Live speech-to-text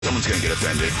Someone's going to get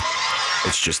offended.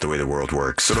 It's just the way the world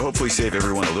works. So to hopefully save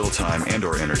everyone a little time and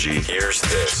or energy, here's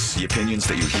this. The opinions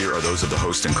that you hear are those of the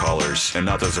host and callers, and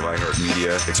not those of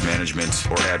iHeartMedia, its management,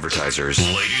 or advertisers.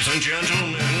 Ladies and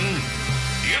gentlemen,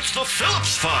 it's the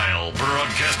Phillips File,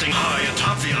 broadcasting high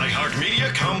atop the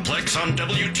iHeartMedia complex on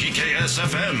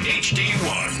WTKS-FM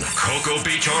HD1, Cocoa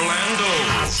Beach, Orlando.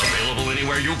 Available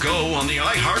anywhere you go on the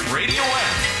iHeartRadio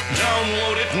app.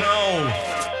 Download it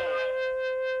now.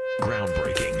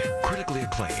 Groundbreaking, critically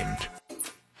acclaimed.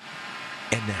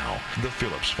 And now, the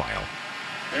Phillips File.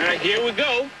 All right, here we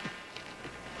go.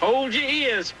 Hold your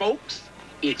ears, folks.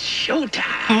 It's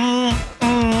showtime.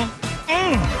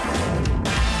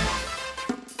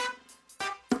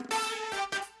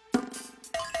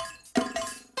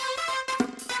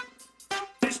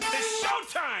 It's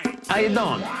showtime. How you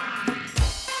doing?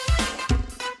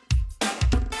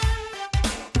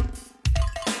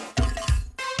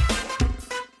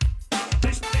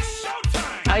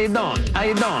 How you doing? How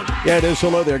you doing? Yeah, it is.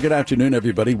 Hello there. Good afternoon,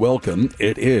 everybody. Welcome.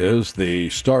 It is the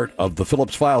start of the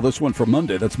Phillips File. This one for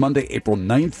Monday. That's Monday, April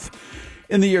 9th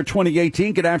in the year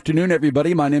 2018. Good afternoon,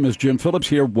 everybody. My name is Jim Phillips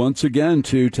here once again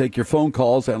to take your phone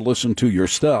calls and listen to your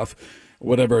stuff.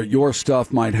 Whatever your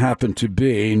stuff might happen to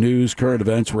be, news, current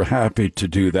events, we're happy to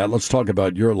do that. Let's talk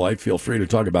about your life. Feel free to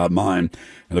talk about mine.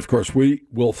 And, of course, we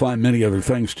will find many other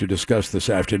things to discuss this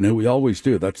afternoon. We always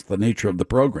do. That's the nature of the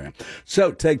program.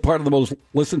 So take part in the most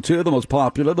listened to, the most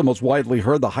popular, the most widely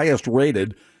heard, the highest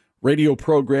rated radio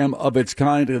program of its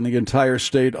kind in the entire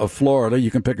state of Florida.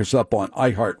 You can pick us up on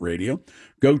iHeartRadio.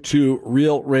 Go to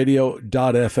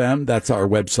realradio.fm. That's our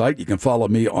website. You can follow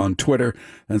me on Twitter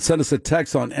and send us a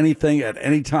text on anything at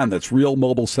any time. That's Real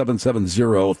Mobile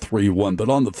 77031. But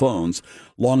on the phones,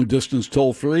 long distance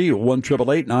toll free,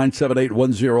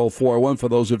 1-888-978-1041 for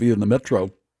those of you in the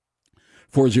metro.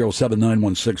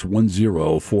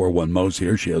 407-916-1041. Mo's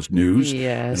here. She has news.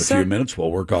 Yes. In a few minutes,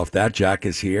 we'll work off that. Jack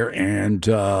is here. And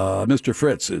Mr.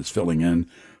 Fritz is filling in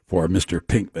for Mr.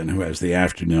 Pinkman, who has the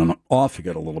afternoon off. He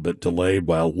got a little bit delayed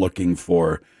while looking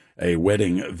for a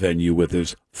wedding venue with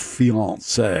his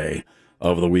fiancée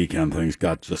over the weekend. Things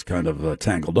got just kind of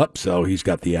tangled up, so he's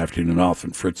got the afternoon off,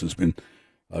 and Fritz has been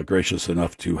gracious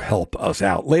enough to help us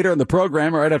out. Later in the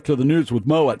program, right after the news with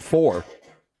Mo at 4,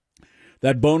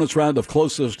 that bonus round of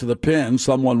closest to the pin,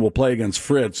 someone will play against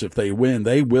Fritz. If they win,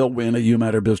 they will win a You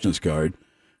Matter business card,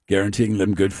 guaranteeing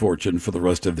them good fortune for the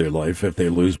rest of their life. If they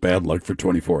lose, bad luck for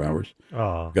 24 hours.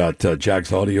 Oh. Got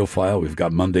Jack's audio file. We've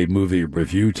got Monday movie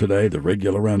review today, the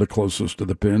regular round of closest to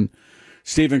the pin.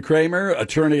 Stephen Kramer,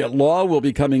 attorney at law, will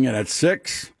be coming in at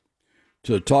 6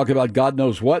 to talk about God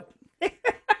knows what.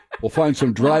 We'll find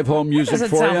some drive-home music for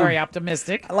you. Doesn't sound very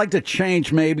optimistic. I'd like to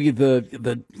change maybe the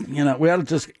we ought to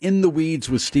just in the weeds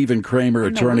with Stephen Kramer,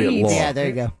 attorney at law. Yeah, there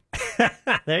you go.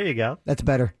 There you go. That's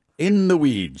better. In the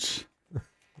weeds.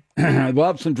 We'll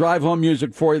have some drive-home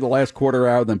music for you the last quarter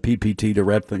hour, then PPT to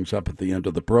wrap things up at the end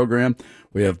of the program.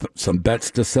 We have some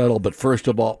bets to settle, but first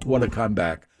of all, what a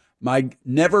comeback. My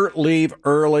never leave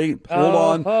early.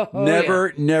 Hold on.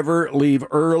 Never leave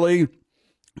early.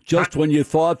 Just when you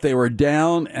thought they were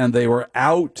down and they were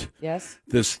out. Yes.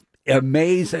 This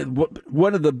amazing,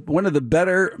 one of the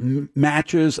better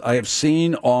matches I have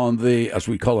seen on the, as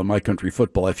we call it in my country,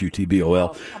 football,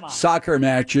 FUTBOL, soccer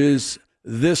matches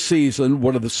this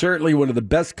season. Certainly one of the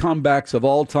best comebacks of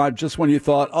all time. Just when you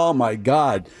thought, oh my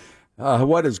God,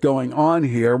 what is going on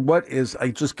here? I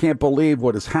just can't believe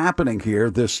what is happening here.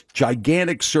 This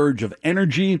gigantic surge of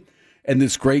energy and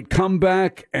this great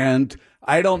comeback. And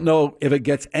I don't know if it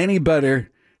gets any better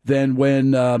than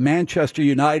when Manchester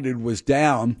United was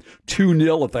down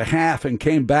 2-0 at the half and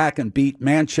came back and beat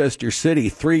Manchester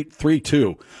City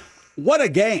 3-2. What a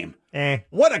game.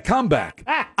 What a comeback.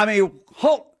 I mean,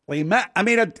 holy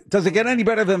does it get any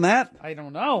better than that? I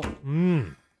don't know.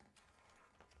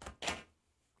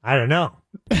 I don't know.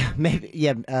 Maybe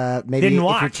Didn't if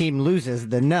watch. your team loses,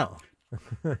 then no.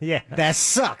 Yeah. That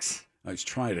sucks. I was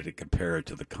trying to compare it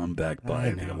to the comeback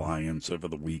by the Lions over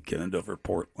the weekend over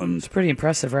Portland. It's pretty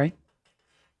impressive, right?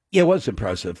 Yeah, it was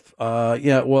impressive.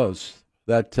 Yeah, it was.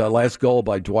 That last goal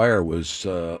by Dwyer was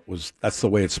that's the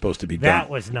way it's supposed to be done. That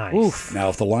was nice. Oof. Now,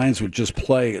 if the Lions would just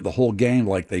play the whole game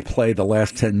like they play the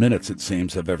last 10 minutes, it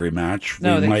seems, of every match,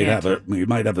 we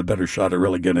might have a better shot at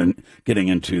really getting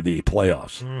into the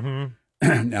playoffs.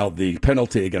 Mm-hmm. Now, the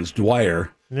penalty against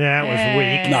Dwyer. Yeah, it was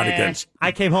weak. Not against.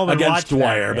 I came home and against watched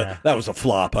Dwyer, that, but that was a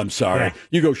flop. I'm sorry. Yeah.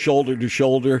 You go shoulder to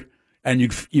shoulder, and you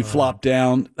flop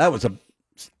down. That was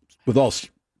with all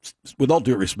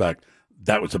due respect,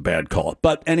 that was a bad call.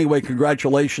 But anyway,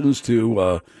 congratulations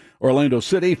to Orlando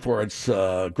City for its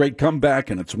great comeback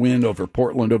and its win over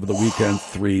Portland over the weekend,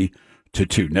 3-2. to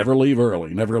 2. Never leave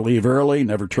early. Never leave early.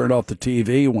 Never turn off the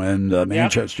TV when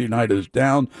Manchester United is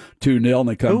down 2-0 and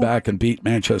they come back and beat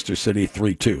Manchester City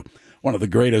 3-2. One of the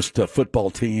greatest football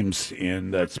teams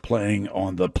that's playing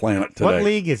on the planet today. What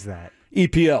league is that?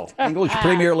 EPL, English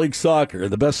Premier League Soccer. One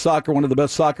of the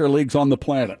best soccer leagues on the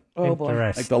planet. Oh, boy.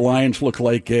 Like the Lions look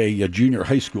like a junior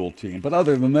high school team. But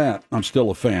other than that, I'm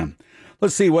still a fan.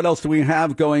 Let's see, what else do we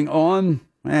have going on?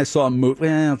 I saw a movie.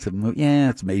 Well, it's a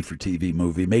made-for-TV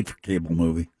movie, made-for-cable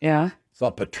movie. Yeah. Saw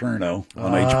Paterno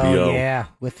on HBO. Yeah,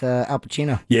 with Al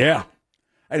Pacino. Yeah.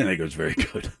 I didn't think it was very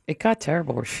good. It got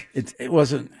terrible. It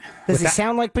wasn't. Does he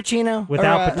sound like Pacino?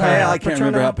 Without Paterno. I can't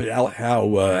remember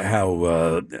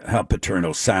how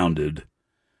Paterno sounded.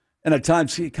 And at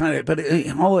times he kind of, but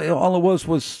all it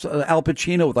was Al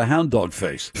Pacino with a hound dog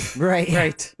face. Right.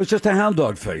 Right. It was just a hound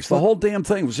dog face. The whole damn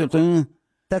thing was just.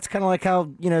 That's kind of like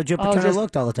how Joe Paterno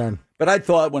looked all the time. But I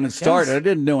thought when it started, I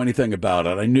didn't know anything about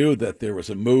it. I knew that there was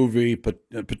a movie,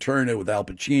 Paterno with Al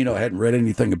Pacino. I hadn't read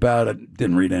anything about it.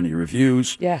 Didn't read any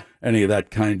reviews. Yeah. Any of that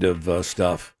kind of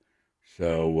stuff.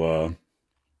 So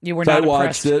you were so not I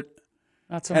watched impressed. it,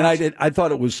 Not so and much. I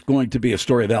thought it was going to be a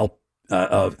story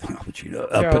of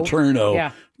Paterno.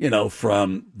 Yeah.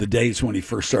 From the days when he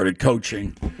first started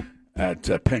coaching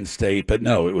at Penn State. But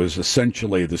no, it was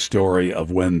essentially the story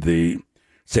of when the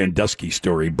Sandusky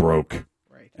story broke.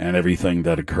 And everything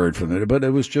that occurred from it, but it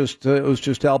was just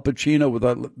Al Pacino with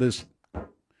this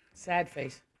sad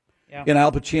face. Yeah. And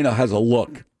Al Pacino has a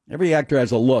look. Every actor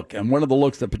has a look, and one of the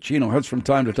looks that Pacino has from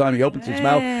time to time, he opens his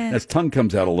mouth and his tongue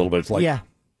comes out a little bit. It's like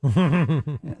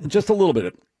just a little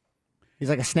bit. He's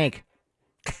like a snake.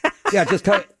 Yeah, just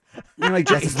kind of.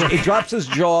 He drops his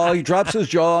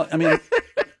jaw. I mean,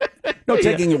 no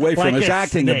taking away from his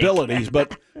acting abilities,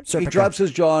 but he drops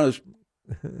his jaw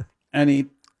and he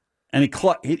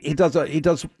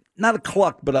does not a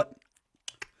cluck, but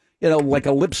like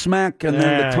a lip smack, and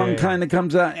then the tongue kind of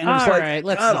comes out, and it's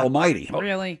like, God Almighty,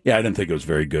 really? Yeah, I didn't think it was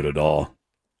very good at all.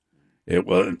 It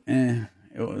was.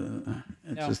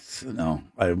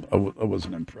 I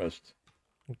wasn't impressed.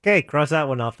 Okay, cross that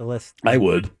one off the list. I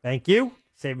would. Thank you.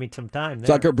 Save me some time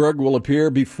there. Zuckerberg will appear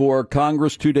before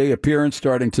Congress, 2-day appearance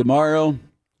starting tomorrow.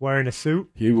 Wearing a suit?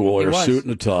 He will wear a suit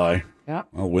and a tie. Yeah.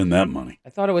 I'll win that money. I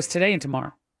thought it was today and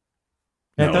tomorrow.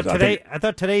 I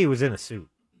thought today he was in a suit.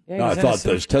 Yeah, no, I thought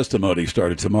this testimony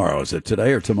started tomorrow. Is it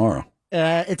today or tomorrow?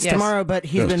 It's tomorrow, but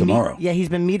he's been tomorrow. He's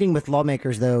been meeting with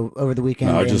lawmakers though over the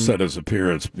weekend. No, I just said his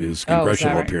appearance, his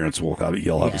congressional appearance he'll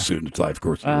have a suit and a tie. Of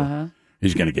course,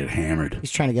 he's going to get hammered.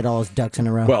 He's trying to get all his ducks in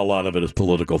a row. Well, a lot of it is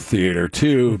political theater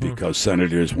too, because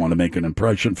senators want to make an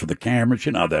impression for the cameras.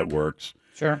 You know how that works.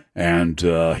 Sure. And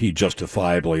he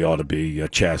justifiably ought to be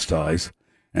chastised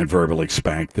and verbally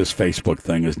spanked. This Facebook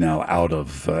thing is now out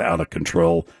of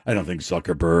control. I don't think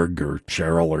Zuckerberg or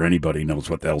Cheryl or anybody knows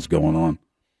what the hell's going on.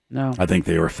 No. I think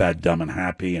they were fat, dumb, and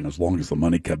happy, and as long as the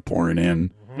money kept pouring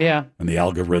in, and the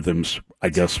algorithms, I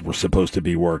guess, were supposed to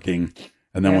be working,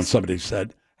 and then when somebody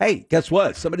said, hey, guess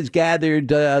what? Somebody's gathered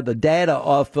the data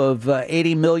off of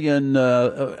 80 million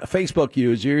Facebook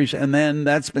users, and then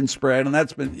that's been spread,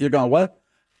 and you're going, what?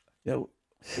 Well,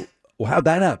 how'd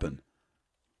that happen?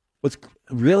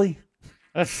 Really?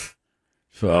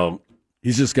 So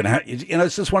he's just going to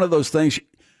it's just one of those things.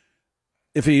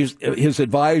 If his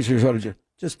advisors ought to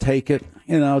just take it,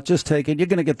 just take it. You're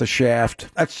going to get the shaft.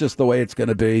 That's just the way it's going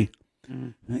to be.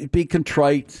 Be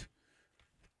contrite.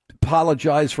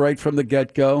 Apologize right from the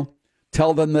get-go.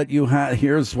 Tell them that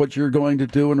here's what you're going to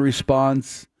do in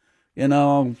response.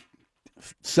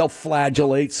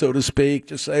 Self-flagellate, so to speak.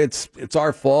 Just say it's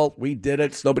our fault. We did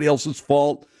it. It's nobody else's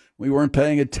fault. We weren't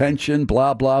paying attention,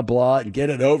 blah, blah, blah, and get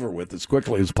it over with as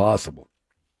quickly as possible.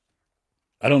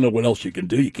 I don't know what else you can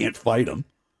do. You can't fight them.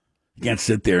 You can't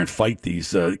sit there and fight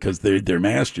these because they're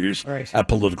masters at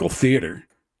political theater.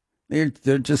 They're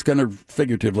just going to,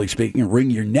 figuratively speaking,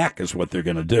 wring your neck is what they're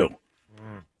going to do.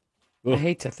 I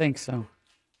hate to think so.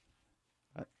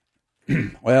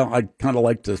 Well, I'd kind of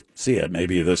like to see it.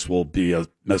 Maybe this will be a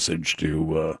message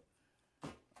to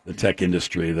the tech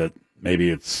industry that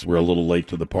maybe we're a little late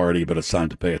to the party, but it's time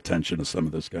to pay attention to some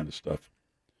of this kind of stuff.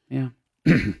 Yeah.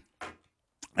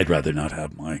 I'd rather not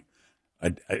have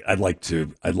I'd like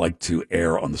to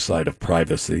err on the side of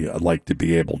privacy. I'd like to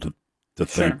be able to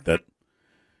think that,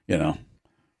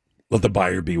 let the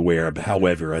buyer beware.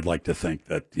 However, I'd like to think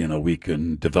that, we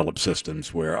can develop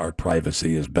systems where our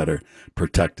privacy is better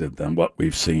protected than what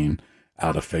we've seen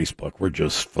out of Facebook. We're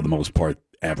just, for the most part,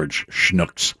 average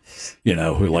schnooks,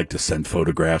 who like to send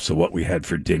photographs of what we had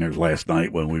for dinner last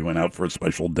night when we went out for a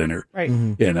special dinner. Right.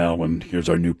 And here's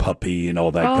our new puppy and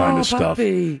all that kind of stuff.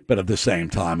 But at the same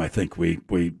time, I think we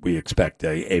expect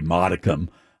a modicum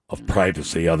of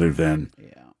privacy other than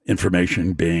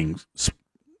information being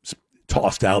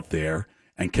tossed out there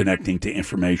and connecting to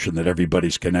information that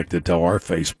everybody's connected to our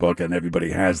Facebook, and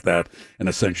everybody has that, and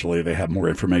essentially they have more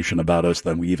information about us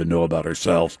than we even know about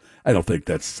ourselves. I don't think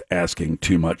that's asking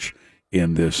too much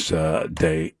in this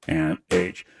day and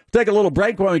age. Take a little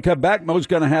break. When we come back, Mo's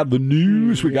going to have the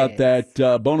news. We got that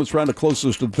bonus round of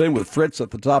Closest to the Thing with Fritz at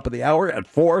the top of the hour at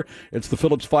 4. It's the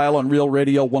Phillips File on Real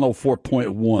Radio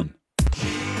 104.1.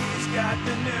 She's got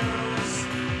the news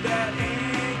that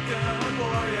ain't gonna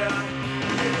bore ya.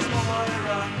 Here's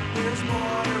Moira, here's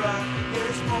Moira,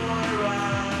 here's Moira.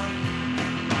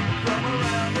 From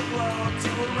around the globe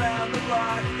to around the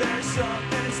block, there's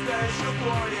something special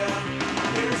for ya.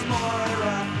 Here's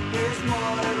Moira, here's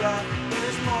Moira,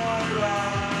 here's Moira.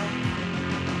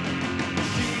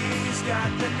 She's got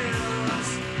the news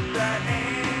that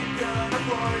ain't gonna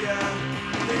bore ya.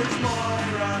 Here's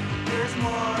Moira, here's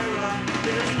Moira,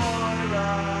 here's Moira.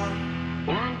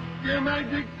 Want your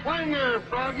magic clanger,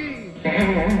 Froggy?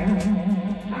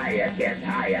 Higher, kids,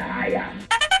 higher, higher.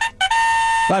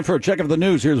 Time for a check of the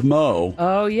news. Here's Mo.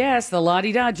 Oh, yes, the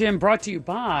La-Di-Da Gym brought to you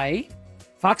by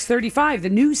Fox 35, the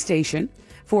news station.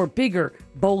 For bigger,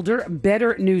 bolder,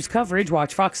 better news coverage,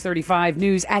 watch Fox 35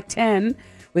 News at 10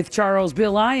 with Charles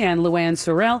Billy and Luann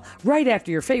Sorrell right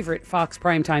after your favorite Fox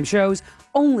primetime shows,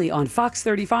 only on Fox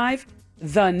 35,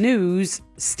 the news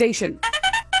station.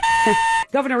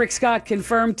 Governor Rick Scott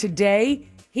confirmed today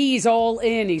he's all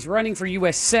in. He's running for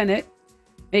U.S. Senate,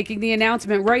 making the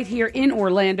announcement right here in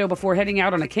Orlando before heading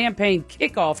out on a campaign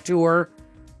kickoff tour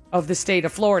of the state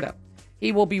of Florida.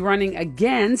 He will be running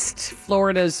against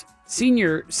Florida's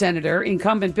senior senator,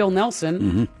 incumbent Bill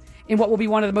Nelson, in what will be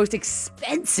one of the most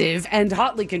expensive and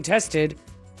hotly contested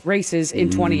races in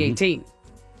 2018.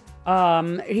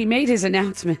 He made his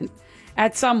announcement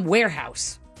at some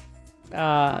warehouse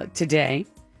today,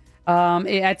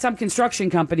 at some construction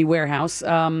company warehouse,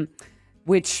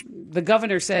 which the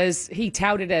governor says he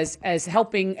touted as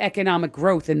helping economic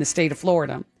growth in the state of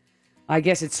Florida. I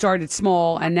guess it started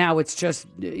small, and now it's just,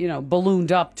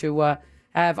 ballooned up to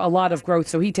have a lot of growth,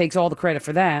 so he takes all the credit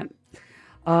for that.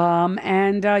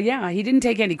 He didn't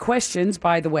take any questions,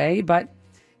 by the way, but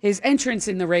his entrance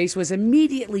in the race was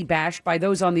immediately bashed by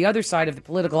those on the other side of the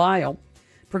political aisle,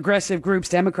 progressive groups,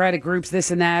 Democratic groups,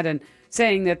 this and that, and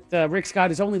saying that Rick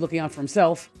Scott is only looking out for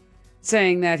himself,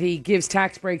 saying that he gives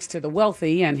tax breaks to the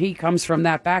wealthy, and he comes from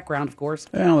that background, of course.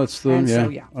 Yeah, that's the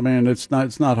I mean, it's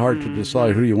not hard to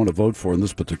decide who you want to vote for in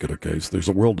this particular case. There's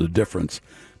a world of difference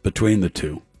between the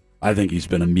two. I think he's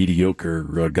been a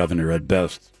mediocre governor at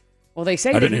best. Well, they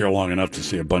say I didn't hear long enough to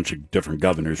see a bunch of different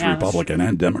governors, Republican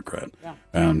and Democrat,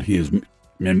 and he is,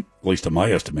 at least in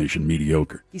my estimation,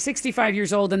 mediocre. He's 65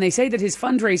 years old, and they say that his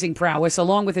fundraising prowess,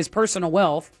 along with his personal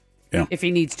wealth, if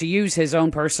he needs to use his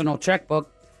own personal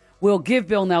checkbook, will give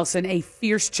Bill Nelson a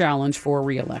fierce challenge for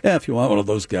re-election. Yeah, if you want one of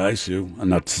those guys who, and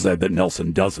not to say that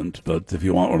Nelson doesn't, but if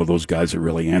you want one of those guys that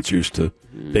really answers to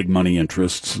big money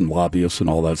interests and lobbyists and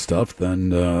all that stuff,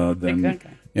 then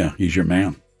he's your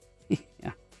man.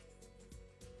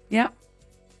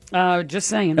 Just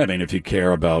saying. I mean, if you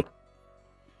care about,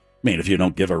 if you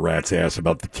don't give a rat's ass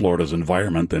about Florida's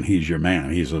environment, then he's your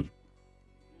man. He's to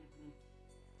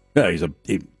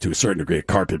a certain degree, a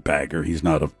carpetbagger. He's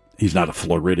not a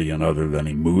Floridian other than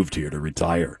he moved here to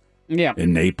retire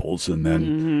in Naples and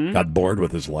then got bored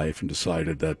with his life and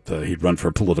decided that he'd run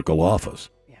for political office.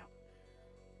 Yeah.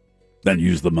 Then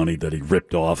used the money that he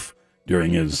ripped off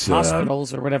during his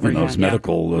hospitals or whatever, his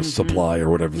medical supply or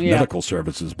whatever, his medical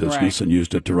services business, and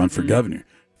used it to run for governor.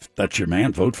 If that's your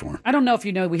man, vote for him. I don't know if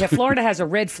you know, Florida has a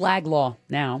red flag law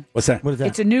now. What's that? What is that?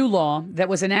 It's a new law that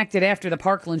was enacted after the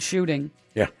Parkland shooting.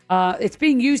 Yeah. It's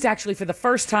being used actually for the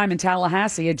first time in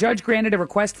Tallahassee. A judge granted a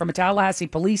request from a Tallahassee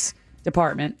police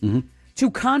department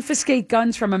to confiscate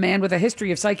guns from a man with a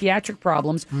history of psychiatric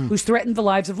problems who's threatened the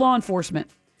lives of law enforcement.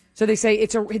 So they say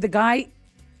the guy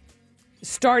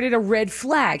started a red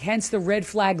flag, hence the red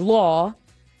flag law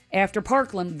after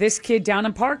Parkland. This kid down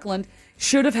in Parkland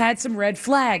should have had some red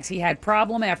flags. He had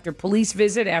problem after police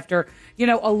visit, after,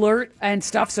 alert and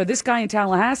stuff. So this guy in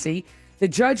Tallahassee, the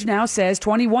judge now says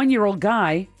 21-year-old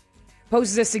guy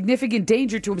poses a significant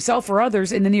danger to himself or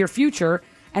others in the near future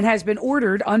and has been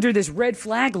ordered under this red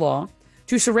flag law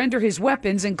to surrender his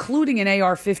weapons, including an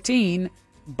AR-15,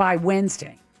 by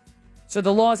Wednesday. So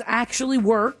the laws actually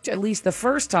worked, at least the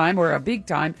first time, or a big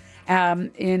time,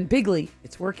 in Bigley.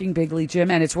 It's working, Bigley,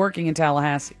 Jim, and it's working in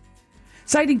Tallahassee.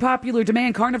 Citing popular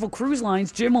demand, Carnival Cruise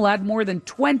Lines, Jim, will add more than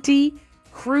 20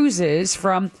 cruises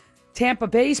from Tampa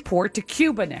Bay's port to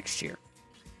Cuba next year.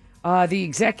 The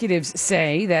executives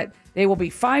say that they will be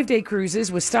 5-day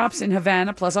cruises with stops in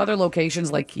Havana plus other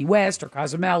locations like Key West or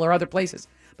Cozumel or other places.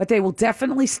 But they will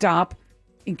definitely stop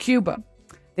in Cuba.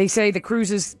 They say the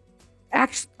cruises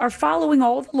are following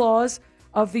all the laws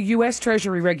of the U.S.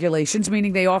 Treasury regulations,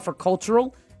 meaning they offer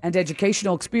cultural and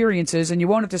educational experiences, and you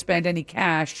won't have to spend any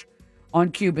cash on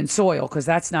Cuban soil because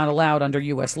that's not allowed under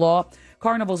U.S. law.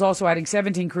 Carnival's also adding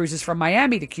 17 cruises from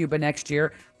Miami to Cuba next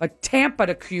year, but Tampa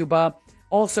to Cuba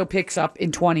also picks up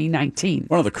in 2019.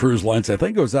 One of the cruise lines, I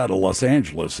think, goes out of Los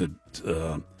Angeles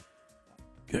on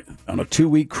a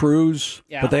 2-week cruise,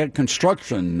 but they had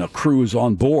construction cruise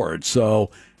on board. So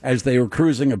as they were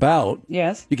cruising about,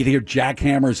 yes, you could hear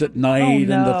jackhammers at night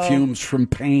and the fumes from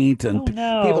paint, and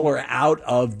people were out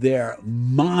of their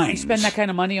minds. You spend that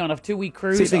kind of money on a 2-week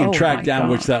cruise? See if they can track down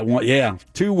which that one. Yeah,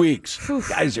 2 weeks. Whew.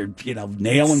 Guys are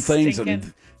nailing things,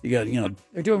 and you got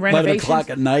they're doing 11 o'clock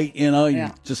at night.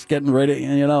 You're just getting ready.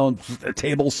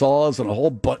 Table saws and a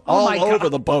whole all over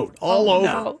the boat, all over.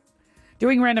 No.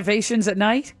 Doing renovations at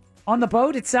night on the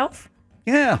boat itself.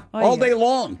 Yeah, all day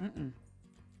long. Mm-mm.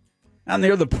 And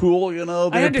near the pool,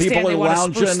 there people are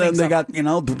lounging and they got,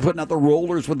 putting out the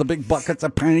rollers with the big buckets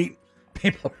of paint.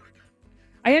 People.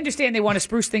 I understand they want to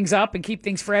spruce things up and keep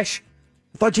things fresh.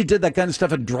 I thought you did that kind of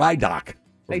stuff at dry dock.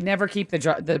 They never keep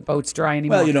the boats dry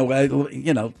anymore. Well,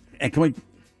 and can we?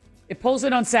 It pulls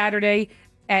in on Saturday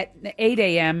at 8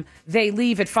 a.m. They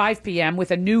leave at 5 p.m.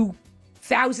 with a new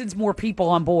thousands more people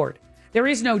on board. There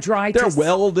is no dry. They're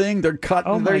welding. They're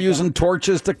cutting. They're using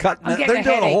torches to cut. They're doing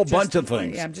a whole bunch of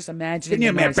things. Yeah, I'm just imagining. Can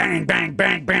you bang, bang,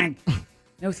 bang, bang?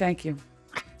 No, thank you.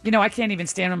 I can't even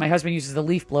stand when my husband uses the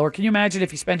leaf blower. Can you imagine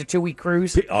if you spend a 2-week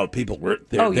cruise? People were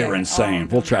they're insane.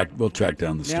 We'll track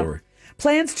down the story.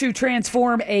 Plans to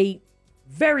transform a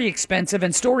very expensive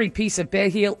and storied piece of Bay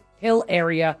Hill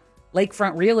area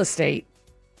lakefront real estate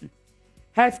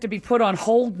have to be put on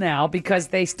hold now because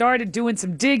they started doing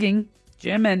some digging,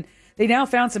 Jim, and they now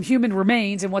found some human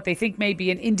remains in what they think may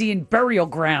be an Indian burial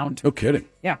ground. No kidding.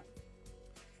 Yeah.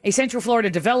 A Central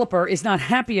Florida developer is not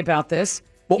happy about this.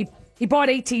 Well, he bought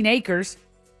 18 acres.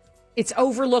 It's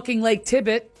overlooking Lake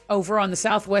Tibbet over on the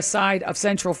southwest side of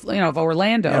of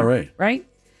Orlando. Yeah, right?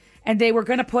 And they were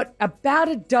going to put about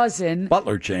a dozen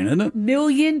Butler chain, isn't it? $1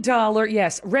 million,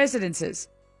 residences.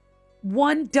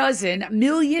 12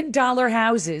 million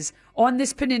houses on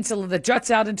this peninsula that juts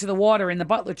out into the water in the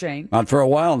Butler chain. Not for a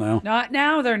while now. Not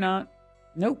now, they're not.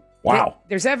 Nope. Wow.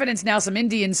 There's evidence now some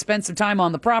Indians spent some time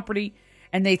on the property,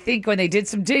 and they think when they did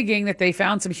some digging that they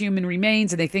found some human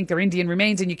remains, and they think they're Indian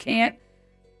remains, and you can't.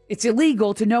 It's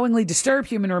illegal to knowingly disturb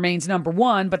human remains, number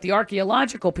one, but the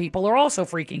archaeological people are also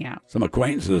freaking out. Some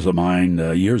acquaintances of mine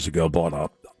years ago bought a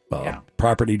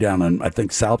property down in, I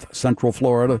think, South Central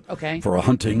Florida for a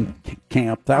hunting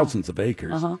camp, thousands of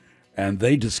acres. Uh-huh. And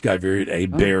they discovered a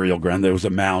burial ground. There was a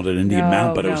mound, an Indian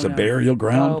mound, but it was a burial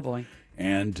ground. Oh, boy.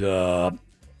 And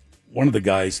one of the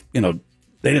guys, they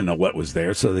didn't know what was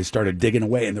there, so they started digging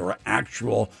away, and there were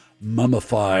actual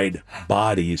mummified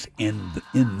bodies in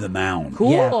the mound.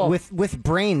 Cool. Yeah, with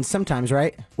brains sometimes,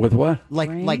 right? With what?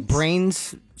 Like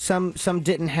brains. Some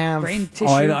didn't have brain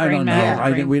tissue. I don't know.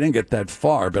 Matter. We didn't get that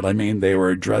far, but I mean, they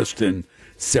were dressed in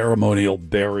ceremonial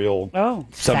burial,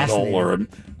 Seminole or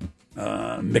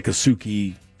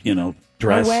Miccosukee,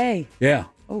 dress. No way. Yeah.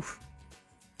 Oof.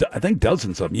 I think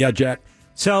dozens of them. Yeah, Jack.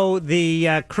 So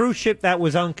the cruise ship that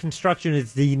was on construction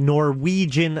is the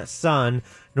Norwegian Sun.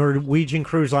 Norwegian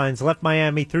Cruise Lines left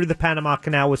Miami through the Panama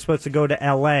Canal, was supposed to go to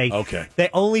L.A. Okay. They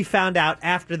only found out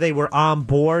after they were on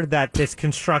board that this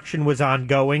construction was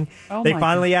ongoing. They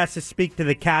finally asked to speak to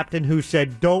the captain, who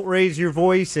said, "Don't raise your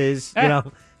voices."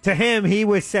 To him, he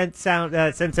was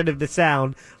sensitive to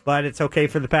sound, but it's okay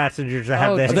for the passengers to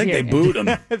have this. I think they booed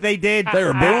him. They did. They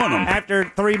were booing him.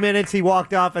 After 3 minutes, he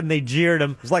walked off and they jeered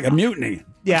him. It was like a mutiny.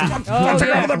 Yeah.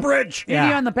 Over the bridge.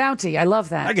 Mutiny on the Bounty. I love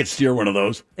that. I could steer one of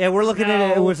those. Yeah, we're looking at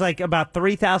it. It was like about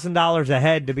 $3,000 a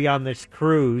head to be on this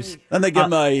cruise. And they give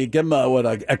him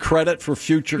a credit for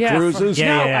future cruises.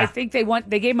 I think they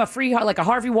gave him a free, like a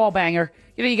Harvey Wallbanger.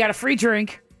 You got a free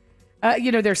drink.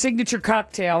 Their signature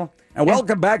cocktail. And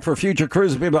welcome back for future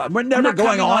cruises. We're never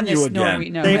going on you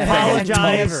again. They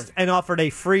apologized and offered a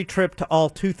free trip to all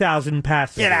 2,000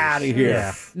 passengers. Get out of here.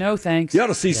 Yeah. No thanks. You ought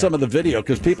to see some of the video,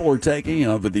 because people were taking,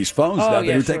 with these phones now,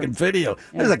 they were taking video.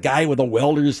 There's a guy with a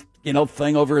welder's,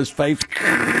 thing over his face.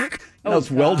 It's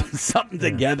welding something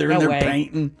together, and they're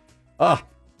painting. Oh.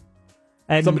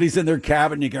 And somebody's in their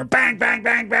cabin, you go bang, bang,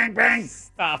 bang, bang, bang.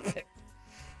 Stop it.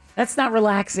 That's not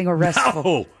relaxing or restful.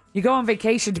 No. You go on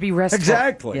vacation to be restful.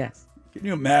 Exactly. Yes. Can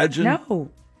you imagine? No.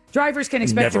 Drivers can I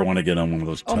expect never want to get on one of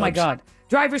those tubs. Oh, my God.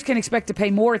 Drivers can expect to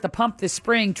pay more at the pump this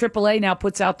spring. AAA now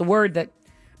puts out the word that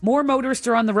more motorists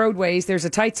are on the roadways. There's a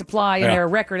tight supply, and there are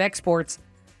record exports.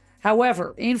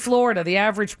 However, in Florida, the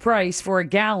average price for a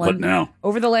gallon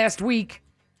over the last week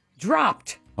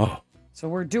dropped. Oh. So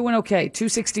we're doing okay.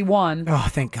 $2.61. Oh,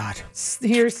 thank God.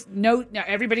 Here's now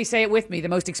everybody say it with me. The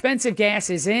most expensive gas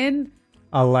is in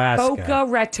Alaska. Boca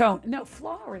Raton. No,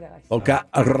 Florida. Boca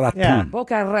Raton. Yeah.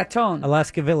 Boca Raton.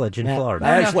 Alaska Village in Florida.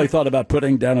 I actually thought about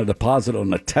putting down a deposit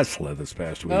on a Tesla this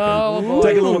past weekend. Oh, boy.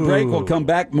 Take a little break. We'll come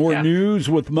back. More news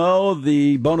with Mo.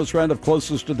 The bonus round of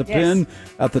Closest to the Pin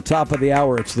at the top of the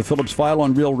hour. It's the Phillips File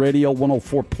on Real Radio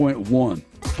 104.1.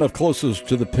 Of Closest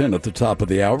to the Pin at the top of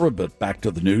the hour, but back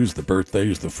to the news, the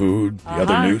birthdays, the food, the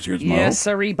other news. Here's Mo. Yes,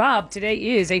 sirree, Bob. Today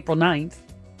is April 9th,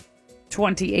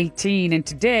 2018, and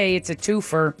today it's a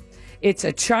twofer. It's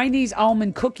a Chinese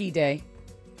almond cookie day.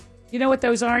 You know what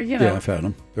those are? You know, Yeah, I've had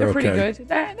them. they're pretty okay. good.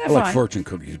 They're I like fine. fortune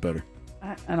cookies better.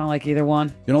 I don't like either one.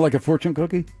 You don't like a fortune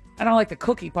cookie? I don't like the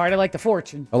cookie part. I like the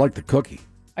fortune. I like the cookie.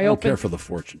 I don't open- care for the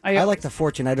fortune. I like the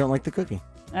fortune. I don't like the cookie.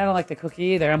 I don't like the cookie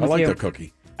either. I'm I with like you. the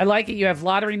cookie. I like it. You have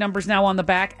lottery numbers now on the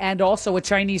back and also a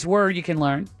Chinese word you can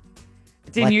learn.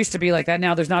 It didn't used to be like that.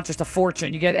 Now there's not just a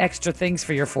fortune. You get extra things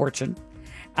for your fortune.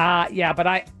 Yeah, but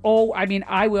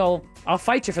I'll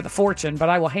fight you for the fortune, but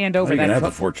I will hand over You that can have the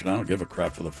cookie. fortune. I don't give a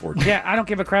crap for the fortune. Yeah, I don't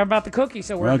give a crap about the cookie,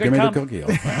 so we're Well, a good give me comp. the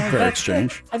cookie. Fair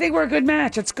exchange. I think we're a good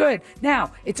match. It's good.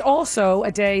 Now, it's also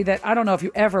a day that I don't know if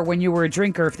you ever, when you were a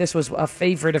drinker, if this was a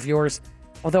favorite of yours,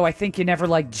 although I think you never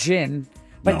liked gin.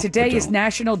 But No, today I is don't.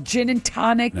 National Gin and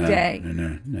Tonic Day.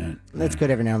 No. That's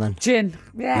good every now and then. Gin.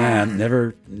 Yeah,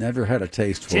 Yeah. never had a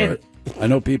taste for Gin. it. I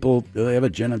know people, they have a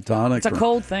gin and tonic. It's a or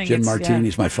cold thing. Gin It's-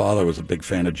 martinis. My father was a big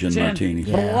fan of gin martinis.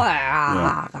 Blah.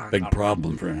 Yeah, big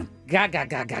problem for him. Ga.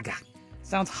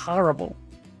 Sounds horrible.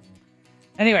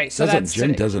 Anyway, so that's Gin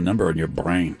today. does a number on your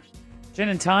brain. Gin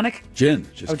and tonic? Gin,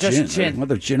 just gin.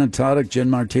 Whether gin and tonic, gin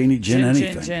martini, gin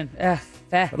anything. Gin.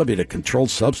 That'll be a controlled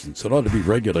substance. It ought to be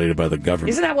regulated by the government.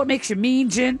 Isn't that what makes you mean,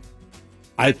 gin?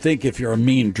 I think if you're a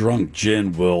mean drunk,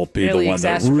 gin will be Really the one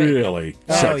that exacerbate. really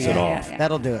sets it off.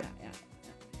 That'll do it.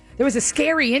 There was a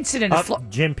scary incident.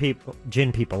 Gin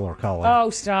people are calling. Oh,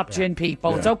 stop, gin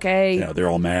people. It's okay. Yeah, they're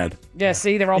all mad. Yeah,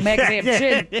 see, they're all mad 'cause they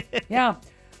have gin. Yeah.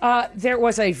 There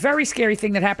was a very scary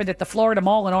thing that happened at the Florida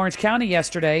Mall in Orange County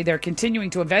yesterday. They're continuing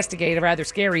to investigate a rather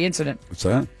scary incident. What's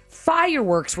that?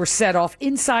 Fireworks were set off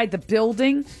inside the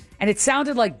building, and it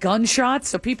sounded like gunshots,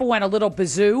 so people went a little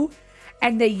bazoo,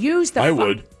 and they used the... I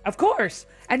would. Of course.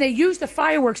 And they used the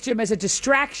fireworks, Jim, as a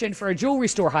distraction for a jewelry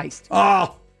store heist.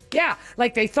 Oh! Yeah,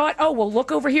 like they thought, oh, well,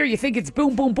 look over here. You think it's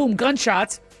boom, boom, boom,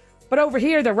 gunshots. But over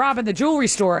here, they're robbing the jewelry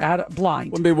store out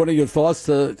blind. Wouldn't be one of your thoughts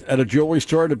at a jewelry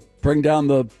store to bring down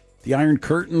the iron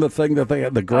curtain, the thing that they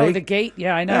had, the grate? Oh, the gate?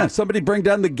 Yeah, I know. Yeah, somebody bring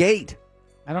down the gate.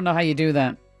 I don't know how you do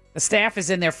that. The staff is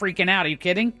in there freaking out. Are you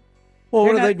kidding? Well,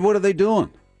 They're what are they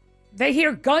doing? They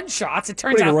hear gunshots. It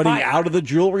turns What, are out you running fire. out of the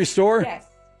jewelry store? Yes.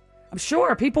 I'm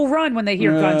sure people run when they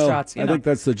hear Well, gunshots. You I know. think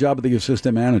that's the job of the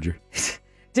assistant manager.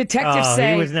 Detectives Oh,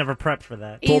 say he was never prepped for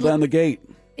that. Pull down the gate.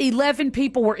 11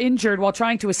 people were injured while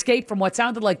trying to escape from what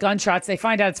sounded like gunshots. They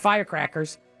find out it's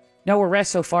firecrackers. No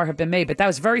arrests so far have been made, but that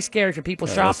was very scary for people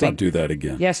Let's shopping not do that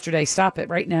again. yesterday. Stop it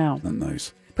right now. Not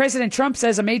nice. President Trump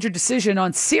says a major decision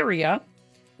on Syria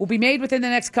will be made within the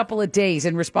next couple of days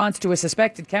in response to a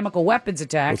suspected chemical weapons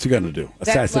attack. What's he going to do? that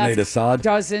Assassinate left Assad?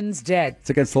 Dozens dead. It's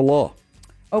against the law.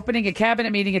 Opening a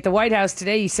cabinet meeting at the White House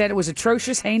today, he said it was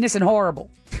atrocious, heinous, and horrible.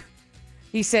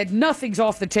 He said nothing's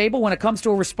off the table when it comes to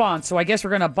a response, so I guess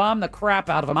we're going to bomb the crap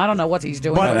out of him. I don't know what he's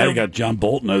doing. Now you got John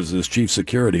Bolton as his chief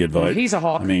security advisor. He's a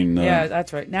hawk. I mean, yeah,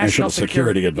 that's right. National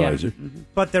Security Yeah. Advisor.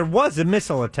 But there was a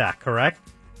missile attack, correct?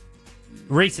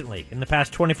 Recently, in the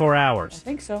past 24 hours. I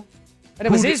think so. But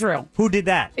it was Israel. Who did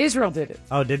that? Israel did it.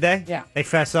 Oh, did they? Yeah. They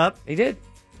fess up? They did.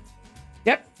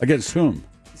 Yep. Against whom?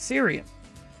 Syria.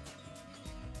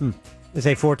 They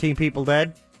say 14 people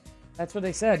dead? That's what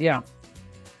they said, yeah.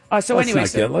 So let's anyway,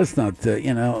 not get, let's not,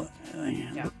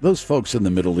 those folks in the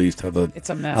Middle East have It's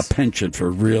a mess. penchant for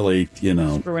really,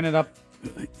 screwing it up.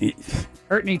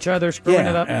 Hurting each other, screwing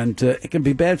it up. and it can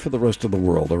be bad for the rest of the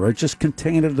world, all right? Just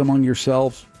contain it among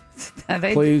yourselves,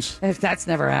 please. That's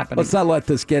never happened. Let's not let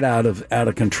this get out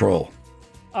of control.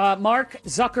 Mark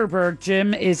Zuckerberg,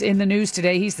 Jim, is in the news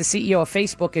today. He's the CEO of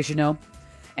Facebook, as you know.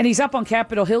 And he's up on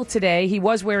Capitol Hill today. He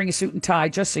was wearing a suit and tie,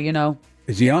 just so you know.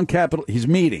 Is he on Capitol? He's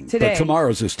meeting today. But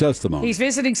tomorrow's his testimony. He's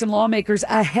visiting some lawmakers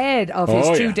ahead of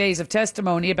his 2 days of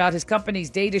testimony about his company's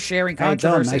data sharing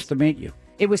controversy. Nice to meet you.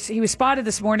 He was spotted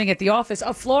this morning at the office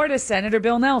of Florida Senator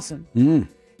Bill Nelson.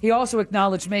 He also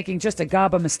acknowledged making just a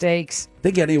gob of mistakes. I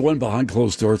think anyone behind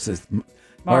closed doors says,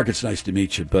 Mark, it's nice to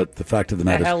meet you, but the fact of the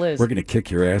matter is we're going to kick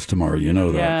your ass tomorrow. You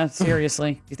know that. Yeah,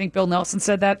 seriously. You think Bill Nelson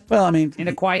said that? Well, I mean, in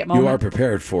a quiet moment? You are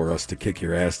prepared for us to kick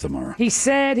your ass tomorrow. He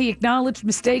said he acknowledged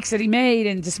mistakes that he made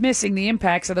in dismissing the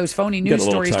impacts of those phony news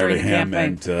stories during the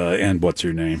campaign. And what's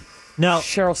her name? No.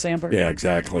 Sheryl Sandberg. Yeah,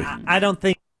 exactly. I don't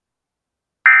think.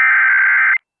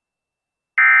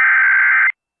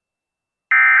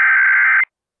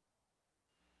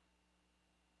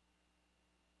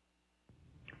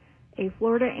 A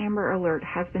Florida Amber Alert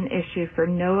has been issued for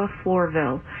Noah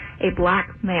Floorville, a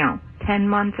black male, 10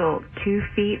 months old, 2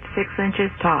 feet 6 inches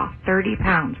tall, 30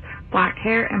 pounds, black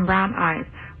hair and brown eyes,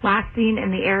 last seen in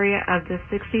the area of the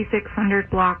 6600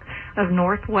 block of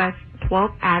Northwest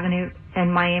 12th Avenue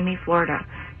in Miami, Florida.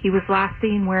 He was last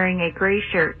seen wearing a gray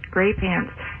shirt, gray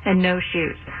pants, and no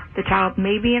shoes. The child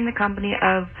may be in the company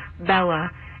of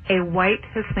Bella, a white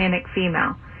Hispanic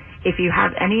female. If you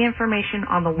have any information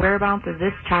on the whereabouts of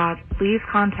this child, please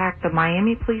contact the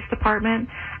Miami Police Department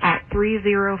at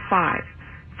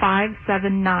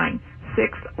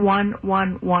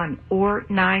 305-579-6111 or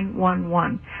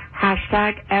 911.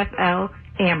 Hashtag FL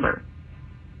Amber.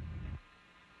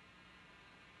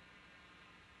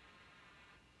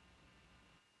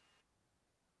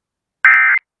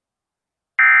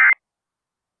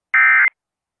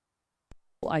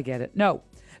 I get it. No.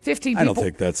 15 people. I don't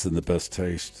think that's in the best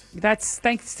taste. That's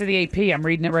thanks to the AP. I'm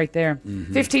reading it right there.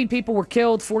 15 people were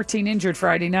killed, 14 injured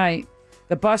Friday night.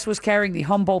 The bus was carrying the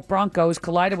Humboldt Broncos,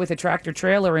 collided with a tractor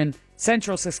trailer in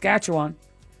central Saskatchewan.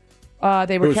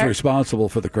 They were Who's responsible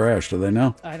for the crash? Do they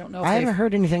know? I don't know. I haven't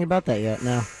heard anything about that yet.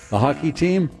 No. The hockey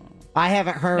team? I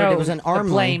haven't heard. No, it was an arm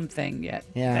the blame thing yet.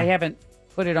 Yeah. They haven't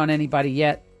put it on anybody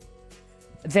yet.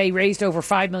 They raised over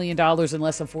 $5 million in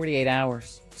less than 48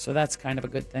 hours. So that's kind of a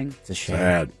good thing. It's a shame.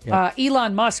 Sad.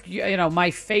 Elon Musk, my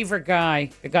favorite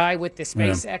guy, the guy with the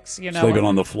SpaceX, sleeping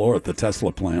on the floor at the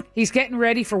Tesla plant. He's getting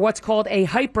ready for what's called a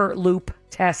Hyperloop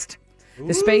test.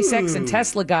 The SpaceX and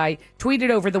Tesla guy tweeted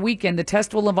over the weekend the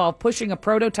test will involve pushing a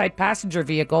prototype passenger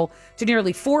vehicle to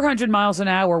nearly 400 miles an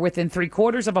hour within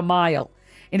 3/4 of a mile.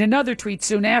 In another tweet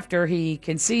soon after, he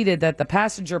conceded that the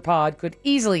passenger pod could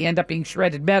easily end up being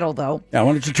shredded metal, though. Yeah,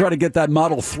 why don't you try to get that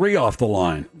Model 3 off the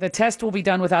line? The test will be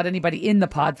done without anybody in the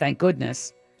pod, thank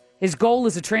goodness. His goal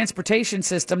is a transportation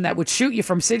system that would shoot you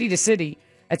from city to city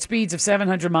at speeds of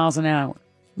 700 miles an hour.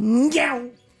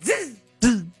 And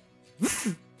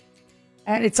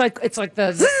it's like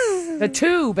the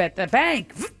tube at the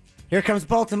bank. Here comes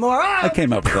Baltimore. Oh! I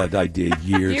came up with that idea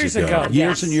years ago.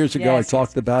 Years and years ago, I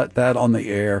talked about that on the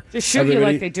air. Just shoot you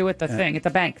like they do at the thing, at the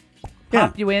bank.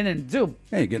 Pop you in and zoom.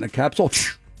 Hey, you get in a capsule,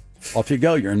 off you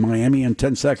go. You're in Miami in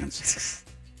 10 seconds.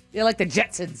 You're like the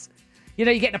Jetsons. You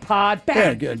get in a pod,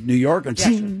 bang. Yeah, New York,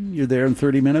 and you're there in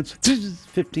 30 minutes,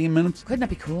 15 minutes. Couldn't that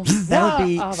be cool? That would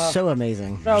be so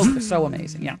amazing. So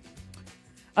amazing, yeah.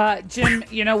 Jim,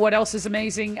 you know what else is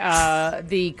amazing?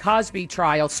 The Cosby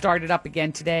trial started up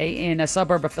again today in a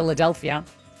suburb of Philadelphia.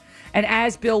 And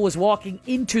as Bill was walking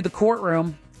into the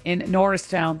courtroom in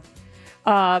Norristown,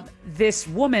 this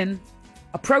woman,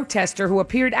 a protester who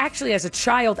appeared actually as a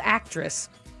child actress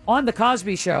on The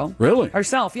Cosby Show. Really?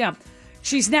 Herself, yeah.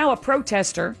 She's now a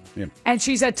protester, and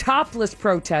she's a topless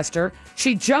protester.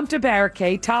 She jumped a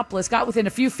barricade, topless, got within a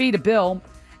few feet of Bill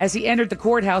as he entered the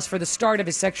courthouse for the start of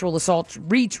his sexual assault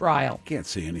retrial. Can't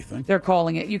see anything. They're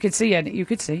calling it. You could see it. You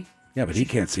could see. Yeah, but he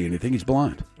can't see anything. He's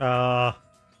blind.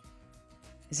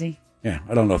 Is he? Yeah,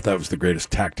 I don't know if that was the greatest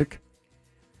tactic.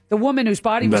 The woman whose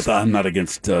body was... I'm not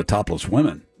against topless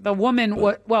women. The woman,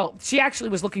 she actually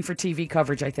was looking for TV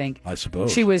coverage, I think. I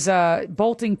suppose. She was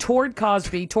bolting toward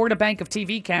Cosby, toward a bank of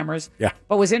TV cameras,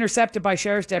 but was intercepted by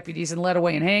sheriff's deputies and led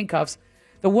away in handcuffs.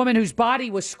 The woman whose body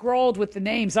was scrawled with the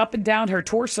names up and down her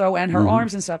torso and her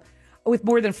arms and stuff, with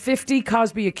more than 50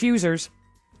 Cosby accusers,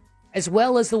 as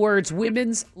well as the words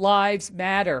 "Women's Lives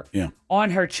Matter" on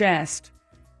her chest.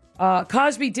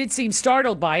 Cosby did seem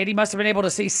startled by it. He must have been able to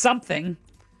see something.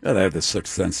 Yeah, they have the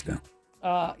sixth sense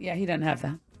now. Yeah, he doesn't have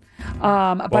that.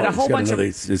 But a whole bunch of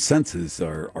his senses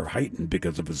are heightened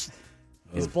because of his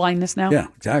blindness now. Yeah,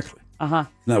 exactly. Isn't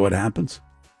that what happens?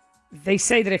 They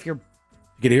say that if you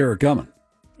could hear her coming.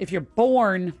 If you're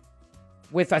born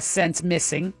with a sense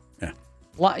missing,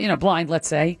 blind, let's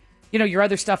say, your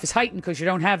other stuff is heightened because you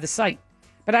don't have the sight.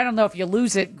 But I don't know if you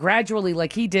lose it gradually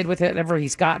like he did with whatever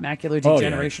he's got, macular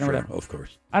degeneration or whatever. Of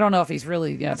course. I don't know if he's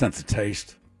really... Sense of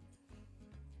taste.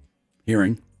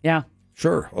 Hearing. Yeah.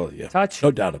 Sure. Oh, yeah. Touch.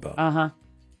 No doubt about it. Uh-huh.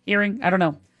 Hearing. I don't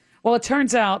know. Well, it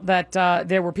turns out that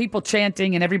there were people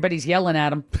chanting and everybody's yelling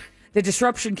at him. The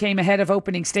disruption came ahead of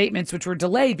opening statements, which were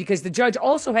delayed because the judge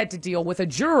also had to deal with a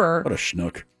juror. What a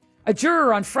schnook. A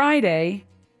juror on Friday,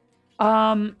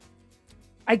 I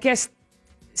guess,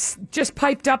 just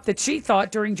piped up that she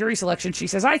thought during jury selection, she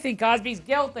says, I think Cosby's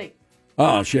guilty.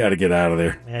 Oh, she had to get out of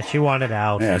there. Yeah, she wanted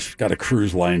out. Yeah, she's got a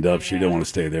cruise lined up. She didn't want to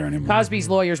stay there anymore. Cosby's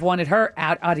lawyers wanted her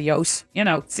out. Adios.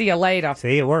 See you later.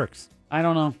 See, it works. I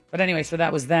don't know. But anyway, so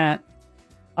that was that.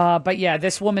 But yeah,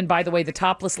 this woman, by the way, the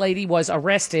topless lady, was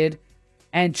arrested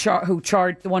and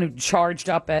the one who charged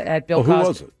up at Bill Cosby. Who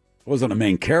was it? It wasn't a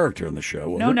main character in the show,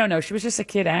 was it? No. She was just a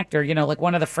kid actor, like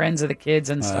one of the friends of the kids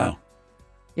and stuff.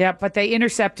 Yeah, but they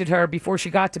intercepted her before she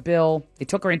got to Bill. They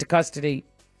took her into custody.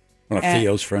 One of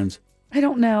Theo's friends? I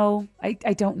don't know. I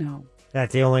don't know.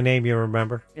 That's the only name you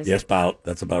remember? Yes,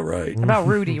 that's about right. About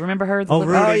Rudy. Remember her? Rudy.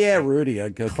 Oh, yeah, Rudy.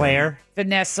 Claire?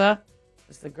 Vanessa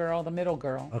was the girl, the middle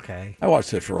girl. Okay. I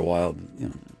watched it for a while.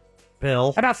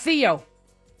 Bill? How about Theo?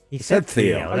 He said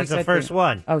Theo. Oh, That's the first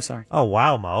one. Oh, sorry. Oh,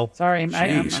 wow, Mo. Sorry,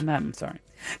 I'm sorry.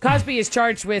 Cosby is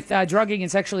charged with drugging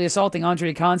and sexually assaulting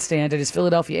Andrea Constand at his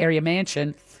Philadelphia area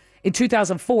mansion in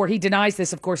 2004. He denies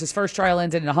this, of course. His first trial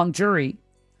ended in a hung jury.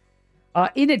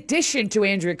 In addition to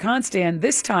Andrea Constand,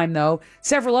 this time, though,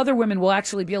 several other women will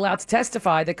actually be allowed to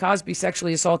testify that Cosby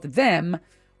sexually assaulted them,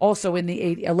 also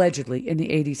allegedly in the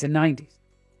 80s and 90s.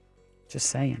 Just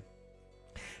saying.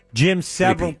 Jim,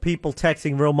 several people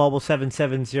texting Real Mobile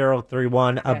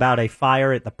 77031 about a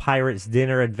fire at the Pirates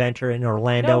Dinner Adventure in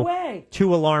Orlando. No way.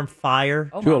 2-alarm fire.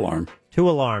 Oh, 2-alarm.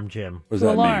 2-alarm, Jim. What does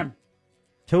that mean?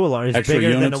 2-alarm is Extra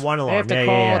bigger units? than a 1-alarm. They have to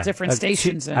call different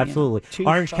stations. Absolutely.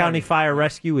 Orange County Fire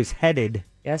Rescue is headed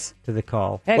to the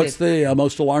call. What's the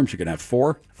most alarms you can have?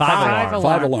 4? 5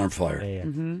 alarm. 5-alarm fire. Yeah.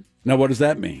 Mm-hmm. Now, what does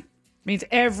that mean? Means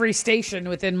every station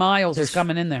within miles is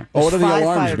coming in there. Oh, what do the 5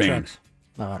 alarms fire mean? trucks.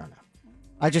 No, I don't know.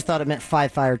 I just thought it meant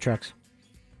 5 fire trucks.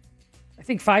 I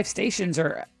think 5 stations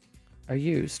are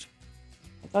used.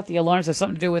 I thought the alarms have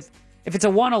something to do with, if it's a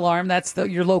 1 alarm, that's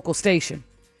your local station.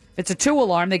 If it's a 2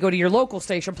 alarm, they go to your local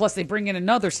station, plus they bring in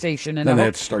another station. And then they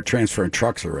have to start transferring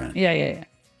trucks around. Yeah.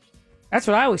 That's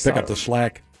what I always Pick thought. up the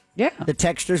slack. Yeah. The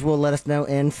texters will let us know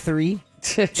in 3,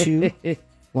 2,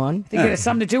 1. I think it has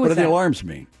something to do with what do that. the alarms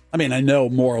mean? I mean, I know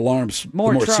more alarms, the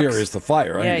more trucks. serious the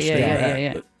fire. I understand that.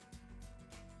 Yeah. But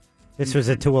This was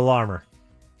a 2-alarmer.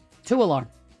 2 alarm.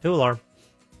 2-alarm.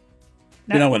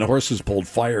 you know, when horses pulled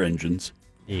fire engines,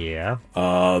 Yeah.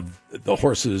 the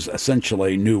horses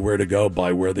essentially knew where to go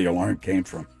by where the alarm came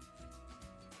from.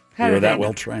 How They were did that they well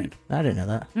know? trained. I didn't know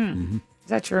that. Is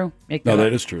that true? No,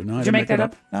 that is true. No, I Did you didn't make that it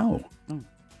up? No.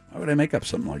 Why would I make up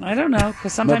something like that? I don't know,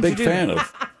 because I'm sometimes a big you do. fan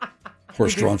of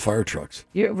horse-drawn fire trucks.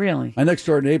 You really? My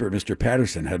next-door neighbor, Mr.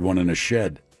 Patterson, had one in a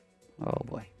shed. Oh,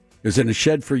 boy. It was in a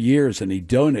shed for years, and he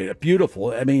donated.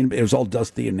 Beautiful. I mean, it was all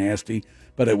dusty and nasty,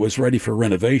 but it was ready for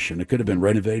renovation. It could have been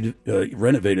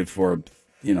renovated for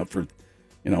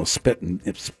spitting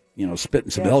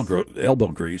some elbow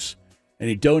grease, and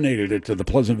he donated it to the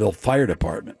Pleasantville Fire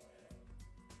Department.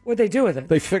 What'd they do with it?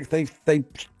 They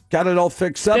got it all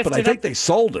fixed up, but I think they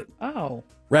sold it. Oh.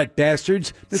 Rat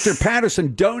bastards. Mr.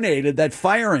 Patterson donated that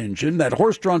fire engine, that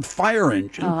horse-drawn fire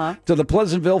engine, to the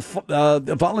Pleasantville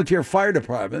Volunteer Fire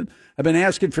Department. I've been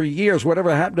asking for years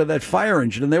whatever happened to that fire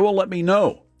engine, and they won't let me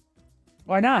know.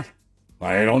 Why not?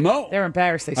 I don't know. They're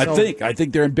embarrassed they sold it. I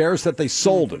think they're embarrassed that they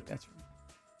sold it. That's right.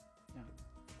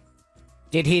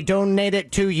 Did he donate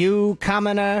it to you,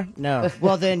 commoner? No.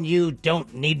 Well, then you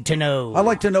don't need to know. I'd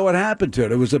like to know what happened to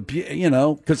it. It was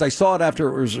because I saw it after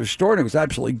it was restored. It was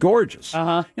absolutely gorgeous.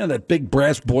 Uh-huh. You know, that big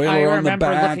brass boiler I on the remember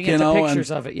back. looking at the pictures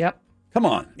of it. Yep. Come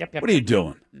on. Yep. What are you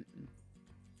doing?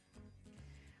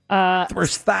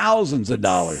 There's thousands of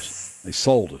dollars. They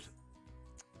sold it.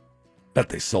 Bet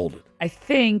they sold it. I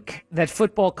think that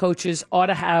football coaches ought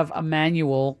to have a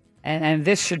manual, and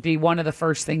this should be one of the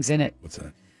first things in it. What's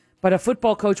that? But a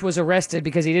football coach was arrested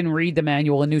because he didn't read the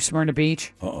manual in New Smyrna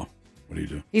Beach. Uh-oh. What do you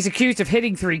do? He's accused of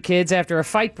hitting 3 kids after a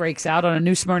fight breaks out on a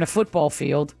New Smyrna football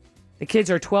field. The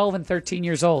kids are 12 and 13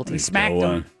 years old. He smacked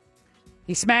them.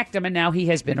 He smacked them, and now he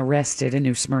has been arrested in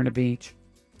New Smyrna Beach.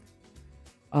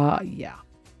 Yeah.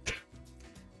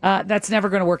 That's never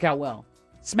going to work out well.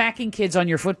 Smacking kids on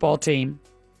your football team,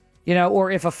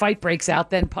 or if a fight breaks out,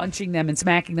 then punching them and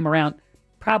smacking them around,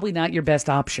 probably not your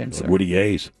best option, sir. Woody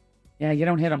Hayes. Yeah, you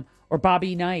don't hit them. Or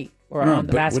Bobby Knight, or on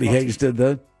the basketball Woody Hayes team. did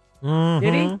that? Mm-hmm.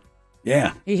 Did he?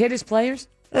 Yeah. He hit his players?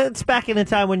 It's back in the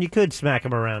time when you could smack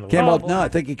them around a little. I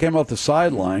think he came off the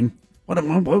sideline, What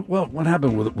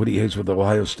happened with Woody Hayes with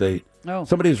Ohio State? Oh.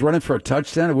 Somebody was running for a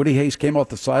touchdown, and Woody Hayes came off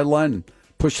the sideline and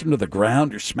pushed him to the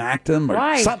ground or smacked him,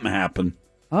 or something happened.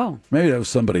 Oh. Maybe that was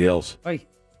somebody else. Oy.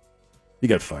 He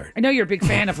got fired. I know you're a big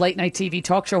fan of late-night TV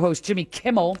talk show host Jimmy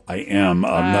Kimmel. I am.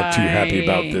 I'm not too happy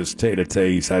about this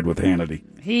tete-a-tete he's had with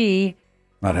Hannity.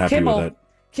 Not happy with it.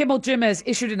 Kimmel Jim has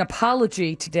issued an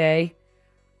apology today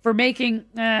for making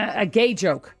a gay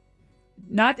joke.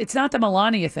 It's not the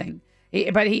Melania thing.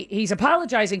 But he's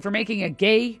apologizing for making a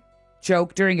gay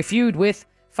joke during a feud with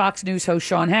Fox News host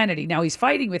Sean Hannity. Now, he's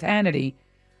fighting with Hannity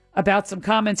about some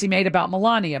comments he made about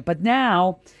Melania. But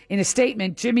now, in a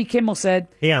statement, Jimmy Kimmel said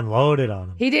he unloaded on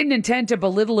him. He didn't intend to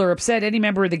belittle or upset any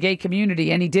member of the gay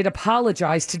community, and he did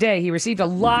apologize today. He received a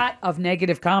lot of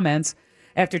negative comments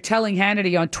after telling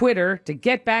Hannity on Twitter to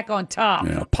get back on top.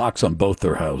 Yeah, pox on both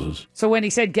their houses. So when he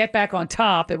said get back on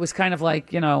top, it was kind of like,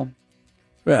 Well,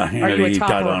 Hannity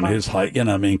got on his height.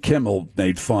 Kimmel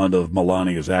made fun of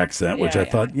Melania's accent, which I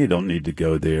thought, you don't need to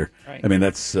go there. Right.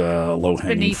 That's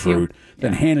low-hanging fruit.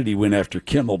 Then Hannity went after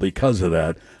Kimmel because of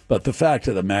that. But the fact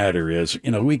of the matter is,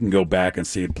 we can go back and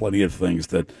see plenty of things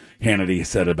that Hannity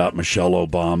said about Michelle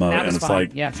Obama. That was and it's fine.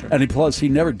 like, yeah, sure. And plus, he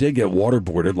never did get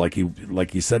waterboarded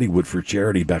like he said he would for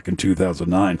charity back in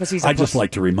 2009. I just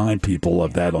like to remind people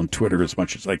of that on Twitter as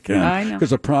much as I can. I know.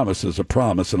 Because a promise is a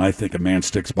promise, and I think a man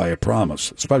sticks by a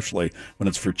promise, especially when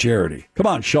it's for charity. Come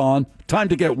on, Sean. Time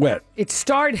to get wet. It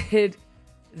started,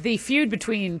 the feud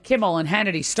between Kimmel and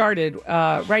Hannity started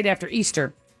right after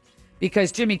Easter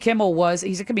because Jimmy Kimmel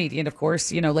he's a comedian, of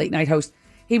course, late night host.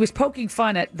 He was poking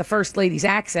fun at the First Lady's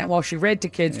accent while she read to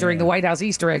kids during the White House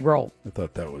Easter egg roll. I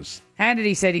thought that was...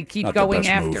 Hannity said he'd keep going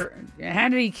after...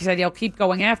 Hannity said he'll keep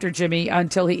going after Jimmy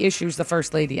until he issues the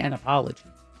First Lady an apology.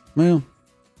 Well...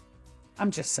 I'm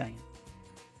just saying.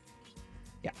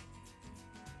 Yeah.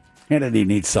 Hannity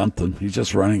needs something. He's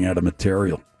just running out of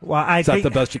material. Well, Is that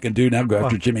the best you can do now? Go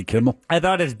after Jimmy Kimmel? I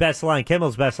thought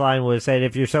Kimmel's best line was said,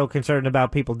 if you're so concerned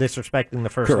about people disrespecting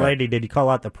the First Lady, did you call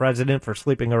out the president for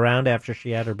sleeping around after she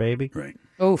had her baby? Right.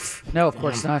 Oof. No, of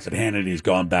course not. But Hannity's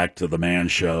gone back to the Man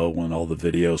Show and all the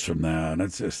videos from that. And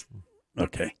it's just,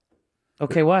 okay.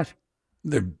 Okay, what?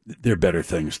 There are better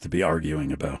things to be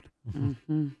arguing about.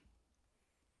 Mm-hmm.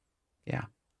 Yeah.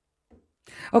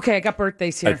 Okay, I got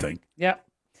birthdays here. I think. Yep.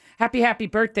 Happy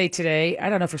birthday today.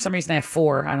 I don't know. For some reason, I have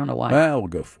 4. I don't know why. Well, we'll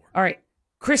go 4. All right.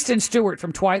 Kristen Stewart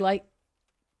from Twilight.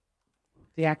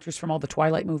 The actress from all the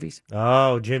Twilight movies.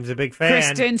 Oh, Jim's a big fan.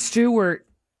 Kristen Stewart.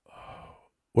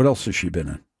 What else has she been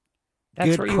in?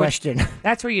 That's Good question.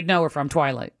 That's where you'd know her from,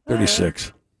 Twilight.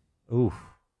 36. Ooh,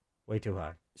 way too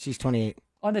high. She's 28.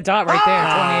 On the dot right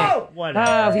there, 28. Whatever.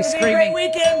 Oh, he's screaming. Great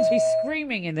weekend. He's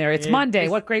screaming in there. It's Monday.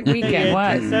 What great weekend.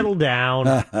 What? Settle down.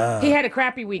 He had a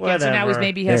crappy weekend, so now Whatever.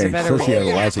 maybe he has a better He had a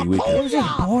weekend. lousy It weekend. was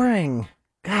just boring.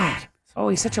 God. Oh,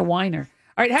 he's such a whiner.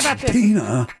 All right, how about this?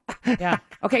 Tina. Yeah.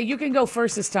 Okay, you can go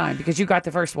first this time because you got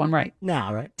the first one right.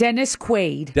 No, right? Dennis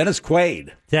Quaid. Dennis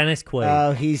Quaid. Dennis Quaid.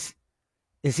 Oh,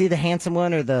 is he the handsome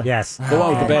one or the? Yes. The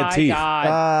one with the bad my teeth.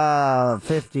 God.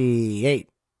 58.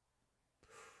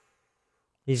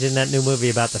 He's in that new movie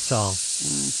about the song.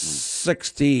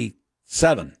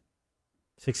 67.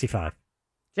 65.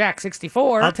 Jack,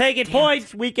 64. I'll take it.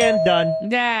 Points. Weekend done.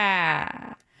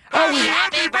 Yeah.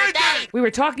 Happy birthday! We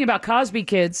were talking about Cosby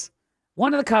kids.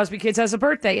 One of the Cosby kids has a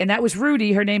birthday, and that was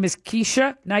Rudy. Her name is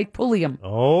Keisha Knight Pulliam.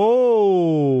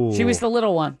 Oh. She was the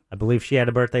little one. I believe she had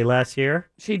a birthday last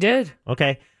year. She did.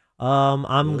 Okay.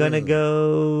 I'm going to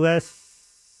go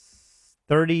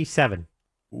 37.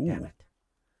 Ooh. Damn it.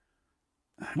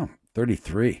 I don't know,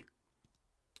 33.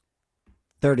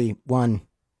 31.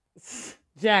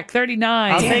 Jack,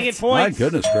 39. I'll take it. Points. My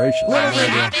goodness gracious.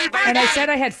 And I said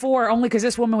I had 4 only because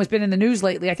this woman has been in the news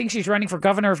lately. I think she's running for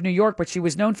governor of New York, but she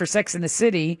was known for Sex in the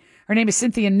City. Her name is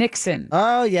Cynthia Nixon.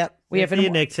 Oh, yep. We have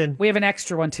Nixon. We have an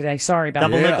extra one today. Sorry about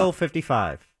Double that. nickel,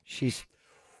 55. She's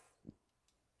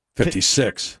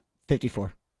 56.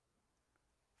 54.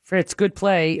 Fritz, good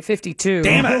play. 52.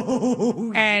 Damn it.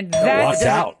 And Walked that's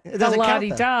out. It the doesn't count,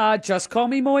 la-di-da. Just call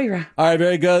me Moira. All right,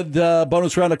 very good.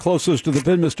 Bonus round of closest to the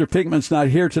pin. Mr. Pinkman's not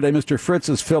here today. Mr. Fritz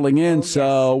is filling in,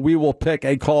 so we will pick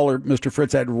a caller, Mr.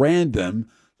 Fritz, at random,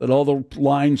 that all the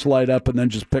lines light up, and then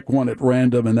just pick one at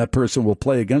random, and that person will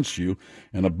play against you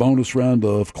in a bonus round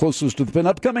of closest to the pin.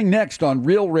 Upcoming next on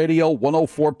Real Radio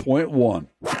 104.1.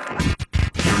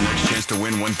 Your next chance to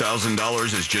win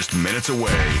 $1,000 is just minutes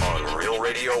away on Real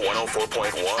Radio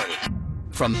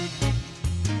 104.1. From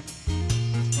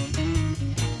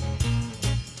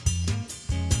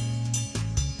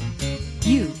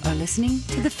You are listening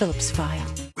to The Phillips File.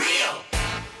 Real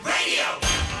Radio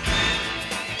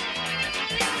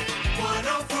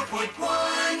 104.1.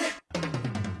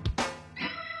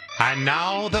 And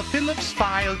now the Phillips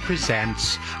File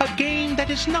presents a game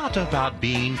that is not about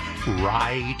being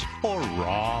right or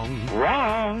wrong.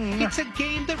 Wrong. It's a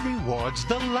game that rewards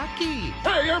the lucky.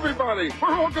 Hey, everybody,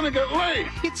 we're all going to get late.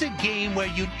 It's a game where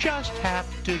you just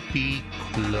have to be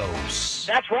close.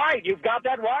 That's right. You've got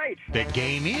that right. The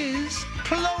game is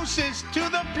closest to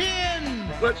the pin.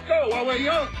 Let's go while we're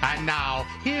young. And now,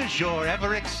 here's your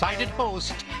ever-excited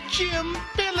host, Jim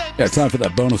Phillips. Yeah, time for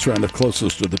that bonus round of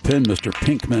closest to the pin. Mr.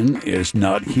 Pinkman is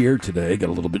not here today. Got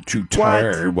a little bit too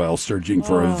tired while searching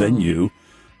for a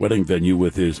wedding venue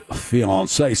with his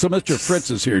fiancée. So Mr.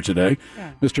 Fritz is here today.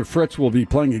 Yeah. Mr. Fritz will be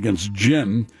playing against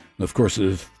Jim. And of course,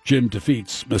 if Jim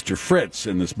defeats Mr. Fritz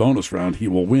in this bonus round, he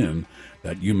will win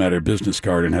that You Matter business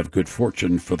card and have good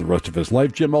fortune for the rest of his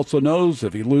life. Jim also knows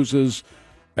if he loses,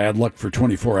 bad luck for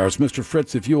 24 hours. Mr.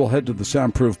 Fritz, if you will head to the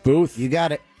soundproof booth. You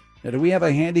got it. Now, do we have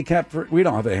a handicap for? We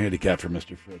don't have a handicap for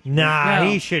Mr. Fritz. Nah,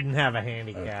 No. he shouldn't have a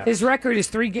handicap. His record is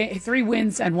three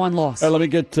wins and 1 loss. All right, let me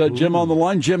get Jim on the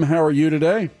line. Jim, how are you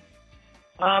today?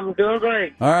 I'm doing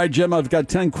great. All right, Jim, I've got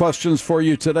 10 questions for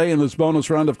you today in this bonus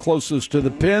round of closest to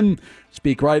the pin.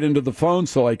 Speak right into the phone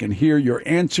so I can hear your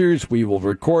answers. We will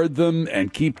record them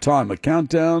and keep time. A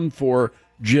countdown for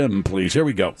Jim, please. Here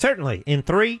we go. Certainly. In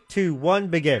 3, 2, 1,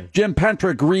 begin. Jim,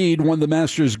 Patrick Reed won the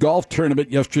Masters golf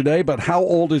tournament yesterday, but how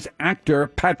old is actor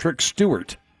Patrick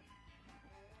Stewart?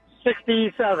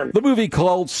 67. The movie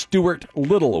called Stuart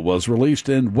Little was released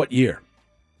in what year?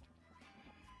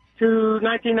 To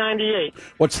 1998.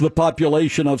 What's the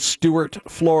population of Stuart,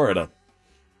 Florida?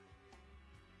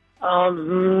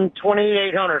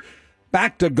 2,800.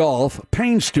 Back to golf.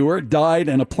 Payne Stewart died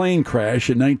in a plane crash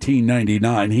in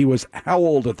 1999. He was how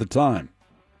old at the time?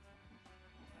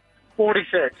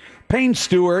 46. Payne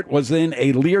Stewart was in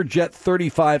a Learjet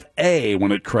 35A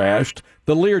when it crashed.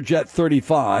 The Learjet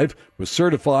 35 was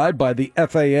certified by the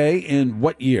FAA in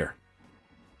what year?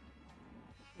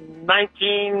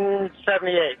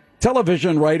 1978.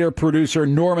 Television writer-producer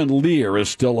Norman Lear is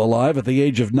still alive at the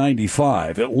age of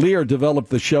 95. Lear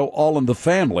developed the show All in the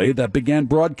Family that began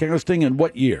broadcasting in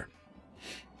what year?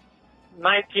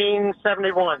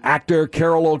 1971. Actor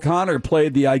Carol O'Connor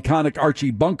played the iconic Archie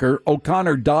Bunker.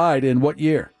 O'Connor died in what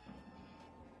year?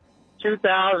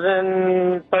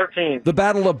 2013. The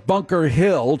Battle of Bunker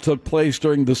Hill took place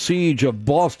during the siege of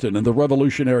Boston in the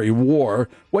Revolutionary War.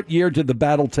 What year did the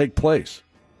battle take place?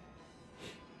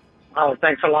 Oh,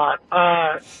 thanks a lot.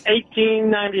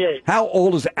 1898. How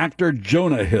old is actor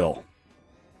Jonah Hill?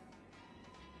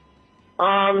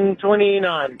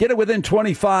 29. Get it within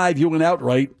 25, you went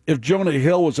outright. If Jonah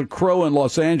Hill was a crow in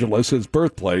Los Angeles, his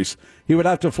birthplace, he would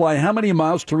have to fly how many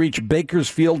miles to reach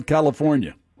Bakersfield,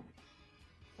 California?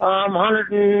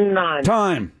 109.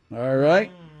 Time. All right.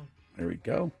 There we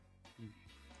go.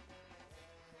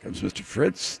 Comes Mr.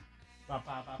 Fritz.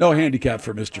 No handicap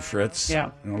for Mr. Fritz.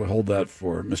 Yeah. And I'll hold that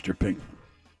for Mr. Pink.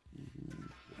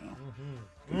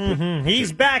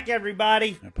 He's back,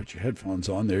 everybody. Now put your headphones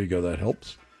on. There you go. That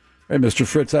helps. Hey, Mr.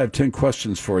 Fritz, I have 10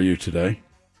 questions for you today.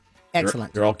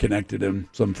 Excellent. They're all connected in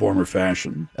some form or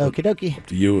fashion. Okie dokie. Up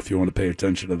to you if you want to pay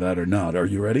attention to that or not. Are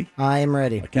you ready? I am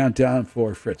ready. A countdown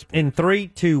for Fritz. In 3,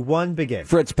 2, 1, begin.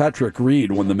 Fritz, Patrick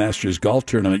Reed won the Masters golf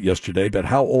tournament yesterday, but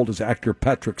how old is actor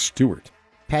Patrick Stewart?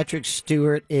 Patrick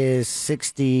Stewart is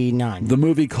 69. The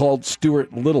movie called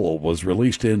Stuart Little was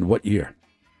released in what year?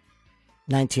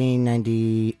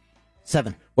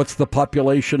 1997. What's the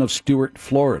population of Stuart,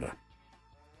 Florida?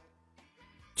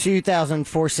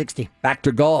 2,460. Back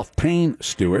to golf. Payne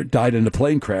Stewart died in a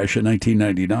plane crash in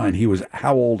 1999. He was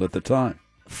how old at the time?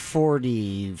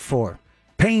 44.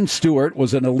 Payne Stewart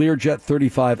was in a Learjet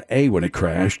 35A when it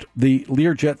crashed. The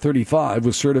Learjet 35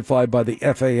 was certified by the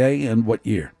FAA in what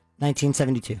year?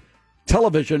 1972.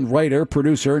 Television writer,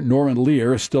 producer Norman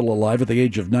Lear is still alive at the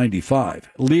age of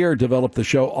 95. Lear developed the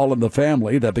show All in the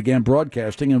Family that began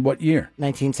broadcasting in what year?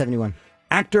 1971.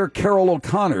 Actor Carol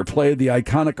O'Connor played the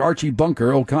iconic Archie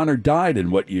Bunker. O'Connor died in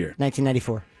what year?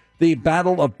 1994. The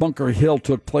Battle of Bunker Hill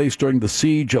took place during the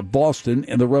siege of Boston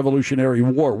in the Revolutionary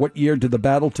War. What year did the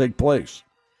battle take place?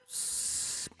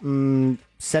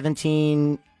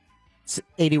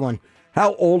 1781.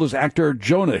 How old is actor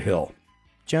Jonah Hill?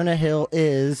 Jonah Hill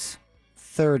is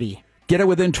 30. Get it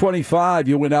within 25,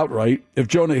 you went outright. If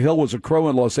Jonah Hill was a crow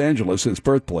in Los Angeles, his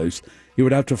birthplace, he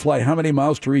would have to fly how many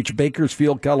miles to reach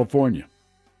Bakersfield, California?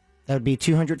 That would be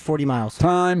 240 miles.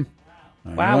 Time.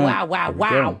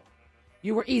 Wow.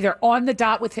 You were either on the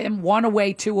dot with him, 1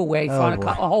 away, 2 away,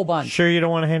 a whole bunch. Sure you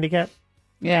don't want a handicap?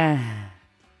 Yeah.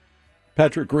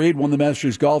 Patrick Reed won the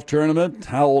Masters golf tournament.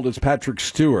 How old is Patrick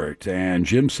Stewart? And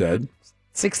Jim said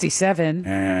 67.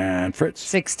 And Fritz?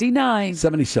 69.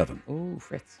 77. Ooh,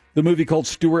 Fritz. The movie called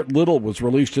Stuart Little was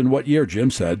released in what year, Jim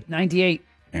said? 98.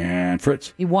 And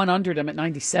Fritz? He won under them at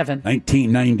 97.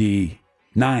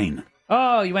 1999.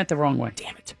 Oh, you went the wrong way.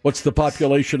 Damn it. What's the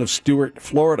population of Stuart,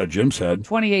 Florida, Jim said?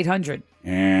 2,800.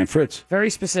 And Fritz? Very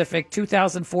specific,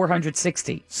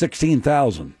 2,460.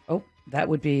 16,000. Oh, that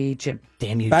would be Jim.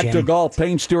 Damn you, Back Jim. to golf.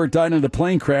 Payne Stewart died in a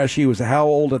plane crash. He was how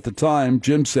old at the time?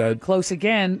 Jim said. Close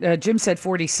again. Jim said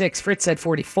 46. Fritz said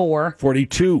 44.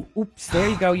 42. Oops, there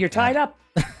you go. You're tied up.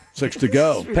 6 to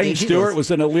go. Payne Stewart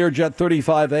was in a Learjet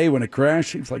 35A when it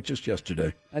crashed. Seems like just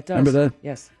yesterday. That does. Remember that?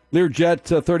 Yes.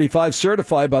 Learjet 35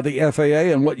 certified by the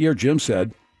FAA. And what year, Jim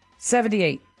said?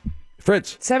 78.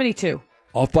 Fritz? 72.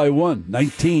 Off by 1.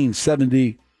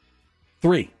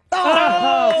 1973.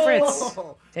 Oh, Fritz.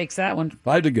 Takes that one.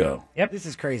 5 to go. Yep. This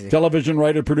is crazy. Television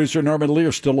writer, producer Norman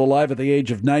Lear, still alive at the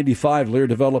age of 95. Lear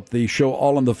developed the show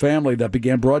All in the Family that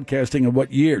began broadcasting in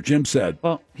what year? Jim said.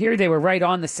 Well, here they were right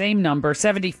on the same number.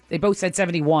 70. They both said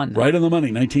 71. Right on the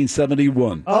money,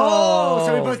 1971. Oh,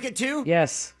 so we both get 2?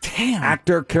 Yes. Damn.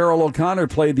 Actor Carol O'Connor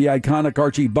played the iconic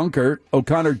Archie Bunker.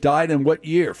 O'Connor died in what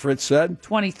year? Fritz said.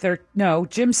 2013. No,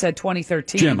 Jim said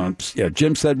 2013.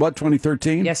 Jim said what?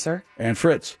 2013. Yes, sir. And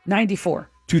Fritz. 94.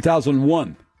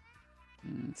 2001.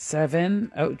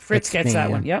 7. Oh, Fritz gets that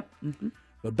one. Yep. Mm-hmm.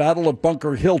 The Battle of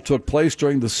Bunker Hill took place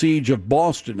during the siege of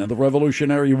Boston in the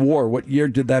Revolutionary War. What year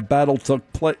did that battle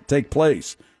take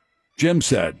place? Jim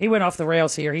said. He went off the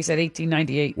rails here. He said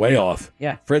 1898. Way off.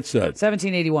 Yeah. Fritz said.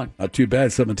 1781. Not too bad.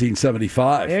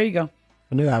 1775. There you go.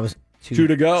 I knew I was 2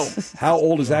 to go. How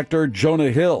old is actor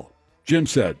Jonah Hill? Jim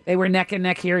said. They were neck and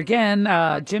neck here again.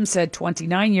 Jim said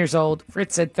 29 years old.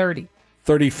 Fritz said 30.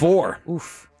 34.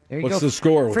 Oof. There you What's go. the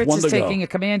score? With Fritz one is to go. taking a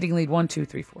commanding lead. 1, 2,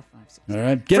 3, 4, 5, 6. All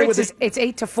right. It's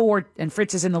 8-4, and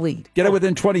Fritz is in the lead. Get it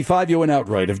within 25, you went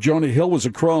outright. If Jonah Hill was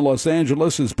a crow in Los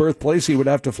Angeles, his birthplace, he would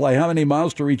have to fly how many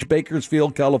miles to reach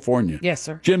Bakersfield, California? Yes,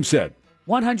 sir. Jim said.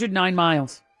 109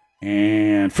 miles.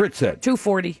 And Fritz said.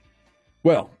 240.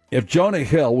 Well, if Jonah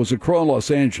Hill was a crow in Los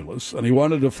Angeles and he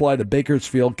wanted to fly to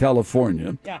Bakersfield,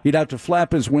 California, he'd have to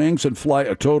flap his wings and fly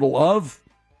a total of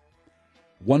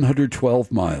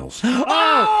 112 miles.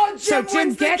 Oh, so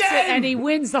Jim gets it, and he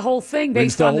wins the whole thing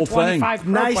based on the 25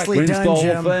 Nicely Wins done, the whole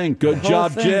Jim. thing. Good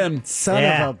job, Jim. Son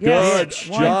of a Good bitch.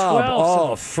 job. 112.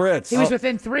 Oh, Fritz. He was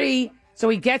within 3, so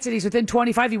he gets it. He's within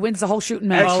 25. He wins the whole shooting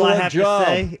match. All I have job.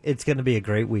 to say, it's going to be a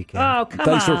great weekend. Oh, come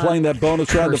Thanks on. for playing that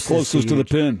bonus round of Curses closest to the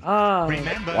pin. Oh,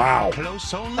 Remember, Wow.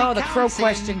 close only Oh, the crow counts in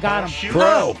question got him.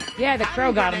 Crow. yeah, the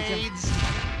crow got him, Jim.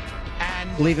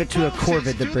 and Leave it to a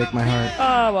Corvid to break my heart.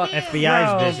 Oh, a FBI's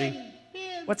crow. busy.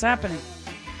 What's happening?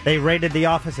 They raided the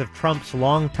office of Trump's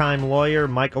longtime lawyer,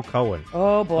 Michael Cohen.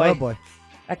 Oh, boy. Oh, boy.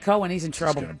 That Cohen, he's in It's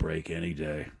trouble. going to break any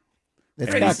day.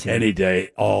 It's got to. Any day.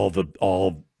 All the bricks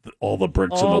All in the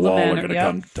the wall men are are- going to yep.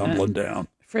 come tumbling down.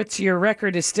 Fritz, your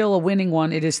record is still a winning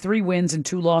one. It is 3 wins and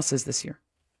 2 losses this year.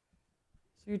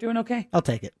 So you're doing okay. I'll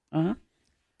take it. Uh-huh.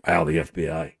 Wow, the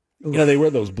FBI. You know, they wear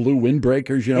those blue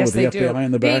windbreakers, Yes, with the they FBI do.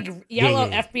 in the back. Big yellow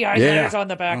FBI Yeah. letters on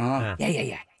the back. Uh-huh.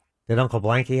 Yeah. Did Uncle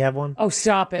Blanky have one? Oh,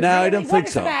 stop it. No, I Really? don't think so. What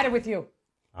is the matter with you?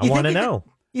 I want to know.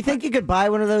 You think you could buy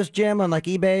one of those, Jim, on like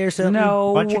eBay or something?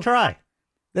 No. Why don't you try?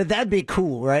 That'd be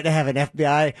cool, right? To have an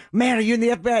FBI. Man, are you in the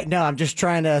FBI? No, I'm just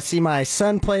trying to see my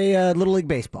son play Little League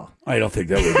Baseball. I don't think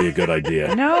that would be a good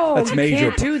idea. No, that's you major.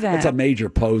 can't do that. That's a major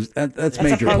pose. That's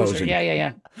major a poser. posing.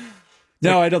 Yeah.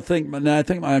 No, I don't think. No, I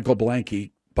think my Uncle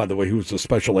Blanky, by the way, who was a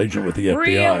special agent with the FBI.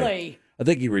 Really? I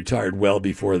think he retired well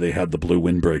before they had the blue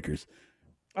windbreakers.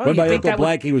 Oh, when you my think Uncle that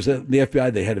would- Blanky was in the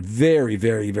FBI, they had a very,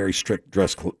 very, very strict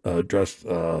dress code.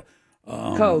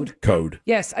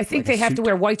 Yes, I think they have to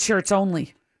wear white shirts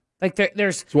only. Like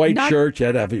there's It's white not- shirt. You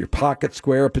had to have your pocket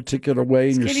square a particular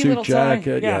way in your Skinny suit little tie,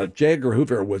 jacket. yeah. J. Edgar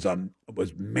Hoover was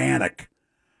manic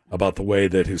about the way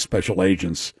that his special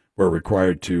agents were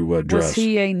required to dress. Was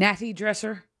he a natty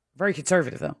dresser? Very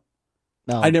conservative, though.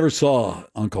 No. I never saw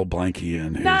Uncle Blanky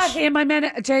in his. Not him. I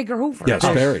meant J. Edgar Hoover. Yes,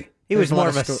 very. He was There's a more lot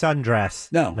of a of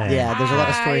sundress. No. man. Yeah, there's a lot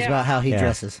of stories yeah. about how he Yeah.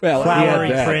 dresses. Well, Flowery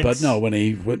he had that, prints. but no, when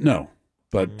he would no,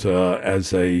 but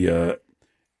as a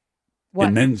What?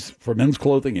 in men's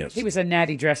clothing, yes, He was a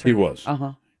natty dresser. He was.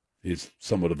 Uh-huh. He's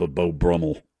somewhat of a Beau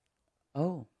Brummel,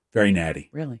 Oh, very natty.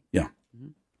 really? Yeah,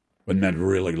 when men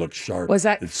really look sharp. Was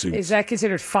that in suits. is that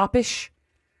considered foppish?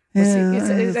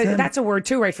 That's a word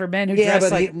too, right? For men who Yeah, dress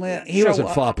but like he show wasn't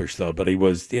off. foppish though. But he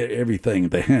was everything.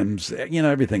 The hems,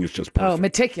 everything is just perfect. Oh,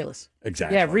 meticulous.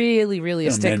 Exactly. Yeah, really, really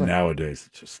a And men stickler. nowadays,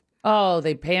 it's just Oh,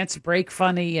 they pants break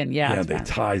funny, and Yeah, it's they bad.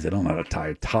 ties. They don't know how to tie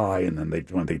a tie, and then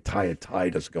when they tie a tie,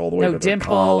 it doesn't go all the way No to their dimple,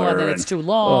 collar. and then it's too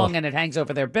long, and it hangs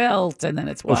over their belt, and then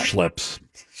it's what? Schleps.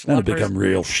 Then it become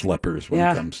real schleppers when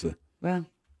it comes to, well,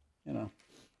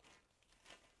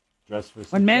 dress for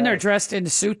when men are success. dressed in a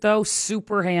suit, though,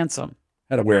 super handsome.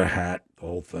 Had to wear a hat, the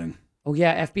whole thing. Oh,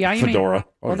 yeah, FBI, you Fedora. mean?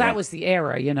 Oh, Well, yeah. that was the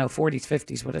era, 40s,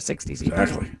 50s, with a 60s.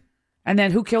 Exactly. And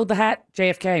then who killed the hat?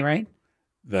 JFK, right?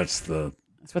 That's what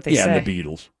they say. Yeah, the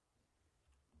Beatles.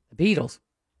 The Beatles.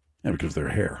 Yeah, because of their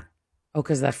hair. Oh,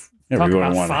 because that.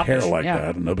 Everyone wanted hair foppish. like Yeah.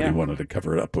 that, and nobody Yeah. wanted to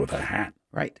cover it up with a hat.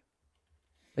 Right.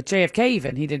 But JFK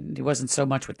even, he wasn't so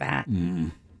much with the hat.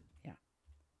 Yeah.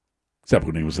 Except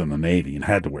when he was in the Navy and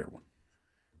had to wear one.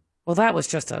 Well, that was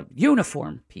just a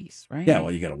uniform piece, right? Yeah,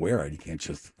 well, you got to wear it. You can't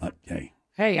just,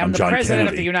 Hey, I'm the John president of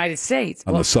Kennedy. the United States.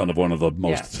 I'm the son of one of the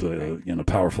most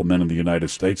powerful men in the United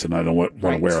States, and I don't want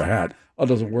to wear a hat. Oh, it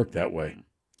doesn't work that way.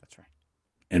 That's right.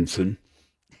 Ensign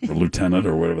or lieutenant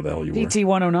or whatever the hell you were. PT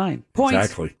 109. Points.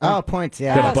 Exactly. Oh, points,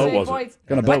 yeah. What kind of boat was points. it? What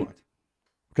kind of boat?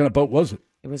 What kind of boat was it?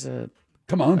 It was a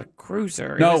Come on. a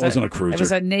cruiser. No, it wasn't a cruiser. It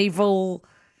was a naval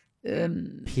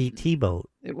PT boat.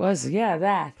 It was,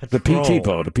 that. The PT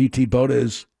boat. A PT boat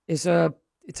is It's a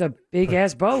big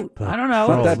ass boat. I don't know.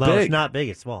 Not that no, big. it's not big.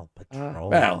 It's small.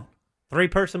 Patrol. well,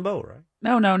 3-person boat, right?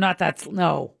 No, not that.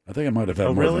 No. I think I might have had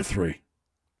Oh, more really? than 3.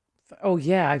 Oh,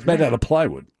 yeah. I've Made out of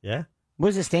plywood. Yeah. What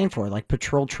does it stand for? Like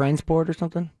patrol transport or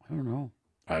something? I don't know.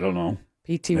 I don't know.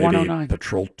 PT Maybe 109.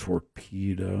 Patrol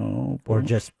torpedo. Or boat?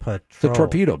 just patrol. It's a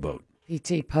torpedo boat.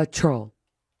 PT patrol.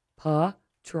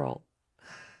 Patrol.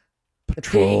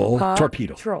 Patrol. The P,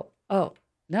 Torpedo. Patrol. Oh,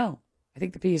 no. I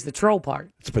think the P is the troll part.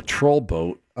 It's a patrol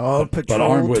boat. Oh, but patrol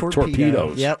armed with torpedo.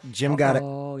 torpedoes. Yep, Jim got it.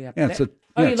 Oh, yeah. Yeah, it's a,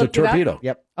 Oh, yeah, you it's a looked it up? torpedo.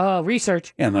 Yep. Oh,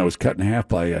 research. And that was cut in half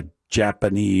by a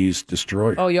Japanese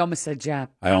destroyer. Oh, you almost said Jap.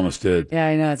 I almost did. Yeah,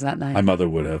 I know. It's not nice. My mother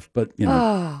would have, but you know.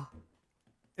 Oh.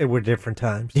 It were different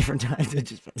times. Different times. It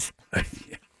just was.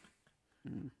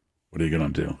 What are you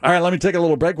going to do? All right, let me take a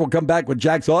little break. We'll come back with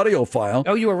Jack's audio file.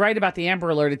 Oh, you were right about the Amber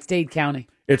Alert. It's Dade County.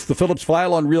 It's the Phillips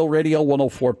File on Real Radio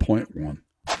 104.1.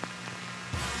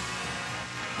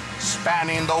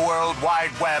 Spanning the World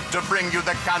Wide Web to bring you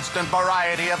the constant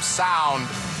variety of sound.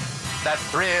 The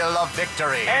thrill of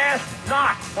victory. Ask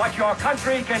not what your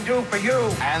country can do for you.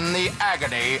 And the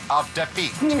agony of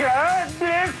defeat. God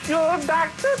bless you,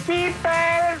 Dr.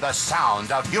 People. The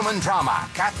sound of human drama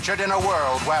captured in a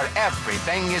world where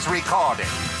everything is recorded.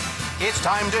 It's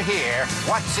time to hear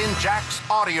what's in Jack's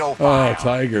audio file. Oh,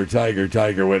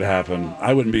 Tiger, what happened?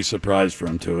 I wouldn't be surprised for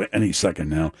him to, any second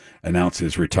now, announce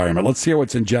his retirement. Let's hear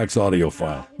what's in Jack's audio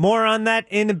file. More on that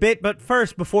in a bit, but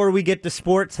first, before we get to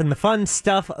sports and the fun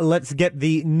stuff, let's get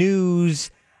the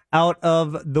news out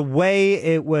of the way.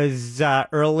 It was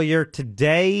earlier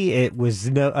today. It was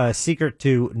no secret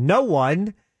to no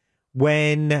one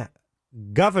when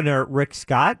Governor Rick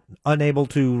Scott, unable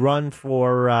to run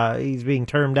for, he's being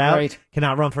termed out, Right.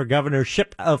 cannot run for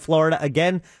governorship of Florida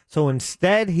again. So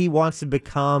instead, he wants to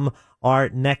become our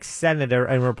next senator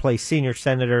and replace senior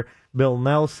Senator Bill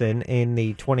Nelson in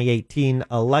the 2018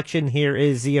 election. Here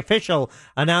is the official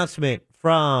announcement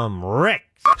from Rick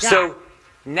Scott. So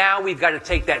now we've got to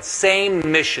take that same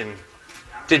mission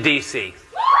to D.C.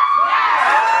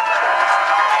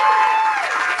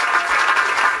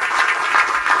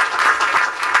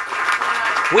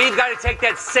 We've got to take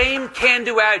that same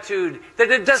can-do attitude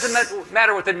that it doesn't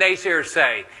matter what the naysayers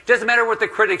say. It doesn't matter what the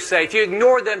critics say. If you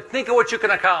ignore them, think of what you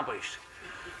can accomplish.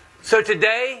 So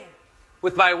today,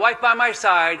 with my wife by my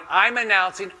side, I'm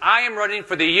announcing I am running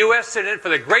for the U.S. Senate for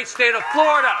the great state of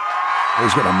Florida.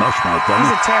 He's got a mush mouth, doesn't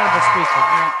He's he? a terrible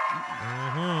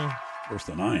speaker. Worse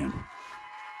than I am.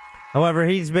 However,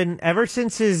 he's been, ever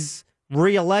since his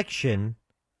re-election,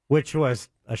 which was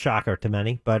a shocker to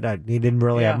many, but he didn't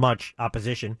really have much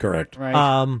opposition. Correct.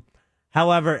 Right.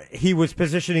 However, he was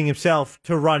positioning himself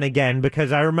to run again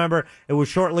because I remember it was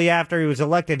shortly after he was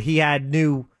elected, he had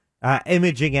new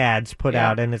imaging ads put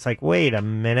out, and it's like, wait a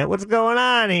minute, what's going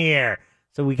on here?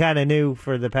 So we kind of knew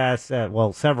for the past,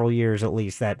 several years at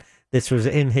least, that this was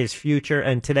in his future,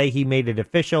 and today he made it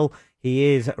official. He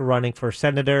is running for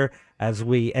senator as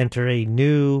we enter a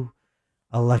new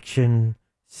election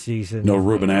season. No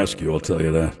Ruben Askew, I'll tell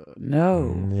you that.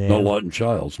 No. No Lawton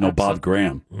Childs. No Bob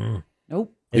Graham.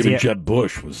 Nope. Even Jeb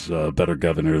Bush was a better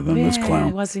governor than this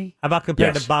clown. Was he? How about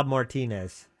compared Yes. to Bob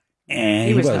Martinez? And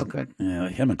He was no good. Yeah,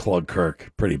 him and Claude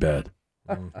Kirk, pretty bad.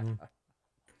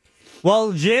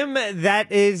 Well, Jim,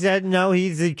 that is,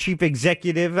 he's the chief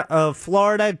executive of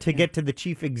Florida. To get to the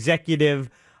chief executive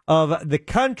of the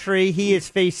country, he is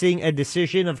facing a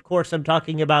decision. Of course, I'm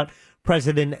talking about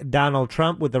President Donald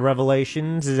Trump with the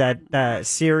revelations is that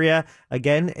Syria,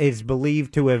 again, is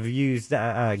believed to have used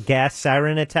a gas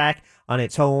siren attack on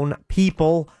its own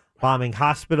people, bombing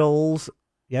hospitals.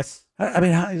 Yes? I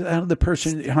mean, how the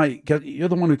person, you're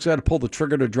the one who's got to pull the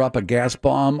trigger to drop a gas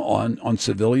bomb on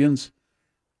civilians?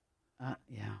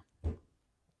 Yeah.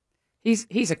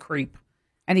 He's a creep,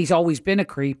 and he's always been a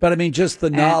creep. But I mean, just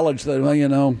the knowledge that, well, you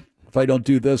know, if I don't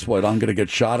do this, what, I'm going to get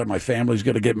shot and my family's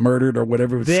going to get murdered or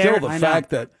whatever. But still the fact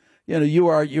that, you know,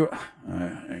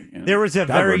 there was a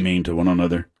very mean to one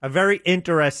another. A very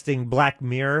interesting Black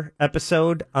Mirror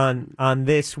episode on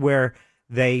this where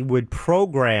they would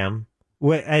program,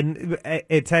 and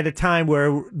it's at a time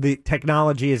where the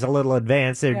technology is a little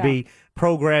advanced. There'd be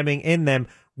programming in them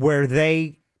where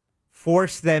they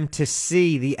force them to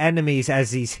see the enemies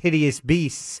as these hideous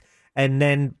beasts. And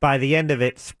then by the end of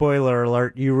it, spoiler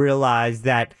alert, you realize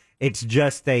that it's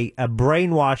just a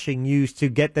brainwashing used to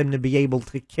get them to be able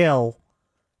to kill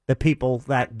the people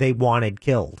that they wanted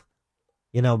killed,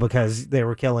 you know, because they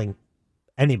were killing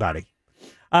anybody.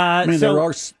 I mean, there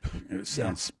are, it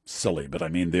sounds silly, but I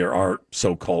mean, there are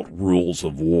so-called rules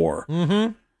of war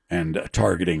and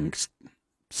targeting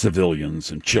civilians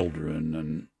and children.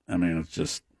 And I mean, it's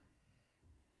just,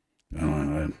 I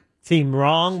don't know. Seem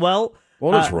wrong. Well,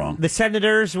 what is wrong? The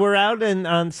senators were out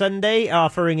on Sunday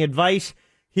offering advice.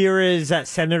 Here is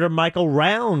Senator Michael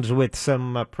Rounds with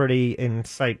some pretty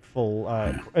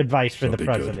insightful advice for the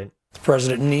president. The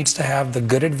president needs to have the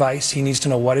good advice. He needs to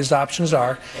know what his options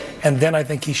are. And then I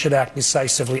think he should act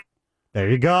decisively. There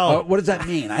you go. What does that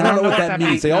mean? I don't know what that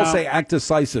means. They all say act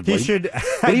decisively. He should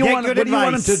what do you want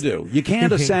him to do? You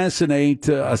can't assassinate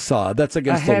Assad. That's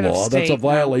against the law. That's a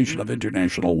violation of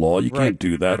international law. You can't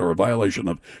do that, or a violation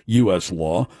of U.S.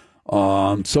 law.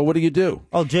 So what do you do?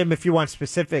 Oh, Jim, if you want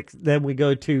specifics, then we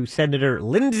go to Senator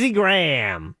Lindsey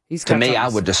Graham. To me, I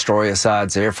would destroy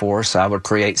Assad's Air Force. I would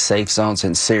create safe zones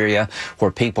in Syria where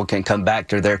people can come back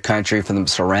to their country from the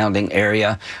surrounding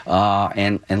area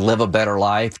and live a better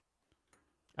life.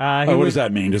 What does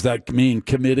that mean? Does that mean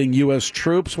committing U.S.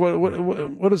 troops?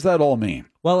 What does that all mean?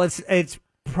 Well, it's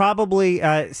probably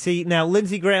see now.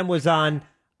 Lindsey Graham was on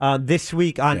this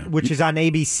week which is on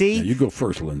ABC. Yeah, you go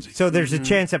first, Lindsey. So there's a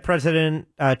chance that President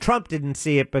Trump didn't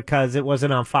see it because it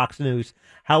wasn't on Fox News.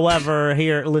 However,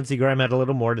 here Lindsey Graham had a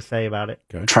little more to say about it.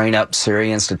 Okay. Train up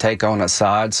Syrians to take on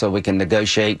Assad so we can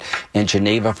negotiate in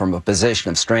Geneva from a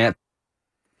position of strength.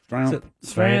 So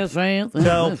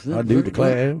I do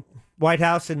declare. White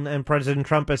House and President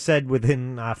Trump has said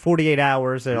within 48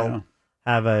 hours they'll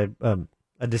have a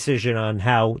decision on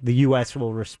how the U.S.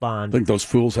 will respond. I think those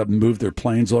fools haven't moved their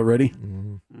planes already.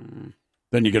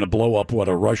 Then you're going to blow up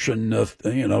a Russian,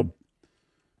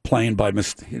 plane by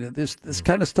mistake. This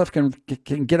kind of stuff can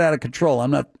get out of control. I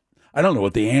don't know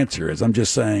what the answer is. I'm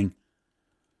just saying.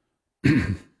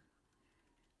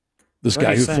 This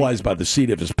guy who flies by the seat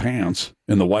of his pants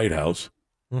in the White House.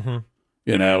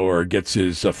 Or gets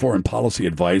his foreign policy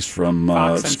advice from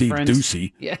Steve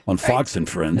Doocy on Fox and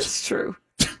Friends. That's true.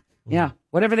 Yeah.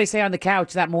 Whatever they say on the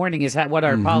couch that morning is what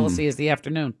our policy is the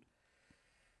afternoon.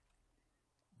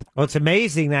 Well, it's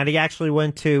amazing that he actually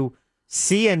went to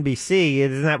CNBC.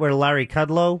 Isn't that where Larry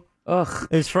Kudlow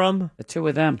is from? The two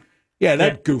of them. Yeah,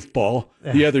 that goofball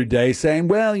the other day saying,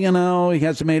 well, he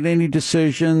hasn't made any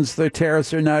decisions. The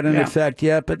tariffs are not in effect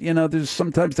yet. But,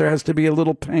 sometimes there has to be a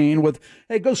little pain with,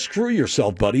 hey, go screw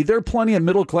yourself, buddy. There are plenty of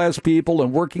middle-class people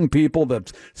and working people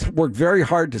that work very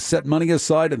hard to set money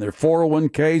aside in their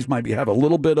 401ks, might have a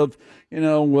little bit of,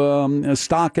 a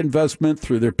stock investment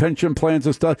through their pension plans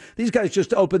and stuff. These guys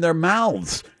just open their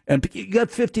mouths. And you got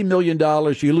 $50 million,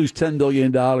 you lose $10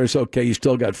 million. Okay, you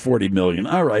still got $40 million.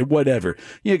 All right, whatever.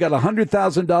 You got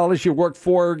 $100,000 you work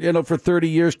for 30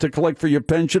 years to collect for your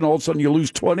pension. All of a sudden you lose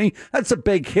 20. That's a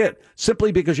big hit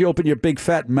simply because you open your big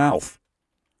fat mouth.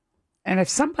 And if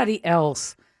somebody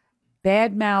else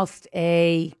badmouthed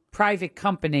a private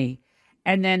company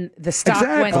and then the stock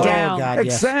went down. Oh, God,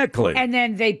 exactly. And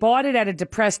then they bought it at a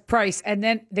depressed price and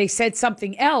then they said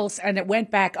something else and it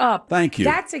went back up. Thank you.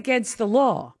 That's against the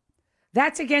law.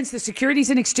 That's against the Securities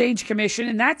and Exchange Commission,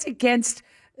 and that's against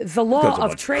the law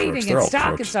of trading and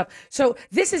stock and stuff. So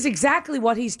this is exactly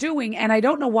what he's doing, and I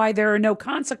don't know why there are no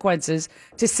consequences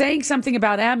to saying something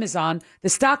about Amazon. The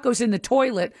stock goes in the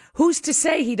toilet. Who's to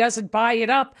say he doesn't buy it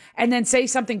up and then say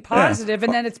something positive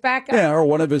and then it's back up? Yeah, or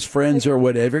one of his friends or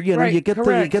whatever. You get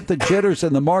the jitters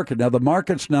in the market. Now, the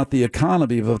market's not the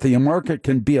economy, but the market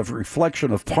can be a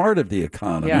reflection of part of the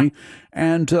economy. Yeah.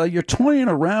 And you're toying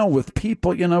around with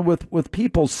people, with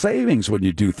people's savings when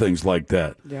you do things like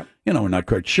that. Yep. we're not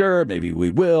quite sure. Maybe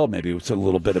we will. Maybe it's a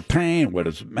little bit of pain. What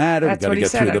does it matter? That's We got what to he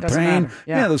get said. through It the doesn't pain. matter.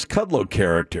 Yeah. This Kudlow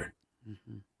character.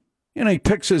 He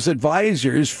picks his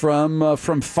advisors from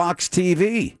Fox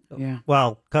TV. Yeah.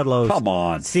 Well, Kudlow's Come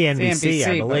on. CNBC,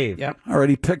 I believe. Yep.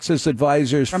 Already picks his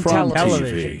advisors from television.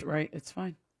 TV. Right, it's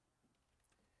fine.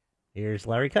 Here's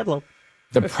Larry Kudlow.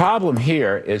 The problem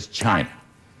here is China.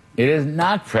 It is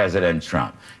not President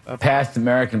Trump. Past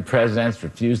American presidents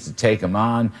refused to take him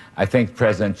on. I think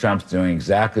President Trump's doing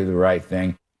exactly the right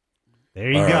thing. There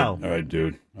you go. All right,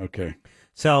 dude. Okay.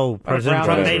 So President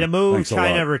Trump made a move. Thanks a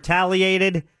China lot.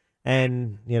 retaliated.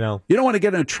 And, You don't want to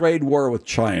get in a trade war with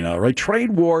China, right?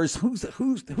 Trade wars, who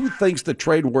thinks that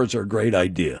trade wars are a great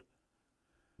idea?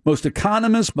 Most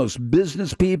economists, most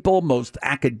business people, most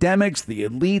academics, the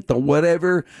elite, the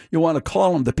whatever you want to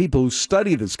call them, the people who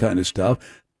study this kind of stuff,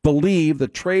 believe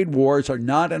that trade wars are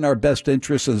not in our best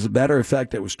interest. As a matter of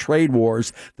fact, it was trade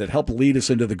wars that helped lead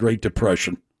us into the Great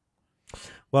Depression.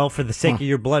 well, for the sake of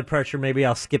your blood pressure, maybe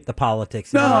I'll skip the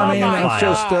politics. No, I mean, it's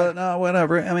just, no,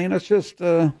 whatever. I mean, it's just,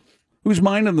 who's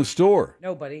minding the store?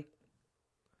 Nobody.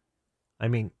 I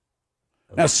mean,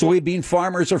 now soybean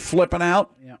farmers are flipping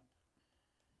out. Yeah.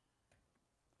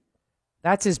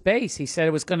 That's his base. He said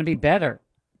it was going to be better.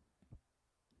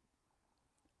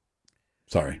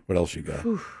 Sorry, what else you got?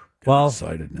 Well,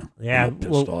 excited now. Yeah, I'm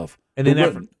pissed off. And then Who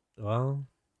every, wouldn't? well,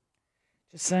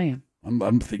 Just saying.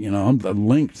 I'm thinking, I'm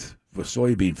linked with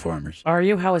soybean farmers. Are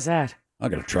you? How is that? I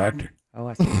got a tractor. Oh,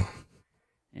 I see.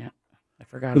 Yeah, I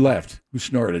forgot. Who about laughed? Who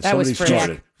snorted? That was Somebody Fritz.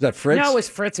 snorted. Was that Fritz? No, it was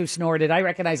Fritz who snorted. I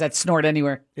recognize that snort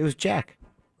anywhere. It was Jack.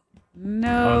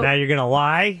 No. oh, now you're gonna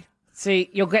lie? See,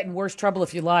 you'll get in worse trouble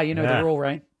if you lie. You know Yeah. the rule,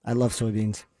 right? I love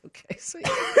soybeans. Okay, see.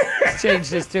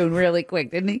 Changed his tune really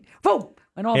quick, didn't he? Boom!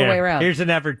 Went all the Here, way around. Here's an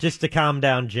effort just to calm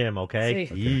down Jim, okay?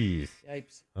 See? Jeez.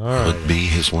 Yipes. All right. Could be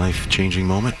his life-changing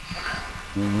moment.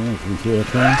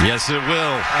 Yes, it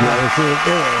will.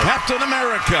 Captain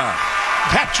America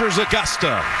captures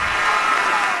Augusta.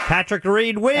 Patrick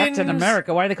Reed wins. Captain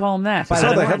America. Why do they call him that? I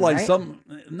saw the headline.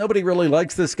 Nobody really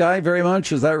likes this guy very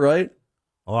much. Is that right?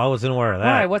 Oh, I wasn't aware of that.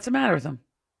 Why? What's the matter with him?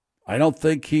 I don't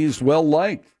think he's well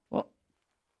liked. Well,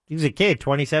 he was a kid,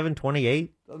 27,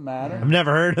 28. Doesn't matter. I've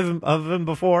never heard of him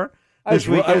before. I was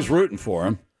rooting for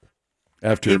him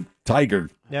after Tiger.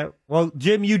 Yeah. Well,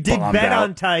 Jim, you did bombed bet out.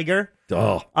 on Tiger.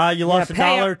 Oh, You lost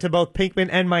 $1 to both Pinkman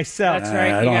and myself. That's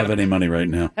right. I don't have any money right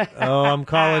now. Oh, I'm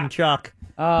calling Chuck.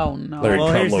 Oh, no. Larry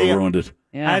here's Kudlow ruined it.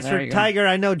 Yeah, As there for you go. Tiger,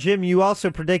 I know, Jim, you also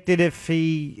predicted if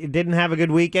he didn't have a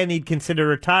good weekend, he'd consider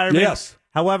retirement. Yes.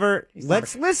 However,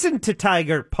 let's listen to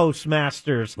Tiger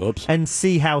post-Masters and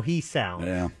see how he sounds.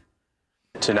 Yeah.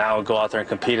 To now go out there and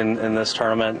compete in this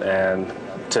tournament and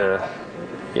to,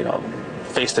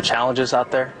 face the challenges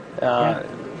out there.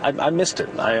 I missed it.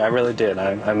 I really did.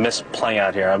 I miss playing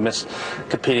out here. I miss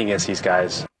competing against these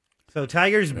guys. So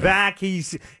Tiger's back.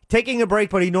 He's taking a break,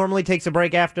 but he normally takes a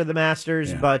break after the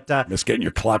Masters. But Just getting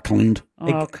your clock cleaned.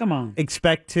 Oh, come on.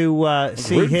 Expect to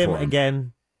see rooting him for him.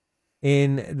 again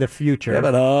in the future. Give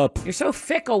it up. You're so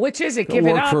fickle. Which is it? Go Give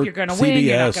it work up. for You're going to win.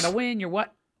 You're not CBS. going to win. You're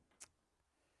what?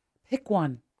 Pick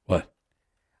one. What?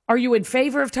 Are you in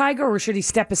favor of Tiger or should he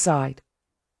step aside?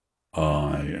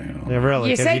 Yeah,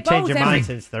 really, You because say you changed your both mind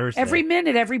since Thursday. Every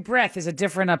minute, every breath is a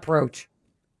different approach.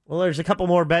 Well, there's a couple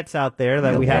more bets out there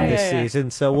that we have this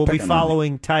season, so we'll be picking on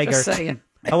following Tiger. Just saying.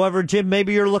 However, Jim,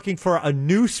 maybe you're looking for a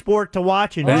new sport to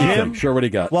watch. And Anything. Jim, Sure, what do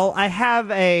you got? well, I have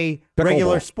a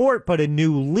regular Pickleball. sport, but a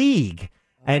new league,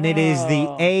 and it is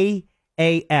the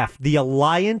AAF, the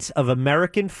Alliance of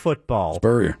American Football.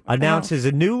 Spurrier. Announces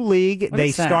a new league. What They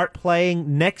is that? start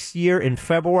playing next year in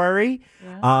February.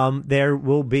 There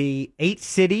will be 8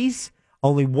 cities.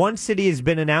 Only one city has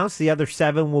been announced. The other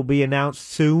 7 will be announced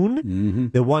soon. Mm-hmm.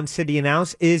 The one city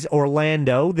announced is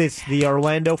Orlando. The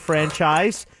Orlando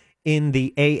franchise in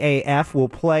the AAF will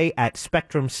play at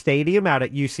Spectrum Stadium out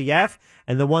at UCF.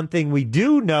 And the one thing we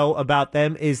do know about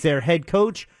them is their head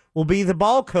coach will be the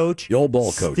ball coach, The old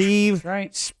ball coach. Steve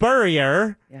right.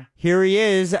 Spurrier. Yeah. Here he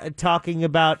is talking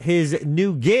about his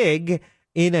new gig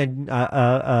in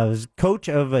a coach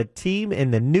of a team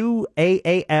in the new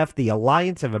AAF, the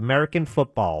Alliance of American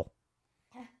Football.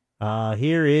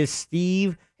 Here is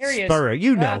Steve Here he is. Spurrier.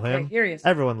 You know Okay, him. here he is.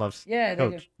 Everyone loves Yeah, they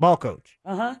coach, do. ball coach.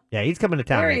 Uh-huh. Yeah, he's coming to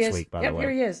town There he next is. week, by Yep, the way.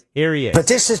 here he is. Here he is. But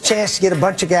this is a chance to get a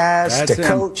bunch of guys That's to him.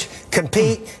 coach,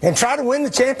 compete, and try to win the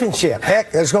championship.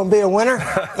 Heck, there's going to be a winner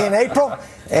in April,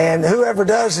 and whoever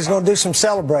does is going to do some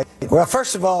celebrating. Well,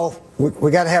 first of all,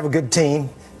 we got to have a good team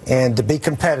and to be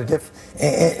competitive.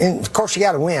 And of course, you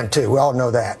got to win, too. We all know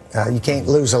that. You can't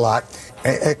lose a lot.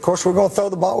 And of course, we're going to throw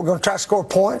the ball. We're going to try to score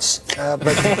points. But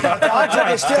the object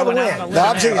is still to win. The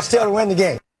object is still to win the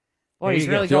game. Boy, he's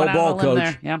really going out on a limb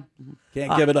there. Yeah.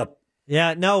 Can't give it up.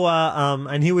 Yeah, no,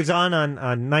 and he was on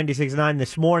 96.9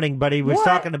 this morning, but he was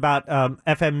talking about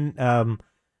FM.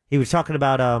 He was talking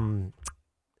about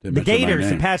the Gators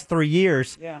the past 3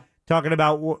 years. Yeah. Talking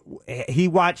about he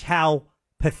watched how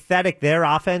pathetic their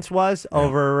offense was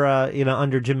over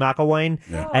under Jim McElwain.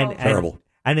 Yeah. And Terrible.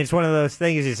 And it's one of those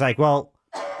things. It's like, well,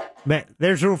 man,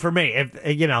 there's room for me.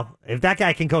 If that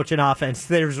guy can coach an offense,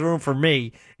 there's room for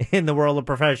me in the world of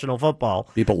professional football.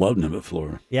 People loved him at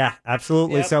Florida. Yeah,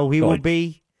 absolutely. Yep. So he will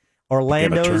be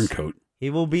Orlando's turncoat. He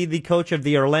will be the coach of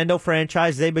the Orlando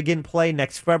franchise. They begin play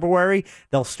next February.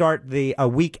 They'll start a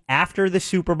week after the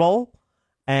Super Bowl,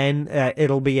 and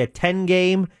it'll be a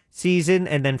 10-game season,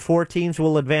 and then 4 teams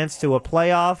will advance to a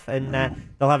playoff, and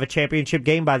they'll have a championship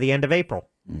game by the end of April.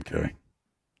 Okay.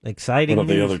 Exciting. What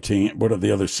are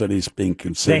the other cities being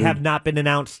considered? They have not been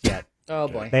announced yet. Oh,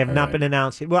 boy. They have not been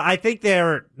announced yet. Well, I think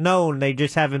they're known. They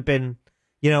just haven't been,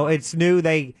 it's new.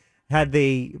 They had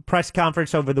the press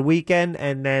conference over the weekend,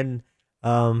 and then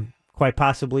quite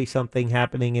possibly something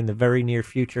happening in the very near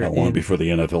future. Not long before the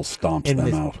NFL stomps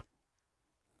them out.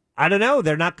 I don't know.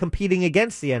 They're not competing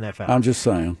against the NFL. I'm just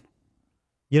saying.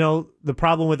 The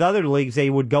problem with other leagues, they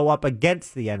would go up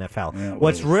against the NFL. Yeah,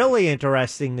 What's really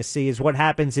interesting to see is what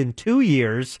happens in 2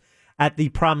 years at the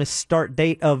promised start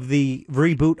date of the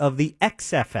reboot of the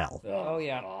XFL. Oh,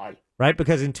 yeah. Right?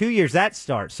 Because in 2 years that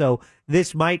starts. So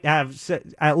this might have,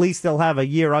 at least they'll have a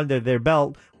year under their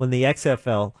belt when the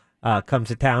XFL comes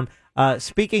to town.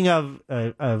 Speaking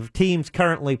of teams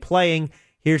currently playing,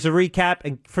 here's a recap.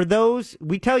 And for those,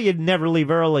 we tell you to never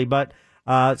leave early, but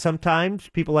sometimes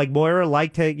people like Moira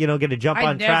like to, get a jump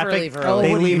on traffic. Leave early.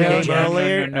 They leave a game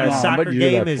earlier. No. A soccer What do you do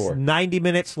game that is for? 90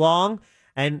 minutes long.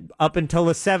 And up until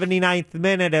the 79th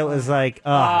minute, it was like,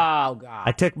 oh, God.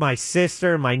 I took my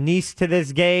sister, my niece to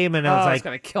this game, and I was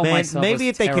gonna like, kill man, myself. maybe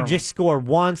It's if they could terrible. just score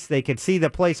once, they could see the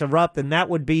place erupt, and that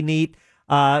would be neat.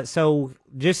 So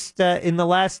just in the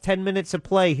last 10 minutes of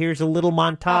play, here's a little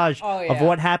montage of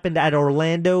what happened at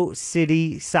Orlando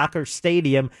City Soccer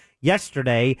Stadium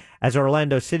yesterday as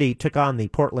Orlando City took on the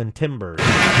Portland Timbers.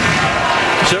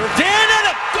 Served in and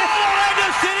a goal, Orlando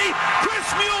City. Chris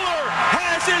Mueller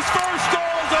has his first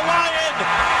goal as a Lion,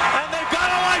 and they've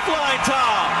got a lifeline,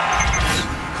 Tom.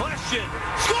 Question.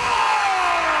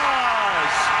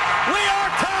 Scores! We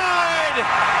are tied.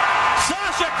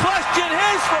 Sasha Question,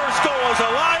 his first goal as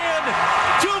a Lion.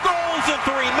 2 goals in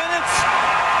 3 minutes,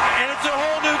 and it's a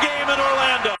whole new game in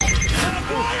Orlando.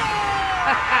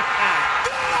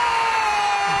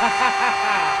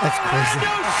 That's crazy.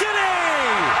 Orlando City!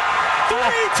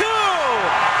 3-2!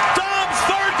 Dom's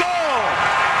third goal!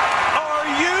 Are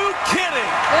you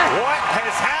kidding? What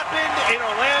has happened in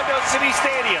Orlando City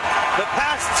Stadium? The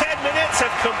past 10 minutes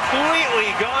have completely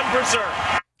gone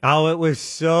berserk. Oh, it was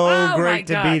so great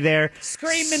to be there.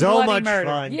 Screaming so bloody much murder.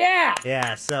 fun. Yeah.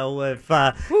 Yeah. So if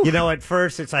at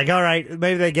first it's like, all right,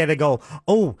 maybe they get a goal.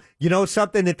 Oh,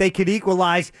 something that they could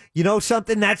equalize.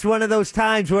 Something that's one of those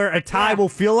times where a tie will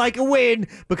feel like a win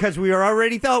because we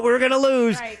already thought we were going to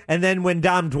lose. Right. And then when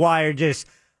Dom Dwyer just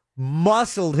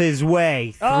muscled his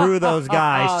way through those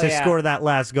guys to score that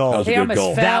last goal. That was a good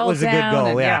goal. That was a good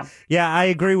goal. And, yeah, I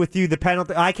agree with you. The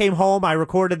penalty. I came home. I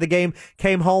recorded the game.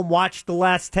 Came home, watched the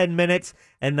last 10 minutes,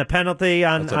 and the penalty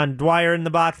on Dwyer in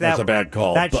the box. That's a bad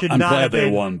call. That should I'm not glad have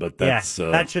been, they won, but that's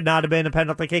that should not have been a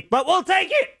penalty kick. But we'll take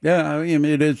it. Yeah, I mean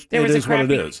it is. There it was is a what it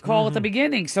crappy is. call at the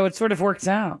beginning, so it sort of works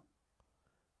out.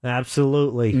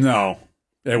 Absolutely. No,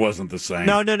 it wasn't the same.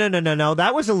 No.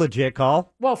 That was a legit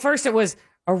call. Well, first it was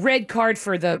a red card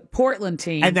for the Portland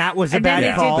team, and that was a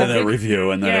bad call. Then a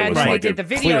review, and then it was then like they did the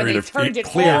video, and they turned it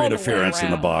clear all interference the way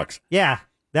in the around. box. Yeah,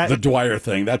 the Dwyer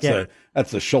thing.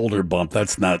 That's a shoulder bump.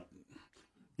 That's not.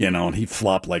 And he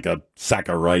flopped like a sack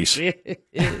of rice. Yeah.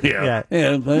 Take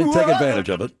advantage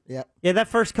of it. Yeah. That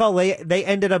first call they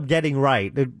ended up getting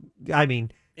right. I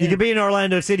mean, you could be an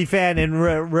Orlando City fan and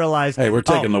realize, hey, we're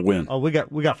taking the win. Oh, we got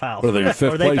fouled. Are they in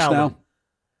fifth place now?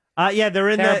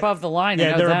 They're above the line.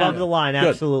 Yeah, they're above the line. Good.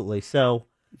 Absolutely. So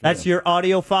that's your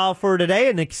audio file for today.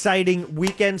 An exciting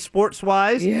weekend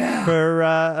sports-wise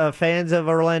for fans of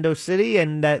Orlando City.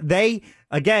 And they,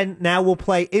 again, now will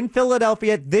play in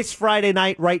Philadelphia this Friday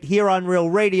night right here on Real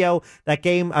Radio. That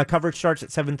game coverage starts at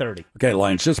 7:30. Okay,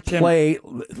 Lions, just play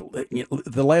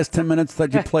the last 10 minutes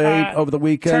that you played over the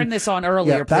weekend. Turn this on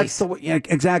earlier, that's please.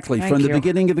 Exactly. Thank From the you.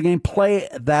 beginning of the game, play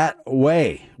that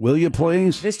way. Will you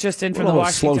please? This just in A from the little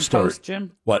Washington slow start. Post,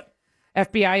 Jim. What?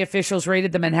 FBI officials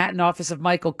raided the Manhattan office of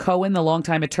Michael Cohen, the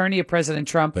longtime attorney of President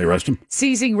Trump. They arrest him?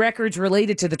 Seizing records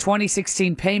related to the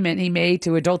 2016 payment he made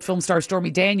to adult film star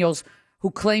Stormy Daniels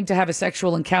who claimed to have a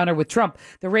sexual encounter with Trump.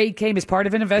 The raid came as part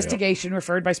of an investigation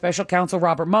referred by special counsel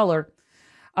Robert Mueller.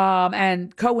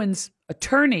 And Cohen's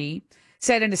attorney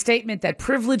said in a statement that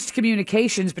privileged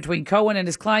communications between Cohen and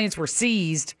his clients were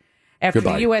seized after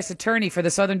the U.S. attorney for the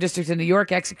Southern District of New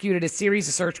York executed a series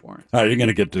of search warrants. All right, you're going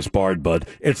to get disbarred, bud.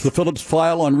 It's the Phillips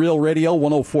File on Real Radio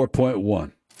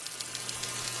 104.1.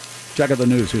 Check out the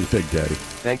news. Here's Big Daddy.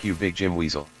 Thank you, Big Jim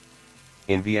Weasel.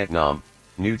 In Vietnam,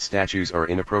 nude statues are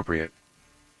inappropriate.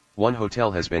 One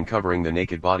hotel has been covering the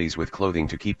naked bodies with clothing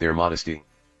to keep their modesty.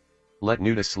 Let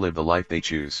nudists live the life they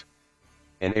choose.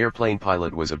 An airplane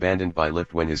pilot was abandoned by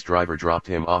Lyft when his driver dropped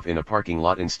him off in a parking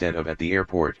lot instead of at the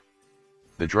airport.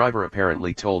 The driver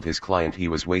apparently told his client he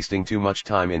was wasting too much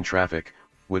time in traffic,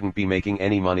 wouldn't be making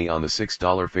any money on the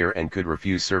 $6 fare and could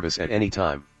refuse service at any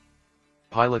time.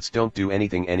 Pilots don't do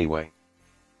anything anyway.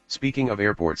 Speaking of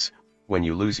airports, when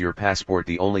you lose your passport,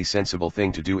 the only sensible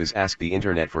thing to do is ask the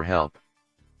internet for help.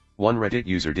 One Reddit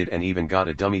user did and even got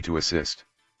a dummy to assist.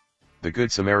 The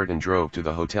Good Samaritan drove to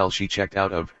the hotel she checked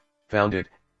out of, found it,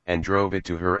 and drove it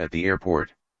to her at the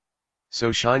airport.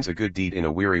 So shines a good deed in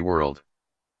a weary world.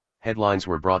 Headlines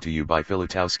were brought to you by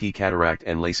Filatowski Cataract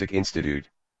and LASIK Institute.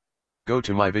 Go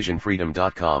to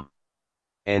myvisionfreedom.com.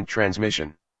 End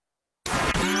transmission.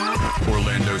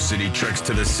 Orlando City treks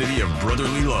to the city of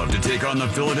brotherly love to take on the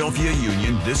Philadelphia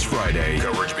Union this Friday.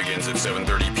 Coverage begins at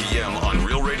 7:30 p.m. on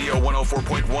Real Radio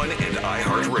 104.1 and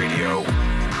iHeartRadio.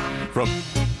 From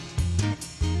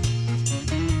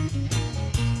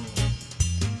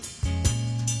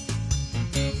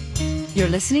You're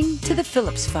listening to The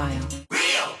Phillips File.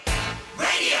 Real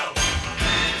Radio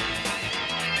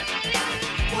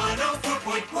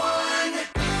 104.1.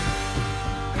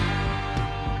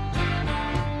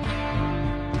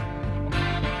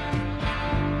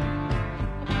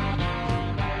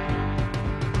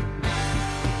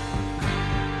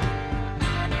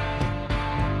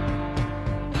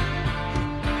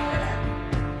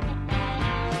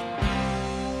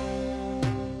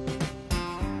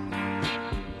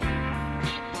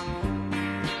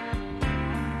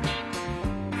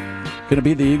 Going to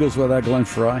be the Eagles without Glenn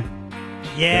Fry?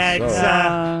 Yeah,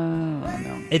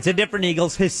 it's a different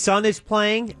Eagles. His son is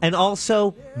playing, and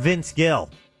also Vince Gill.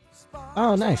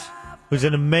 Oh, nice. Who's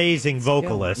an amazing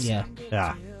vocalist. Yeah.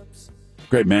 Yeah.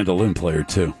 Great mandolin player,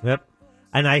 too. Yep.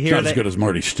 And I hear not as good as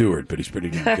Marty Stewart, but he's pretty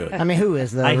damn good. I mean, who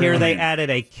is that? I hear they added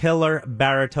a killer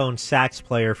baritone sax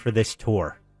player for this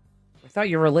tour. I thought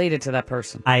you were related to that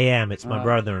person. I am. It's my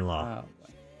brother-in-law.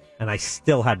 And I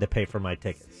still had to pay for my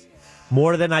tickets.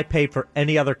 More than I paid for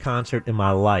any other concert in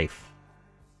my life.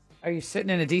 Are you sitting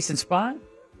in a decent spot?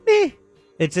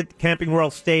 It's at Camping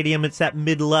World Stadium. It's at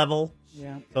mid-level.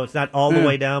 Yeah. So it's not all the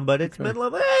way down, but it's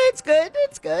mid-level. It's good.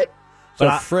 It's good.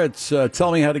 So, Fritz,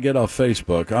 tell me how to get off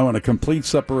Facebook. I want a complete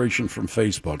separation from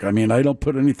Facebook. I mean, I don't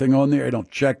put anything on there. I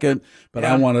don't check it, but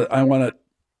I want to.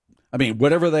 I mean,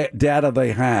 whatever data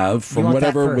they have from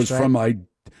whatever was from my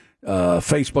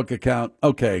Facebook account.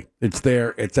 Okay, it's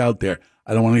there. It's out there.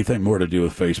 I don't want anything more to do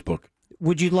with Facebook.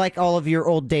 Would you like all of your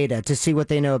old data to see what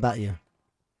they know about you?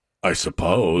 I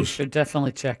suppose. You should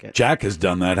definitely check it. Jack has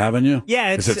done that, haven't you?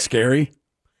 Yeah. Is it scary?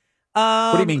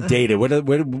 What do you mean data?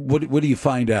 What do you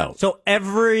find out? So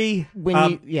every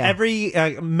message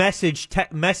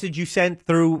you sent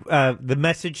through the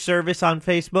message service on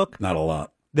Facebook. Not a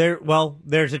lot.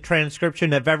 There's a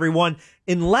transcription of everyone,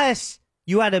 unless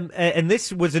you had and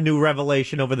this was a new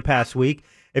revelation over the past week.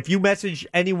 If you message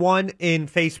anyone in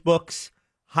Facebook's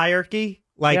hierarchy,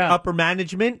 like upper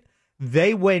management,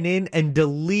 they went in and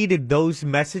deleted those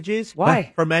messages.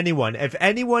 Why? From anyone. If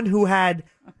anyone who had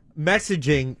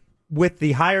messaging with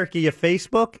the hierarchy of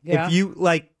Facebook, if you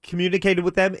communicated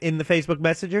with them in the Facebook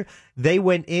Messenger, they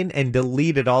went in and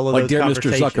deleted all of those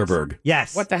conversations. Like dear Mr. Zuckerberg.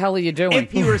 Yes. What the hell are you doing?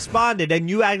 If he responded and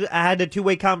you had a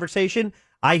two-way conversation,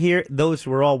 I hear those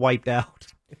were all wiped out.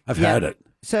 I've had it.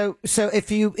 So if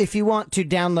you want to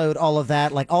download all of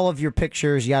that, like all of your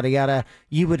pictures, yada yada,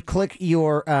 you would click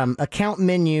your account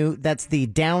menu. That's the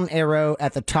down arrow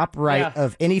at the top right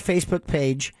of any Facebook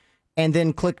page, and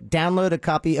then click download a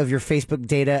copy of your Facebook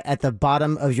data at the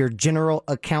bottom of your general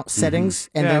account settings,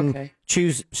 and then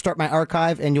choose start my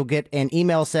archive, and you'll get an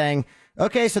email saying,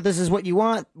 okay, so this is what you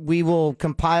want. We will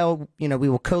compile, we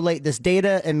will collate this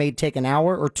data. It may take an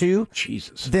hour or two.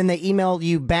 Jesus. Then they email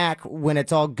you back when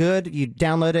it's all good. You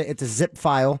download it. It's a zip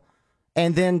file.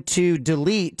 And then to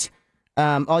delete,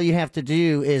 all you have to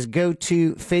do is go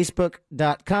to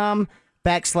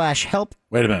facebook.com/help.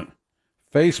 Wait a minute.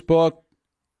 Facebook.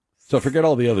 So forget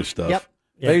all the other stuff. Yep.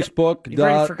 Facebook. You've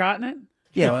already forgotten it?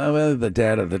 Yeah, well, the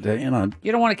data,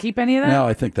 You don't want to keep any of that? No,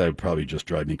 I think that would probably just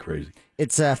drive me crazy.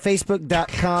 It's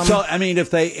Facebook.com. So, I mean,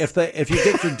 if you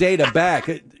get your data back,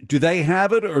 do they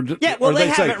have it, or or they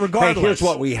have say, it regardless. Hey, here's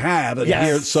what we have, and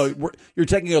you're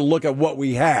taking a look at what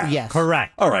we have. Yes,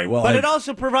 correct. All right. Well, but it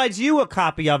also provides you a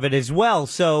copy of it as well.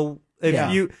 So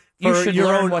if you should your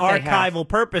learn own what they have. archival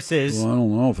purposes, well, I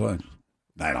don't know if I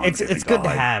don't. It's good to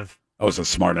have. I wasn't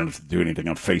smart enough to do anything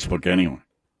on Facebook anyway.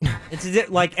 It's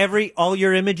like all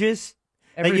your images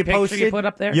Every that you picture posted, you put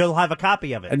up there? you'll have a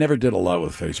copy of it. I never did a lot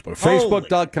with Facebook. Holy.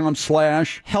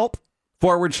 Facebook.com/help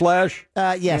 //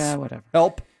 yes. Yeah, whatever.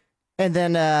 Help. And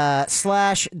then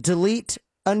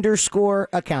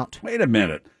 /delete_account. Wait a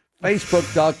minute.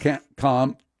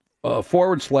 Facebook.com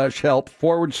 /help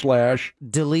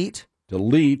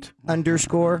delete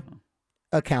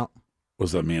 _account. What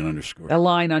does that mean, underscore? A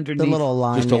line underneath. The little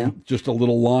line. Just a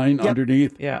little line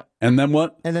underneath? Yeah. And then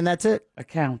what? And then that's it.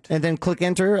 Account. And then click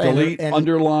enter. Delete, and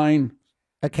underline.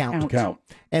 Account.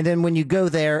 And then when you go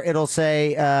there, it'll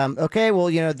say, okay, well,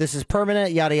 this is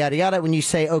permanent, yada, yada, yada. When you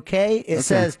say okay, it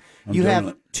says you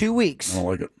have 2 weeks. I don't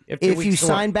like it. If you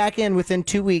sign back in within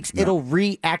 2 weeks, it'll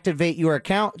reactivate your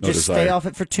account. Just stay off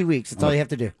it for 2 weeks. That's all you have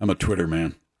to do. I'm a Twitter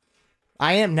man.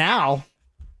 I am now.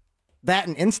 That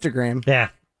and Instagram. Yeah.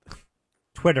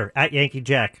 Twitter,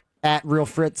 @YankeeJack.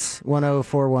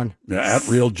 @RealFritz1041. Yeah,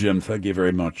 @RealJim. Thank you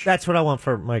very much. That's what I want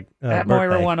for my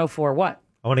 @Moira104. What?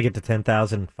 I want to get to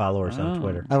 10,000 followers on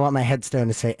Twitter. I want my headstone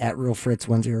to say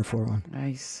 @RealFritz1041.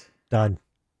 Nice. Done.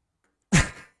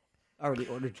 Already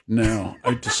ordered. No,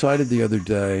 I decided the other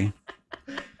day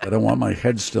that I want my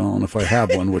headstone, if I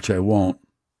have one, which I won't.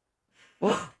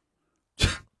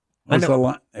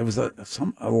 It was a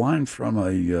line from a.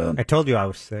 I told you I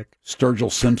was sick.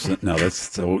 Sturgill Simpson. No, that's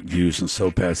so used and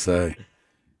so passe.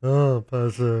 Oh,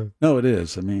 passe. No, it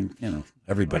is. I mean,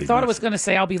 everybody. I thought it was going to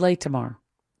say I'll be late tomorrow.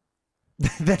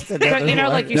 That's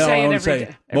like you say it every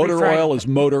day. Motor oil is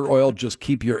motor oil. Just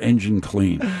keep your engine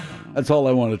clean. That's all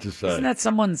I wanted to say. Isn't that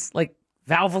someone's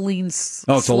Valvoline's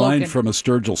slogan? It's a line from a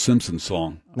Sturgill Simpson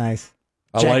song. Nice.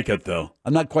 I like it, though.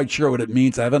 I'm not quite sure what it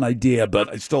means. I have an idea,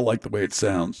 but I still like the way it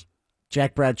sounds.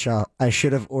 Jack Bradshaw, I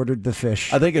should have ordered the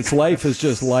fish. I think it's life is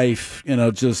just life.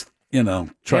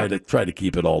 Try to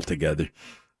keep it all together.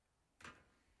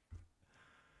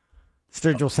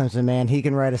 Sturgill Simpson, man, he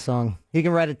can write a song. He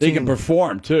can write a tune. He can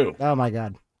perform, too. Oh, my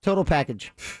God. Total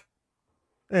package.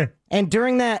 And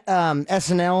during that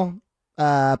SNL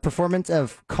performance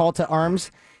of Call to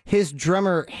Arms, his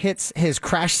drummer hits his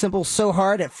crash cymbal so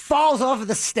hard it falls off of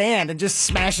the stand and just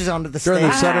smashes onto the stage. During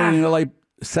the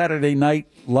Saturday Night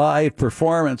Live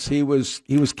performance, he was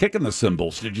kicking the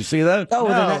cymbals. Did you see that? Oh,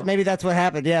 well, then maybe that's what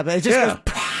happened. Yeah, but it just goes.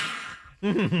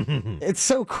 It's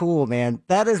so cool, man.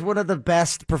 That is one of the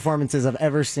best performances I've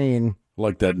ever seen.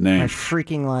 Like that name. My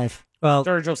freaking life. Well,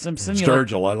 Sturgill Simpson.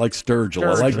 Sturgill. I like Sturgill.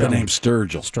 I like the name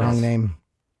Sturgill. Strong name.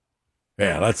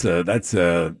 Yeah, that's a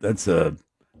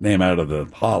name out of the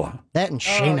holla. That and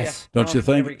Seamus. Don't you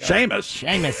think? Seamus.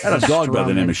 Seamus. I had a dog by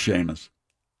the name of Seamus.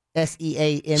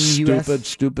 SEAMUS.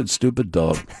 Stupid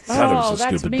dog. Oh, it was a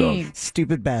that's stupid mean. dog.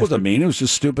 Stupid bastard. Wasn't mean. It was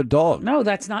just stupid dog. No,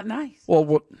 that's not nice. Well,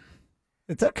 what?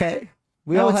 It's okay.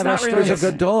 We No, all it's have our not really. He was strengths.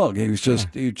 a good dog.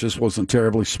 He just wasn't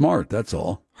terribly smart. That's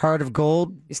all. Heart of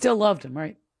gold. You still loved him,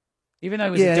 right? Even though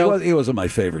he was a dope. He wasn't my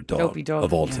favorite dog, dopey dog.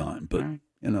 of all Yeah. time. But All right.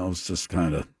 it's just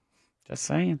kind of Just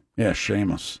saying.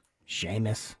 Seamus.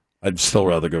 Seamus. I'd still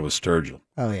rather go with Sturgill.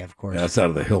 Oh, yeah, of course. Yeah, that's out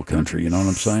of the hill country. You know what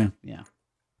I'm saying? Yeah.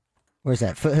 Where's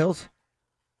that? Foothills?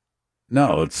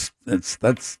 No, that's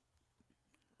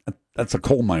a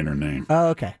coal miner name. Oh,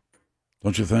 okay.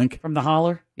 Don't you think? From the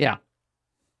holler? Yeah.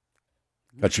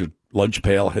 Got your lunch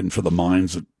pail heading for the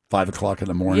mines at 5 o'clock in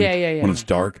the morning. Yeah. When it's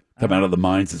dark. Come out of the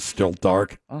mines, it's still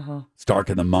dark. Uh-huh. It's dark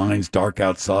in the mines, dark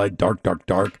outside, dark.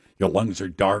 Your lungs are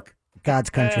dark. God's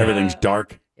country. Everything's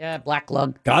dark. Yeah, black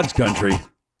lung. God's country.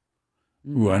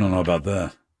 Ooh, I don't know about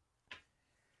that.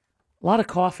 A lot of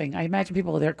coughing. I imagine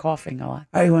people are there coughing a lot.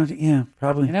 Probably. You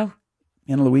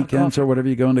The weekends or whatever,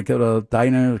 you go in to go to a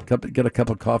diner, get a cup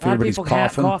of coffee, A lot of everybody's people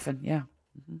have coughing. coughing, yeah.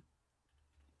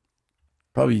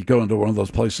 Probably you go into one of those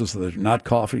places that they're not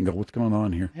coughing and go, what's going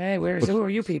on here? Hey, who are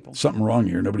you people? Something wrong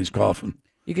here. Nobody's coughing.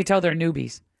 You could tell they're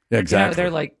newbies. Yeah, exactly.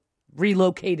 They're like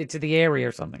relocated to the area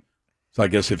or something. So I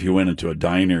guess if you went into a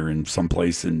diner in some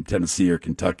place in Tennessee or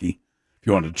Kentucky, if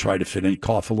you wanted to try to fit in,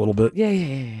 cough a little bit.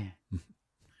 Yeah.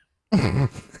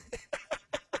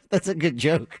 That's a good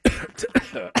joke.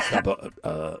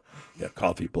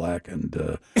 Coffee black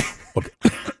and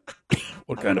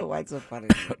what kind of why it's so funny.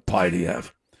 pie do you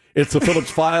have? It's the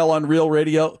Phillips File on Real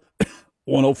Radio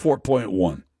 104.1.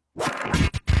 Your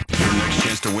next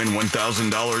chance to win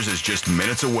 $1,000 is just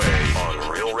minutes away on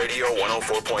Real Radio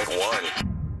 104.1.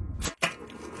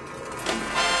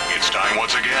 It's time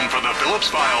once again for the Phillips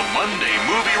File Monday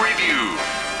Movie Review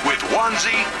with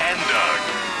Wanzie and Doug.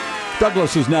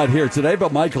 Douglas is not here today,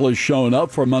 but Michael has shown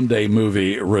up for Monday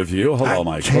Movie Review. Hello, I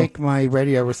Michael. take my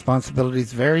radio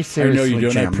responsibilities very seriously, I know you do,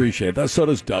 and I Jim. appreciate that. So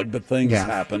does Doug, but things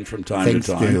happen from time to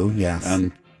time. Things do, yes.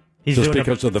 And He's just doing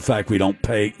because of the fact we don't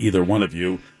pay either one of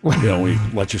you, we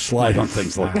let you slide on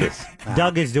things like this.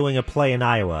 Doug is doing a play in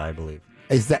Iowa, I believe.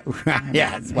 Is that right?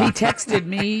 Yes. He texted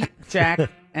me, Jack,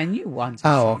 and you once.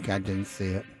 Oh, okay. I didn't see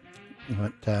it.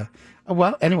 But,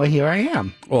 well, anyway, here I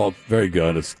am. Well, very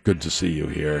good. It's good to see you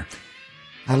here.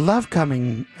 I love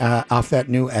coming off that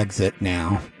new exit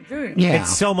now. Yeah,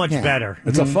 it's so much better.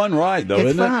 It's a fun ride, though,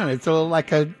 It's isn't fun. It's a little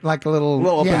like a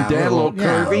little up and down, a little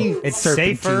curvy. It's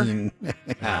serpentine.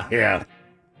 Yeah.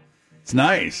 It's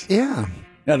nice. Yeah.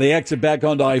 Yeah, the exit back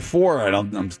onto I-4,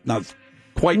 I'm not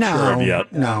quite sure of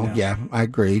yet. No, yeah, I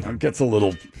agree. It gets a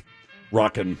little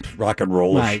rock and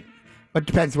rollish. Right. But it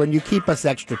depends. When you keep us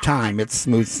extra time, it's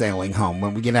smooth sailing home.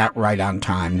 When we get out right on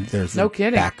time, there's No a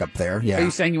kidding. backup there. Yeah. Are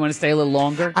you saying you want to stay a little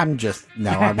longer? I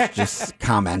was just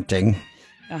commenting.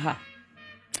 Uh-huh.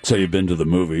 So you've been to the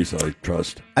movies, I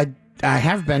trust. I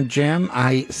have been, Jim.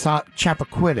 I saw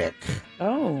Chappaquiddick.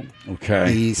 Oh.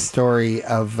 Okay. The story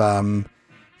of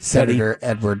Senator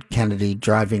Edward Kennedy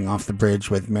driving off the bridge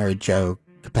with Mary Jo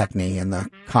Kopechne in the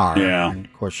car. Yeah. And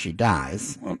of course, she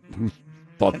dies. Well, who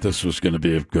thought this was going to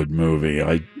be a good movie?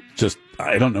 I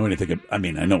don't know anything. I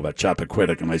mean, I know about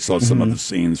Chappaquiddick, and I saw some of the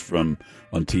scenes on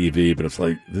TV, but it's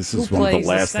like, this is one of the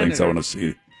last things I want to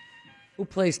see. Who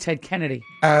plays Ted Kennedy?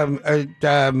 What's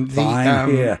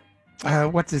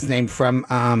his name from?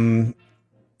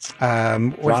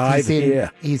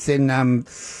 He's in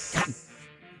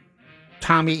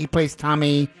Tommy. He plays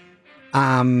Tommy.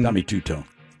 Tommy Two-Tone.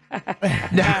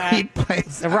 No, he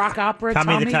plays the rock opera.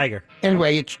 Tommy the Tiger.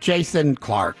 Anyway, it's Jason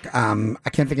Clarke. I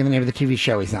can't think of the name of the TV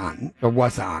show he's on or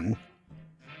was on.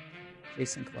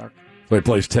 Jason Clarke. So he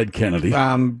plays Ted Kennedy.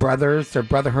 Brothers or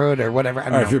Brotherhood or whatever. I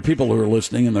don't know. If there are people who are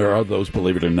listening, and there are those,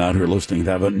 believe it or not, who are listening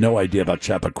that have no idea about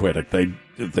Chappaquiddick, they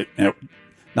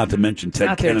not to mention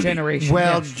Ted Kennedy. Their generation.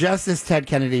 Well, just as Ted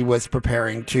Kennedy was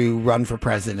preparing to run for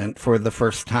president for the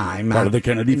first time. Part of the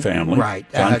Kennedy family. Right.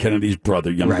 John Kennedy's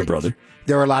younger brother.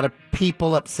 There were a lot of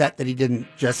people upset that he didn't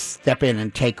just step in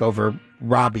and take over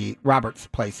Robert's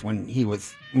place when he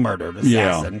was murdered,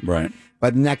 assassin. Yeah, right.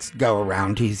 But next go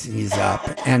around, he's up,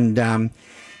 and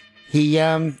he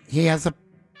has a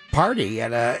party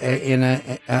at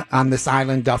on this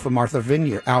island off of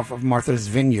Martha's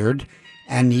Vineyard,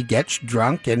 and he gets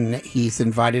drunk, and he's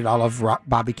invited all of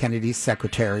Bobby Kennedy's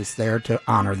secretaries there to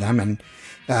honor them, and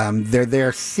they're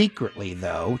there secretly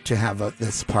though to have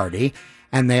this party,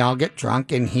 and they all get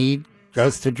drunk, and he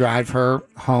goes to drive her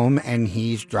home, and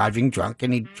he's driving drunk,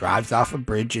 and he drives off a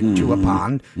bridge into a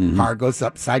pond. Car goes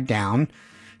upside down.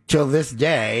 Till this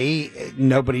day,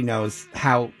 nobody knows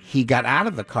how he got out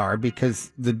of the car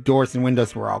because the doors and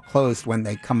windows were all closed when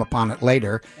they come upon it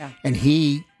later. Yeah. And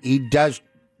he does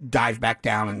dive back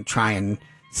down and try and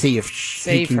see if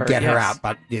he can get her out,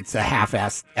 but it's a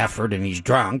half-assed effort, and he's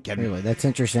drunk. And anyway, that's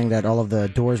interesting that all of the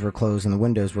doors were closed and the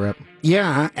windows were up.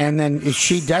 Yeah, and then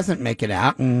she doesn't make it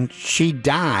out, and she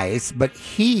dies, but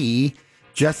he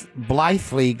just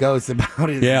blithely goes about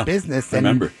his business.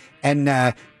 And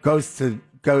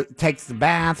takes the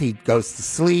bath. He goes to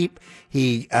sleep.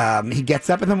 He gets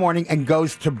up in the morning and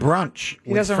goes to brunch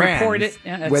with friends report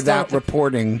it without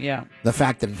reporting the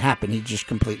fact that it happened. He just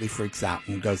completely freaks out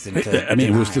and goes into I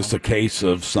mean, it was just a case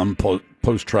of some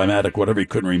post-traumatic whatever. He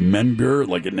couldn't remember,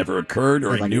 like it never occurred,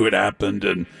 or he knew it happened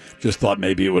and just thought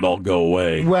maybe it would all go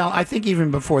away. Well, I think even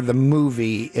before the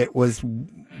movie, it was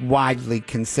widely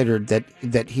considered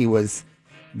that he was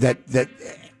that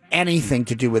anything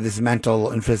to do with his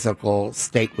mental and physical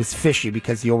state was fishy,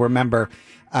 because you'll remember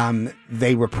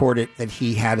they reported that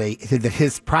that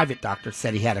his private doctor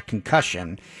said he had a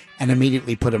concussion and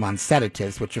immediately put him on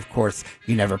sedatives, which of course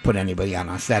you never put anybody on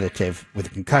a sedative with a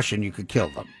concussion, you could kill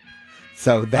them.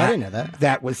 So that, I didn't know that.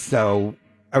 That was so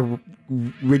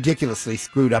ridiculously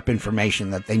screwed up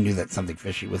information that they knew that something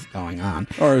fishy was going on.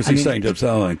 Or is he saying to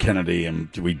himself, Kennedy, and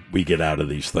we get out of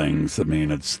these things? I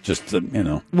mean, it's just, a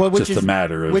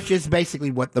matter of... Which is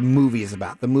basically what the movie is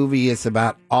about. The movie is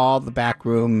about all the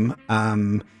backroom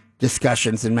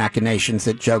discussions and machinations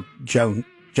at Joe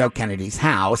Kennedy's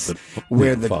house,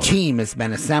 where the team has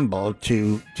been assembled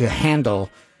to handle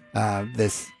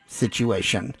this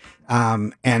situation.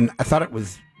 And I thought it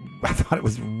was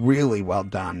really well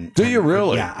done. Do you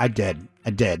really? Yeah, I did. I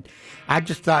did. I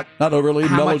just thought not overly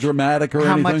melodramatic or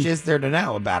anything. How much is there to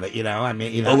know about it? I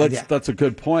mean, well, that's a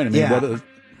good point. I mean, yeah.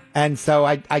 And so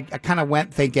I kind of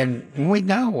went thinking, we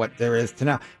know what there is to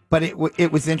know. But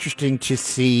it was interesting to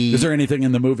see. Is there anything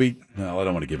in the movie? No, I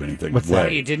don't want to give anything What's away.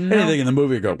 that? You didn't know? Anything in the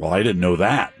movie? Go, well, I didn't know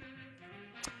that.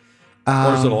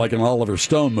 Or is it like an Oliver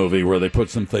Stone movie where they put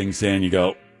some things in, you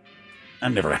go,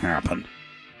 that never happened?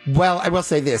 Well, I will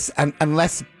say this: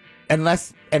 unless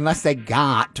they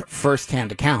got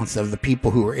firsthand accounts of the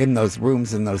people who were in those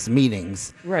rooms in those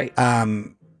meetings, right?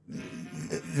 Then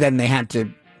they had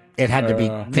to. It had to be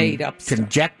made up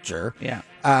conjecture. Yeah.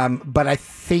 But I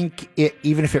think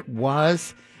even if it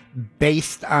was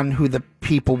based on who the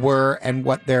people were and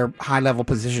what their high level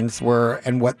positions were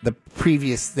and what the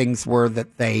previous things were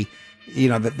that they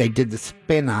did the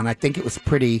spin on, I think it was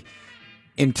pretty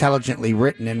intelligently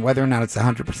written. And whether or not it's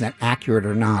 100% accurate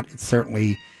or not, it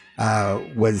certainly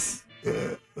was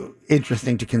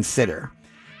interesting to consider.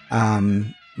 He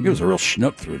was a real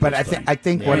schnook through this. But I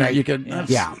think what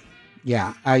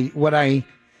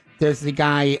there's the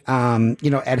guy,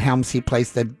 Ed Helms, he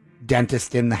plays the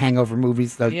dentist in the Hangover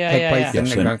movies that take place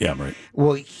in right.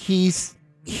 Well, he's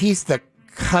the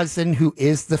cousin who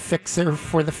is the fixer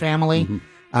for the family.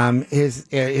 Mm-hmm.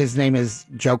 His name is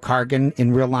Joe Cargan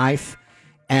in real life,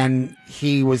 and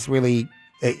he was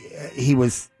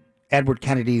Edward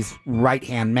Kennedy's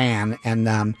right-hand man,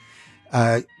 and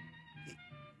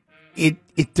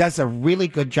it does a really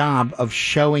good job of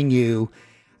showing you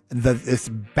this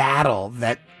battle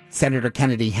that Senator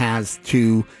Kennedy has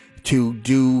to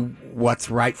do what's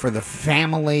right for the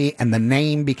family and the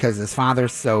name because his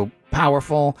father's so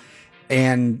powerful,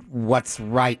 and what's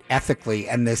right ethically,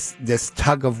 and this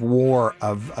tug of war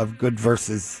of good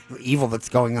versus evil that's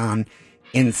going on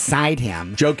inside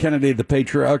him. Joe Kennedy, the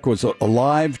patriarch, was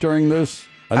alive during this?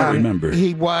 I don't remember.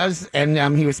 He was,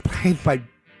 and he was played by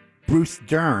Bruce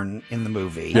Dern in the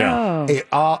movie. Yeah.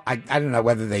 I don't know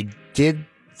whether they did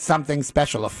something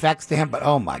special effects to him, but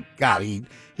oh my God,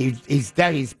 he's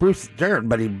dead. He's Bruce Dern,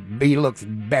 but he looks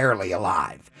barely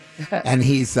alive, and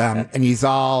he's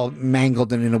all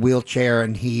mangled and in a wheelchair,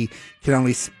 and he can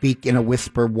only speak in a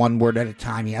whisper, one word at a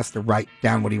time. He has to write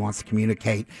down what he wants to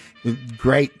communicate.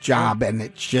 Great job, and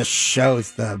it just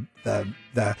shows the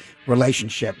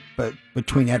relationship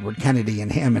between Edward Kennedy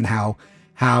and him, and how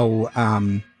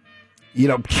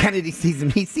Kennedy sees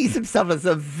him. He sees himself as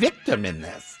a victim in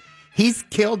this. He's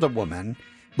killed a woman,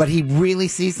 but he really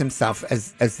sees himself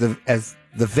as the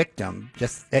victim.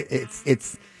 Just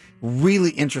it's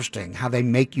really interesting how they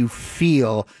make you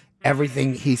feel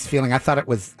everything he's feeling. I thought it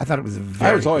was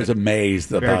very. I was always good,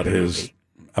 amazed about movie.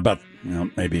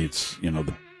 Maybe it's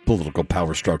the political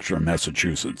power structure in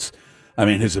Massachusetts. I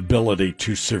mean, his ability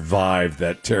to survive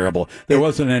that terrible. There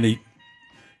wasn't any.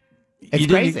 It's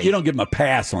crazy. You don't give him a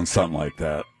pass on something like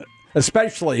that,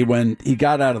 especially when he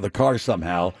got out of the car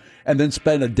somehow and then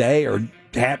spent a day or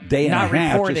day and a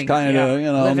half just kind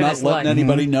of not letting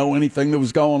anybody know anything that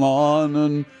was going on.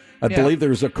 And I believe there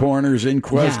was a coroner's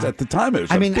inquest at the time. It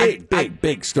was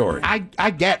big story. I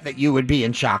get that you would be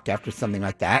in shock after something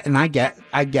like that, and I get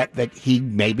that he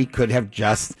maybe could have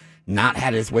just not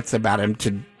had his wits about him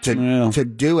to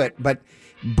do it. But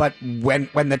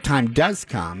when the time does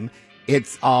come,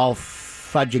 it's all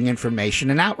fudging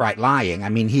information and outright lying. I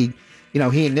mean, he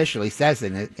initially says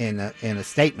in a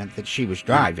statement that she was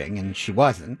driving and she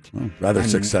wasn't. Well,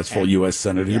 successful U.S.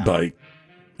 senator by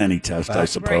any test, I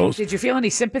suppose. Right. Did you feel any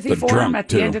sympathy for him at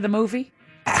the end of the movie?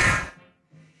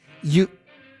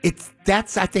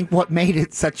 That's I think what made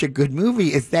it such a good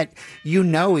movie is that he's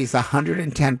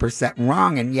 110%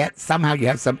 wrong, and yet somehow you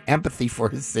have some empathy for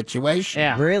his situation.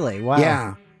 Yeah. Really? Wow.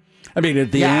 Yeah. I mean,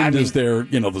 at the end is there,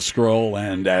 the scroll,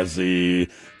 and as he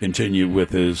continued with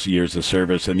his years of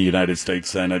service in the United States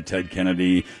Senate, Ted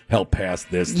Kennedy helped pass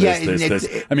this.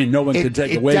 I mean, no one can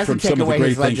take away from some of the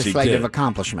great things he did. Legislative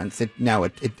accomplishments. It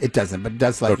doesn't, but it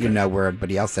does let you know where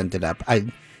everybody else ended up.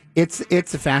 It's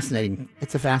a fascinating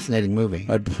movie.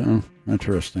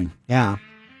 Interesting. Yeah.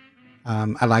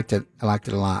 I liked it a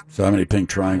lot. So how many pink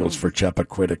triangles for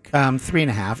Chappaquiddick?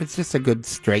 3.5. It's just a good,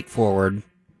 straightforward.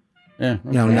 Yeah,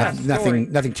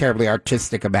 nothing terribly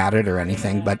artistic about it or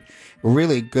anything, but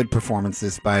really good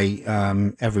performances by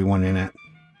everyone in it.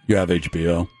 You have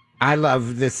HBO. I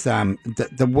love this.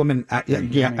 The woman.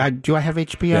 Do I have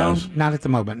HBO? Yes. Not at the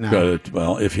moment. No. Good.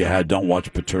 Well, if you don't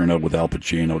watch Paterno with Al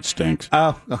Pacino. It stinks.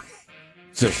 Oh.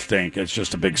 It's just stink. It's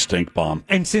just a big stink bomb.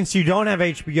 And since you don't have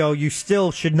HBO, you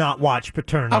still should not watch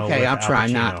Paterno. Okay, I'll try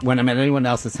not. When I'm at anyone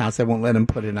else's house, I won't let them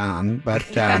put it on. But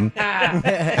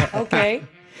okay.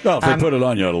 Well, if they put it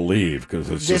on, you ought to leave because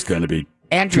it's just going to be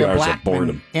Andrea 2 hours of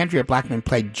boredom. Andrea Blackman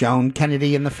played Joan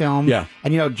Kennedy in the film. Yeah.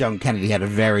 And Joan Kennedy had a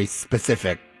very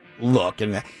specific look.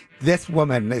 And this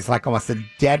woman is like almost a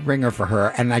dead ringer for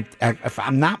her. And if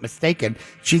I'm not mistaken,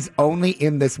 she's only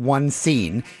in this one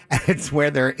scene. And it's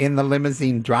where they're in the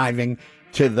limousine driving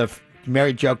to the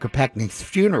Mary Jo Kopechne's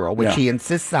funeral, which he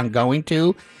insists on going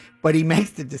to. But he makes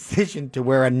the decision to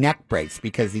wear a neck brace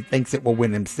because he thinks it will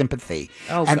win him sympathy.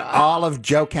 And all of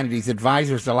Joe Kennedy's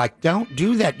advisors are like, don't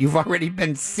do that. You've already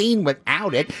been seen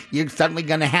without it. You're suddenly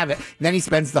going to have it. And then he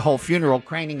spends the whole funeral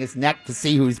craning his neck to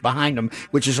see who's behind him,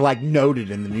 which is like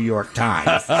noted in the New York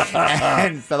Times.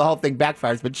 And so the whole thing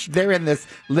backfires. But they're in this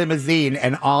limousine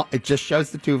and it just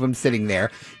shows the two of them sitting there.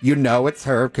 It's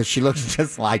her because she looks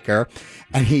just like her.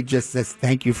 And he just says,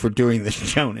 thank you for doing this,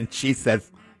 Joan. And she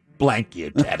says, blank you,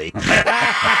 Teddy.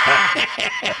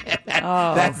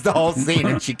 That's the whole scene,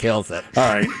 and she kills it. All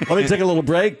right. Let me take a little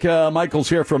break. Michael's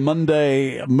here for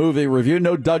Monday Movie Review.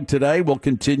 No Doug today. We'll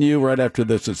continue right after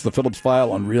this. It's the Phillips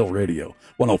File on Real Radio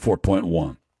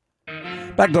 104.1.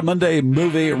 Back to Monday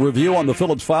Movie Review on the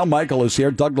Phillips File. Michael is here.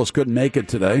 Douglas couldn't make it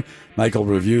today. Michael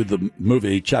reviewed the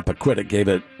movie Chappaquiddick. Gave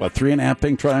it, 3.5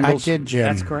 pink triangles? I did, Jim.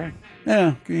 That's correct.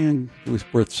 Yeah, it was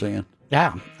worth seeing.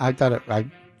 Yeah, I thought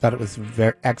it was a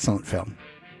very excellent film.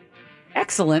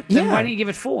 Excellent? Then why didn't you give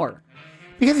it 4?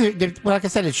 Because, like I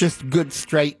said, it's just good,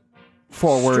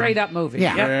 straightforward. Straight up movie.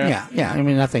 Yeah. I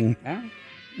mean, nothing,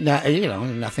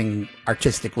 nothing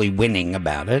artistically winning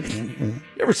about it. You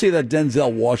ever see that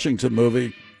Denzel Washington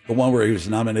movie? The one where he was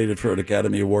nominated for an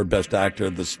Academy Award Best Actor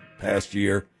this past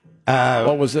year?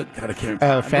 What was it? God, I can't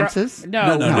remember. Fences?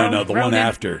 No. The one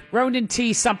after. Ronan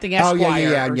T. something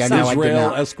Esquire. Oh, yeah. No,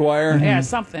 Israel Esquire. Yeah,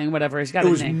 something, whatever. He's got it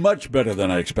a was name. much better than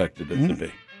I expected it to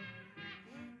be.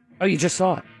 Oh, you just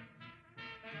saw it?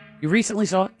 You recently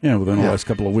saw it? Yeah, within the last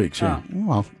couple of weeks. Yeah. Oh.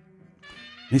 Well,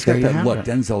 he's got that look.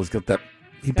 Denzel's got that.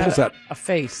 He pulls that a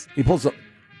face. He pulls up.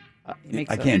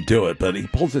 I can't do it, but he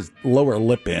pulls his lower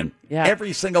lip in. Yeah.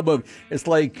 Every single movie. It's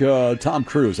like Tom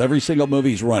Cruise. Every single movie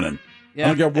he's running. Yeah. I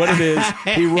don't care what it is.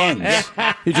 He runs.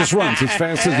 He just runs as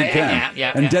fast as he can.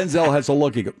 And Denzel has a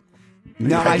look. He goes,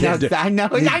 no, I know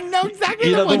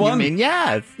exactly the one you mean.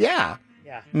 Yes. Yeah.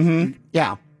 Yeah. Mm-hmm.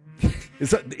 Yeah.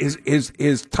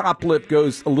 His top lip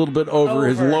goes a little bit over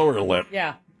his lower lip.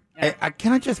 Yeah.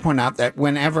 Can I just point out that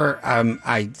whenever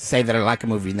I say that I like a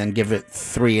movie and then give it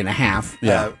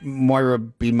 3.5, Moira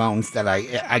bemoans that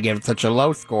I give it such a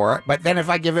low score. But then if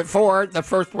I give it 4, the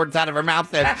first words out of her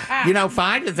mouth is,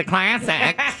 5 is a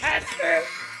classic.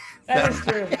 That is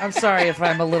true. I'm sorry if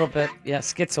I'm a little bit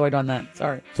schizoid on that.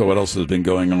 Sorry. So what else has been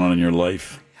going on in your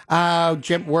life?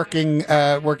 Jim, working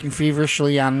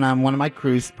feverishly on one of my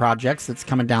cruise projects that's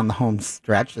coming down the home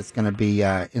stretch. It's going to be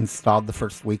installed the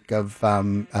first week of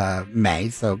May,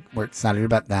 so we're excited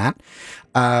about that.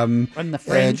 On the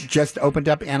Fringe. Just opened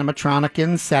up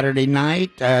Animatronicans Saturday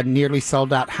night. Nearly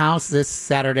sold out house this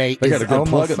Saturday. They got a good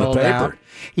plug in the paper. Out.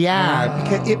 Yeah,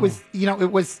 because it was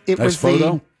Nice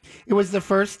photo. It was the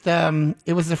first.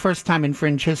 It was the first time in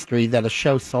Fringe history that a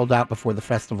show sold out before the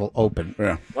festival opened.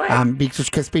 Yeah.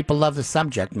 Because people love the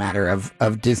subject matter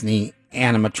of Disney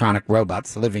animatronic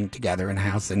robots living together in a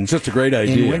house. And it's just a great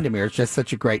idea. In Windermere, it's just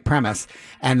such a great premise.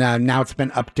 And now it's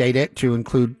been updated to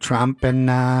include Trump and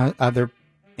other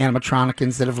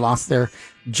animatronicans that have lost their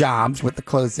jobs with the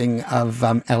closing of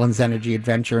Ellen's Energy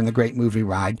Adventure and the Great Movie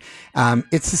Ride.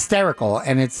 It's hysterical,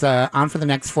 and it's on for the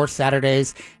next 4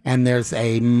 Saturdays, and there's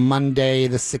a Monday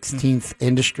the 16th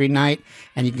industry night,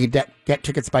 and you can get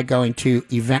tickets by going to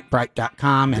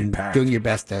eventbrite.com and doing your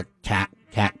best to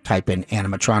type in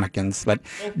animatronicans. But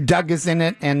Doug is in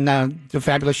it, and the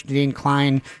fabulous Dean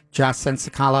Klein, Josh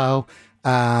Sensicalo,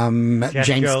 James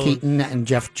Jones. Keaton and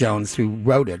Jeff Jones, who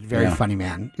wrote it. Very funny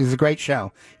man. It was a great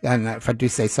show. And if I do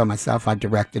say so myself, I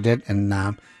directed it.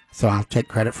 And so I'll take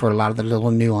credit for a lot of the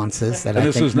little nuances that I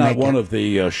think this is not make one it. of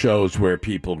the shows where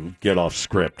people get off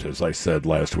script, as I said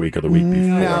last week or the week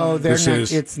before. No, this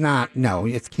is, it's not. No,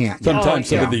 it can't. Sometimes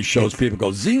some of these shows, people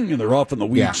go zing, and they're off in the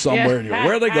weeds somewhere. And you're,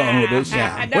 where are they going with this? Where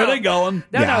are they going?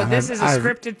 No, this is a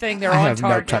scripted thing. They're I on have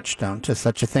target. no touchstone to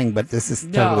such a thing, but this is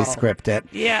totally scripted.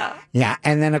 Yeah. Yeah,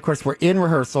 and then, of course, we're in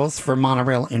rehearsals for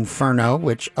Monorail Inferno,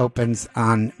 which opens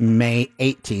on May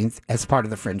 18th as part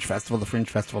of the Fringe Festival. The Fringe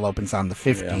Festival opens on the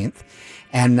 15th.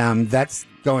 And that's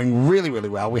going really, really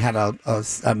well. We had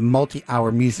a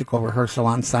multi-hour musical rehearsal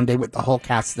on Sunday with the whole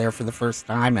cast there for the first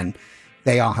time, and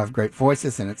They all have great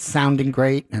voices, and it's sounding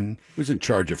great. And who's in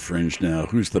charge of Fringe now?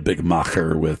 Who's the big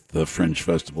macher with the Fringe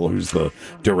Festival? Who's the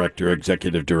director,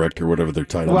 executive director, whatever their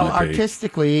title well, might be?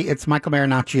 Artistically, it's Michael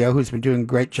Marinaccio, who's been doing a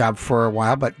great job for a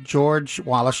while, but George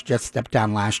Wallace just stepped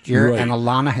down last year, Right. and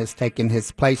Alana has taken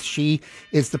his place. She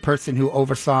is the person who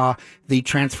oversaw the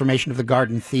transformation of the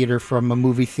Garden Theater from a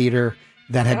movie theater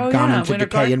that had gone into Winter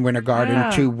decay Garden? in Winter Garden Yeah.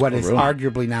 to what Oh, is really?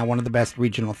 arguably now one of the best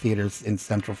regional theaters in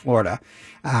Central Florida.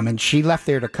 And she left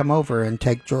there to come over and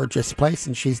take George's place,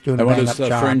 and she's doing a And when bang-up does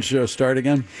job. Fringe start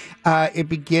again? It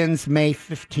begins May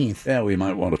 15th. Yeah, we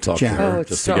might want to talk Yeah. to her Oh,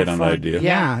 it's just so to get an fun. idea.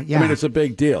 Yeah, yeah. I mean, it's a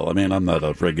big deal. I mean, I'm not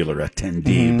a regular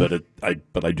attendee, Mhm.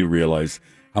 but I do realize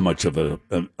how much of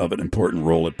an important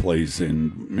role it plays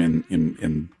in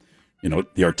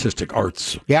the artistic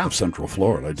arts of Central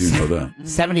Florida. I do know that.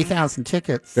 70,000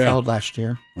 tickets Yeah. sold last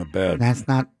year. Not bad. That's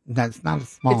not a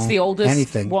small. It's the oldest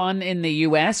anything. one in the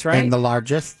U.S., right? And the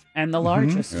largest. And the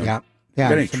largest. Yeah.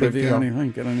 Got any it's a big trivia deal. or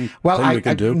anything? Got anything Well, we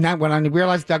can do? when I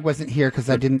realized Doug wasn't here because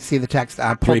I didn't see the text,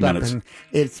 I pulled 3 up minutes. and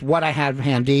it's what I have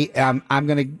handy. I'm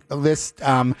going to list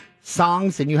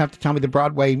songs, and you have to tell me the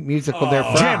Broadway musical they're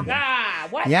from.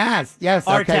 What? Yes.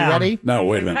 Our Okay, town. ready? No,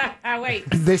 wait a minute. Wait.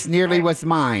 This nearly was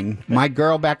mine. My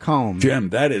girl back home. Jim,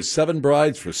 that is 7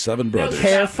 Brides for 7 Brothers.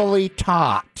 Carefully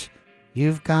taught.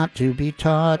 You've got to be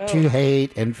taught to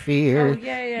hate and fear. Oh,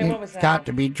 yeah. What was You've that? got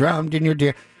to be drummed in your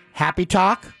dear. Happy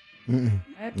talk?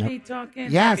 Happy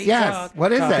talking. Yes, happy yes. talk,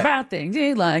 What is talk it? about things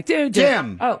you like to do.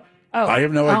 Jim. Oh. I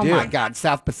have no idea. Oh, my God.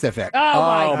 South Pacific. Oh,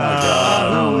 my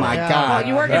God. Oh, my God. Well,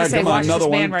 you were going to say, watch this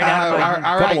man right out of my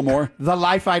all right. Couple more. The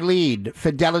Life I Lead,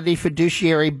 Fidelity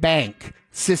Fiduciary Bank,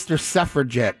 Sister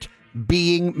Suffragette,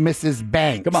 Being Mrs.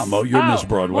 Banks. Come on, Mo. You're Miss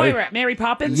Broadway. Moira, Mary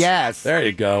Poppins? Yes. There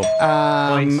you go.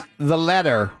 The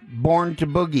Letter, Born to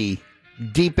Boogie,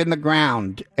 Deep in the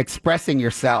Ground, Expressing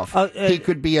Yourself. He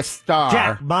could be a star.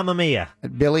 Jack, Mamma Mia.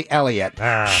 Billy Elliot.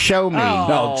 Show Me.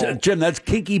 No, Jim, that's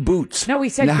Kinky Boots. No, he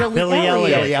said No. Billy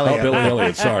Elliot. Billy Elliot. Oh, Billy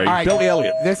Elliot. Sorry. All right, Billy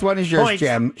Elliot. This one is yours, Points.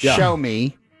 Jim. Yeah. Show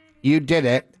Me. You Did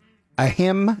It. A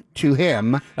Hymn to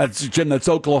Him. That's Jim. That's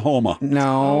Oklahoma.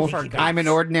 No, for God's I'm an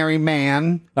ordinary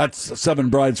man. That's 7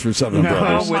 Brides for 7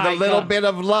 Brothers. With my a little God. bit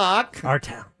of luck, Our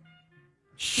town.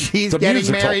 she's It's a getting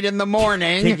musical. married in the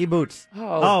morning. Kinky Boots.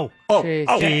 Oh. She's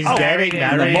getting married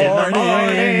in the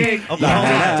morning.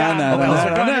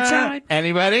 Oklahoma.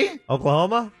 Anybody?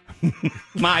 Oklahoma?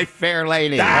 My Fair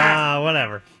Lady.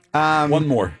 Whatever. One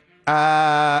more.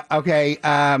 Okay.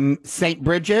 St.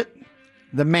 Bridget.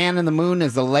 The Man in the Moon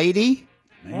is a Lady.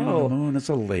 Man on the Moon is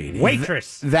a lady.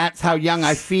 Waitress. That's How Young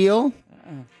I Feel.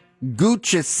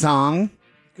 Gooch's song.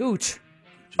 Gooch.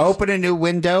 Open a New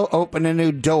Window. Open a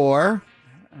New Door.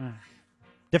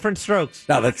 Different strokes.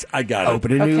 No, that's I got it.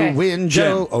 Open a Okay. new window.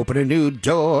 Jim. Open a new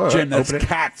door. Jim, that's Open a-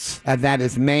 Cats. And that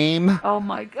is Mame. Oh,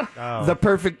 my God. The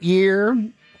Perfect Year.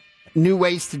 New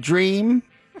Ways to Dream.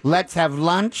 Let's Have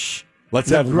Lunch. Let's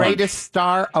the have lunch. greatest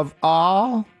star of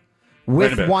all. Wait a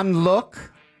With minute. one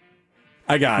look.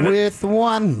 I got it. With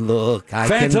one look, I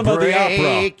Phantom can of the Opera.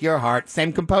 break your heart.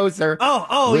 Same composer.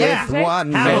 Oh, With yeah.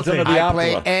 one Phantom look, of the I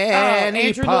play Opera. any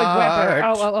Andrew Lloyd Webber.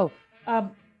 part.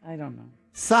 I don't know.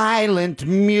 Silent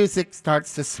music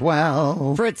starts to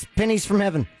swell. Fritz, Pennies from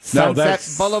Heaven. Sunset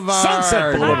that's Boulevard.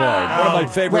 Sunset Boulevard. One of my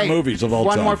favorite Wait, movies of all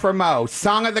one time. more for Mo.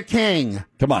 Song of the King.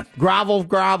 Come on. Grovel,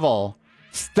 grovel.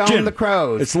 Stone Jim, the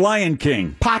Crows. It's Lion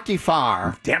King.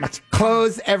 Potiphar. Damn it.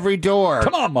 Close every door.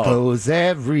 Come on, Mo. Close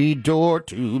every door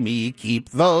to me. Keep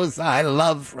those I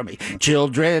love from me.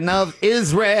 Children of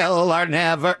Israel are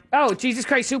never. Oh, Jesus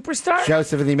Christ Superstar?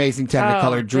 Joseph of the Amazing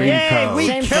Technicolor Dreamcoat. We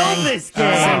Same killed thing. this game.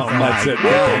 That's it.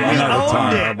 I'm out of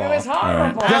time. It was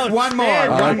horrible. Just one more. All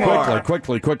One right, more.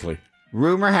 quickly.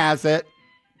 Rumor has it,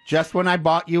 just when I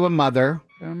bought you a mother,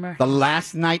 Rumor. the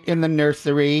last night in the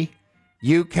nursery,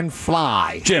 you can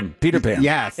fly. Jim, Peter Pan.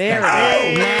 Yes. There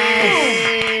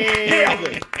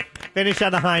Finish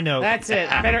on a high note. That's it.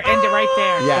 Better end it right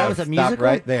there. Yeah, That was a stop musical?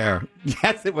 right there.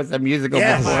 Yes, it was a musical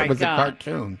Yes. before Oh, it was my a God.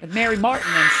 cartoon. With Mary Martin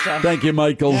and stuff. Thank you,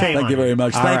 Michael. Shame Thank on you very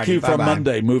much. All Thank righty, you for bye-bye.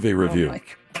 Monday movie review. Oh, my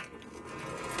God.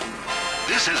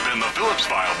 This has been the Phillips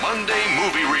File Monday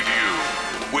Movie Review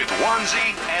with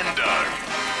Wanzie and Doug.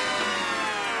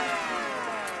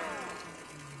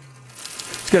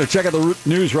 Let's get a check of the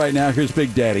news right now. Here's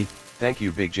Big Daddy. Thank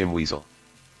you, Big Jim Weasel.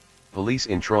 Police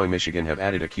in Troy, Michigan have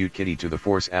added a cute kitty to the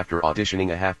force after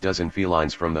auditioning a half-dozen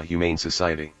felines from the Humane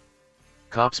Society.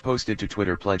 Cops posted to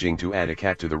Twitter pledging to add a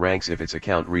cat to the ranks if its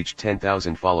account reached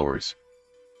 10,000 followers.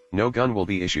 No gun will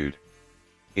be issued.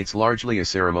 It's largely a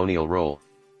ceremonial role.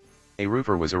 A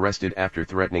roofer was arrested after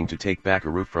threatening to take back a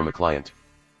roof from a client.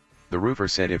 The roofer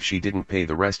said if she didn't pay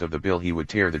the rest of the bill he would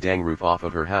tear the dang roof off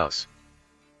of her house.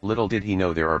 Little did he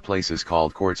know there are places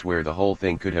called courts where the whole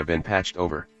thing could have been patched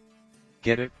over.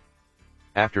 Get it?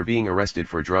 After being arrested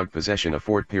for drug possession, a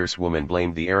Fort Pierce woman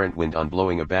blamed the errant wind on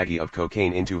blowing a baggie of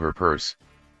cocaine into her purse.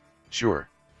 Sure.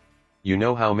 You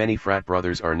know how many frat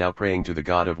brothers are now praying to the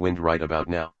god of wind right about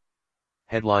now.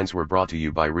 Headlines were brought to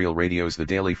you by Real Radio's The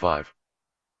Daily 5.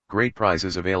 Great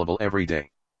prizes available every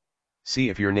day. See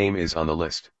if your name is on the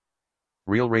list.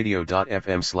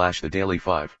 realradio.fm/The Daily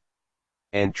 5.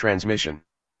 End transmission.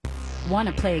 Want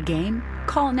to play a game?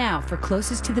 Call now for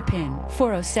closest to the pin.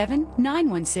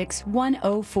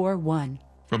 407-916-1041.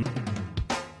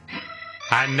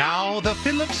 And now the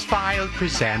Phillips File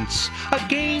presents a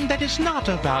game that is not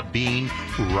about being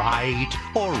right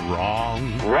or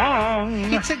wrong.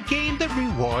 Wrong. It's a game that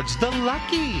rewards the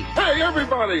lucky. Hey,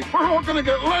 everybody, we're all going to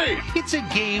get late. It's a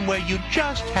game where you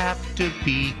just have to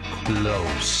be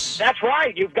close. That's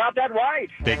right. You've got that right.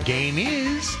 The game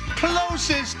is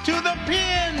closest to the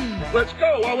pin. Let's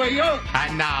go while we're young.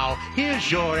 And now,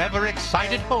 here's your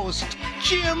ever-excited host,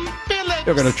 Jim Phillips.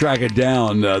 They're going to track it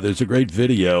down. There's a great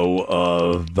video of,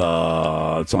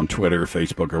 it's on Twitter,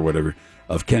 Facebook, or whatever,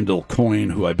 of Kendall Coyne,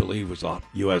 who I believe was a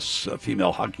U.S.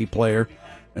 Female hockey player.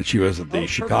 And she was at the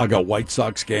Chicago White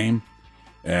Sox game,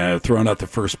 throwing out the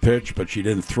first pitch, but she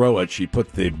didn't throw it. She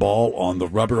put the ball on the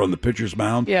rubber on the pitcher's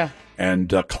mound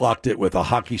and clocked it with a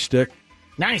hockey stick.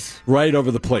 Nice. Right over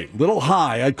the plate. Little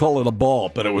high. I'd call it a ball,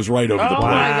 but it was right over the plate. Oh,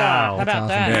 my God. How about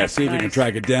that? Yeah, see if you can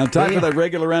track it down. Time for that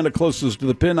regular round of closest to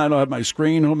the pin. I don't have my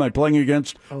screen. Who am I playing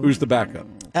against? Who's the backup?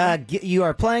 You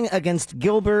are playing against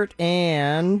Gilbert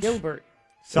and...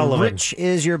 Sullivan. Rich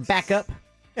is your backup.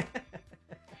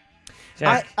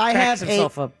 Jack I have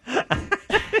himself up.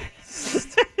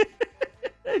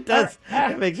 It does.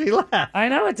 It makes me laugh. I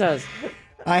know it does.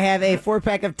 I have a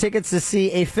 4-pack of tickets to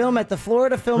see a film at the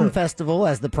Florida Film Festival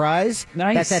as the prize.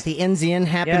 Nice. That's at the Enzian,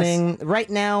 happening right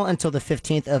now until the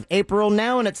 15th of April.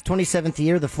 Now in its 27th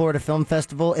year, the Florida Film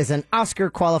Festival is an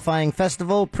Oscar-qualifying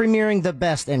festival premiering the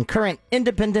best in current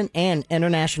independent and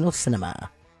international cinema.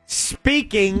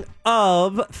 Speaking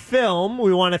of film,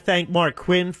 we want to thank Mark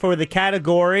Quinn for the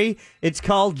category. It's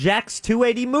called Jack's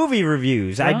 280 Movie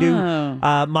Reviews. I do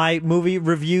my movie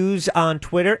reviews on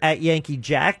Twitter at Yankee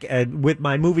Jack. With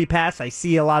my Movie Pass, I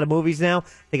see a lot of movies now. I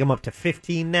think I'm up to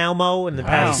 15 now, Mo, in the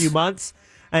past few months.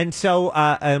 And so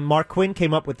Mark Quinn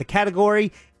came up with the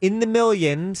category in the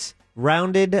millions,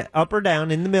 rounded up or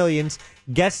down in the millions.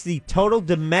 Guess the total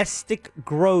domestic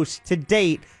gross to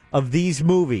date of these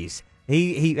movies.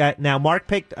 He now Mark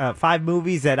picked 5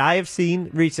 movies that I have seen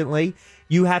recently.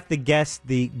 You have to guess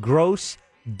the gross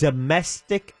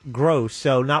domestic gross,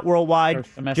 so not worldwide,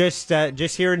 just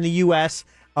here in the U.S.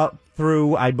 up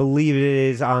through, I believe it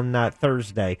is on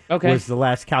Thursday. Okay, was the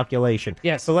last calculation.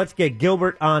 Yes. So let's get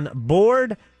Gilbert on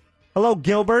board. Hello,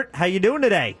 Gilbert. How you doing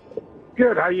today?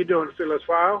 Good. How you doing, Phillips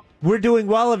File? We're doing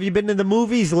well. Have you been to the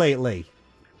movies lately?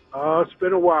 It's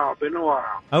been a while.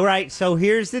 All right, so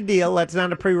here's the deal. That's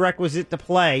not a prerequisite to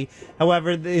play.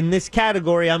 However, in this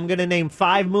category, I'm going to name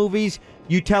 5 movies.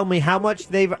 You tell me how much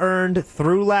they've earned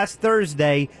through last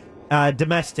Thursday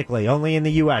domestically, only in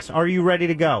the U.S. Are you ready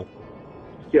to go?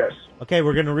 Yes. Okay,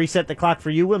 we're going to reset the clock for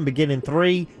you and begin in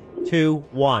 3, 2,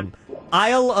 1.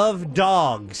 Isle of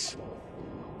Dogs.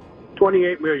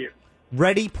 28 million.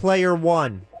 Ready Player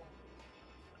One.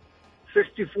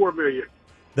 64 million.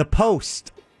 The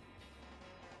Post.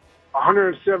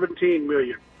 117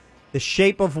 million. The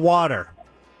Shape of Water.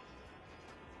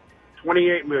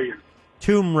 28 million.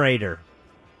 Tomb Raider.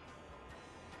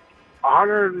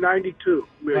 192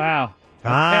 million. Wow.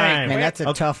 Man, that's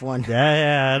a tough one.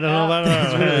 Yeah, I don't know about that.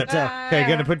 That's really tough. Okay,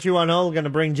 going to put you on hold. Going to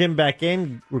bring Jim back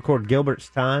in. Record Gilbert's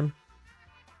time.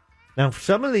 Now,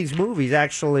 some of these movies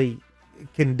actually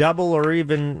can double or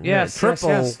even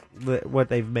triple what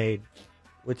they've made,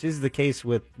 which is the case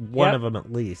with one of them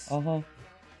at least.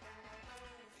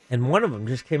 And one of them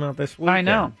just came out this week. I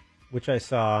know. Which I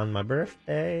saw on my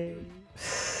birthday.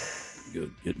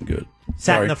 Good, getting good.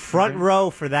 Sat in the front row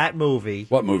for that movie.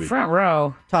 What movie? Front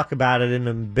row. Talk about it in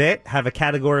a bit. Have a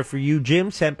category for you,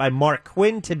 Jim, sent by Mark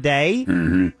Quinn today.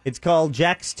 It's called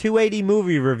Jack's 280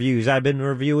 Movie Reviews. I've been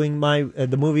reviewing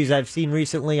the movies I've seen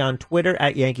recently on Twitter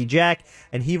at Yankee Jack,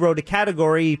 and he wrote a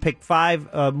category. He picked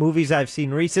 5 movies I've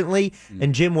seen recently.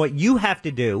 And Jim, what you have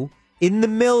to do in the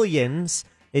millions,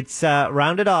 it's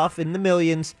rounded off in the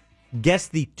millions, guess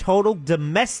the total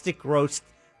domestic gross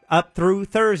up through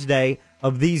Thursday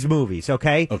of these movies,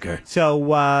 okay? Okay. So,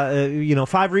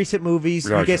 5 recent movies.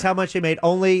 Gotcha. You guess how much they made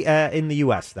only in the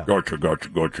U.S., though. Gotcha.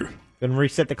 Going to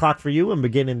reset the clock for you and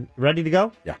begin in. Ready to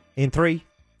go? Yeah. In 3,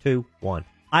 2, 1.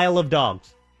 Isle of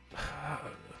Dogs.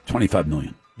 25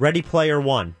 million. Ready Player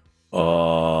One.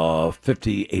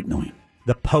 $58 million.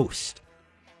 The Post.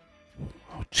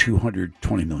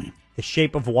 $220 million. The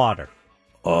Shape of Water.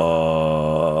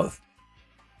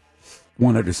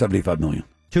 $175 million.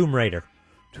 Tomb Raider.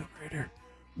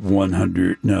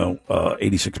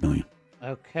 86 million.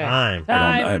 Okay. Time.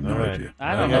 I have no idea.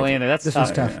 I don't know any of that This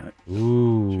stuff. one's tough.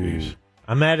 Ooh. Jeez.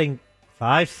 I'm adding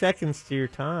 5 seconds to your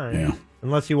time. Yeah.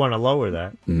 Unless you want to lower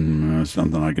that. That's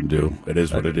something I can do. It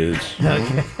is what it is.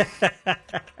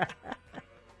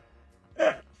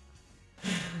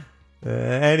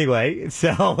 Anyway,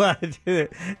 so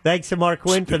thanks to Mark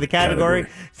Quinn for the category.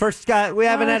 First guy, we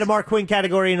haven't had a Mark Quinn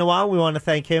category in a while. We want to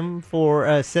thank him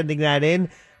for sending that in.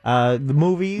 The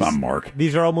movies. Not Mark.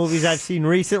 These are all movies I've seen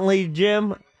recently.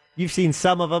 Jim, you've seen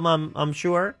some of them, I'm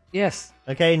sure. Yes.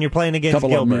 Okay, and you're playing against Couple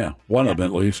Gilbert. of them, yeah. One of them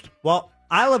at least. Well,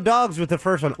 Isle of Dogs was the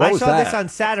first one. What I was saw that? this on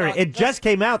Saturday. It just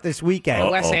came out this weekend.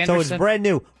 Wes So Anderson. it's brand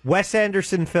new. Wes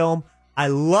Anderson film. I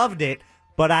loved it,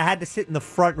 but I had to sit in the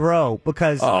front row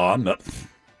because... Oh, I'm not...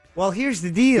 Well, here's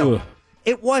the deal. Ugh.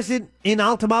 It wasn't in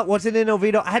Altamont, wasn't in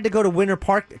Oviedo. I had to go to Winter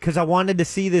Park because I wanted to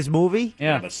see this movie.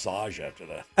 Yeah. Massage after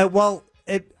that.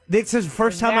 This is the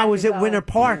first time I was at Winter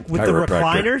Park with the Chiropractor.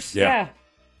 recliners. Yeah.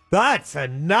 That's a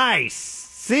nice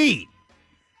seat.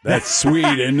 That's sweet,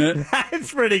 isn't it?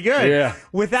 That's pretty good. Yeah.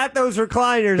 Without those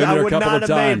recliners, Been I there a would couple not of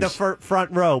have made the times.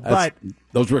 front row. That's- But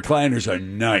those recliners are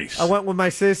nice. I went with my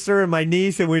sister and my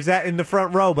niece, and we sat in the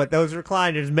front row. But those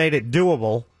recliners made it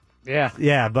doable. Yeah.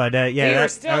 Yeah, but yeah, You're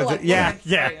still was up it. Yeah,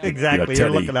 there. exactly. You You're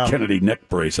got looking up. Kennedy neck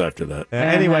brace after that.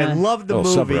 Anyway, love the movie.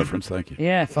 Sub-reference, thank you.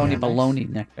 Yeah, phony baloney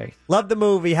neck base. Love the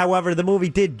movie. However, the movie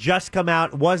did just come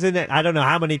out. Wasn't it? I don't know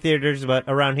how many theaters, but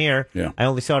around here, Yeah. I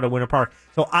only saw it at Winter Park.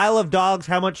 So, Isle of Dogs,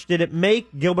 how much did it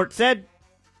make? Gilbert said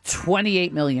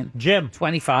 $28 million. Jim,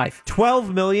 25.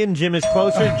 $12 million. Jim is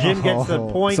closer. Jim gets the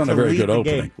point It's not to a very lead good the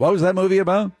opening. game. What was that movie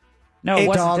about? No, it 8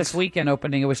 wasn't dogs. this weekend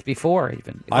opening. It was before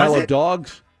even. Isle it? of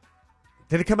Dogs?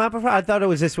 Did it come out before? I thought it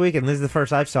was this weekend. This is the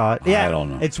first I saw it. Yeah, I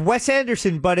don't know. It's Wes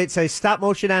Anderson, but it's a stop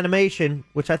motion animation,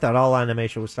 which I thought all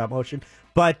animation was stop motion.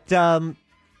 But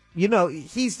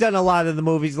he's done a lot of the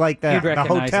movies like You'd the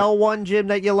recognize hotel one, Jim,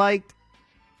 that you liked.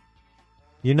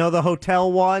 You know the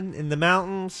hotel one in the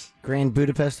mountains? Grand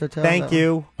Budapest Hotel. Thank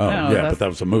you. Oh, No, yeah, that's- but that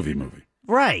was a movie.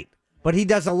 Right. But he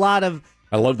does a lot of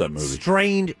I love that movie.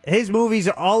 strange. All his movies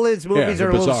they're are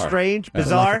a little bizarre. strange, Yeah.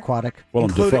 bizarre, Aquatic. Willem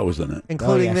including- Dafoe was in it.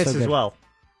 including Oh, yeah, this so as good. well.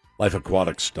 Life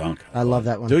Aquatic stunk. I love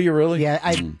that one. Do you really? Yeah,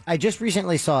 I just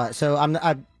recently saw it, so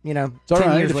I It's all 10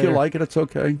 right. years If later. you like it, it's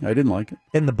okay. I didn't like it.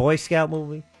 In the Boy Scout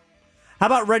movie. How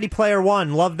about Ready Player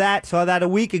One? Love that. Saw that a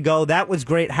week ago. That was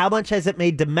great. How much has it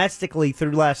made domestically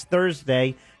through last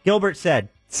Thursday? Gilbert said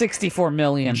 $64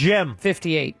 million. Jim.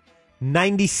 58.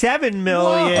 $97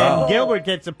 million. Whoa. Gilbert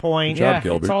gets a point. Good job, Yeah,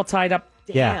 Gilbert. it's all tied up.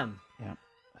 Yeah.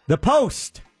 The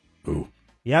Post. Ooh.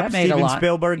 Yep, That made a Steven lot.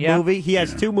 Spielberg Yep. movie. He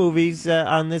has 2 movies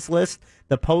on this list.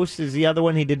 The Post is the other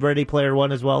one. He did Ready Player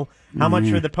One as well. How much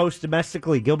for The Post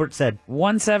domestically? Gilbert said.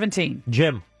 117.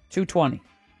 Jim. 220.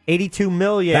 $82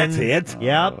 million. That's it?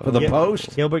 Yep. For The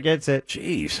Post? Gilbert gets it.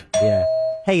 Jeez. Yeah.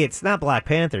 Hey, it's not Black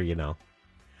Panther, you know.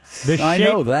 I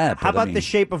know that. How but I about mean, The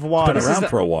Shape of It's Water? been around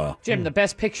for a while. Jim, the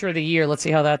best picture of the year. Let's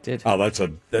see how that did. Oh,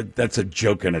 that's a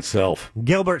joke in itself.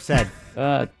 Gilbert said.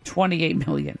 28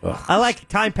 million. I like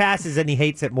Time Passes and he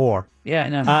hates it more. Yeah, I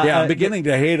know. I'm beginning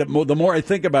to hate it more. The more I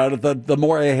think about it, the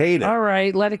more I hate it. All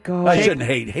right, let it go. I shouldn't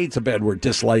hate. Hate's a bad word.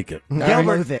 Dislike it.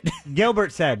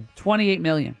 Gilbert said. 28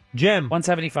 million. Jim.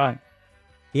 175.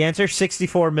 The answer,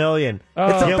 64 million. Oh,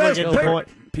 It's the Gilbert best gets the pick. point.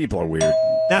 People are weird.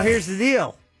 Now here's the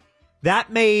deal.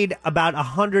 That made about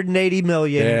 180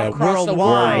 million Yeah, across the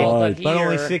worldwide, world, but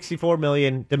only here. 64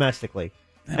 million domestically.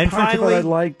 Part And of what finally, I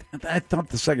liked. I thought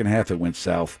the second half it went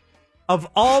south. of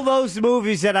all those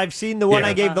movies that I've seen, the one Yeah.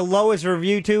 I gave the lowest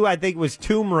review to, I think was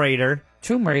Tomb Raider.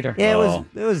 Tomb Raider. Yeah, Oh.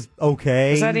 it was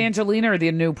okay. Is that Angelina or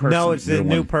the new person? No, it's the New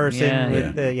new one. person. Yeah.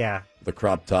 With the, The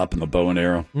crop top and the bow and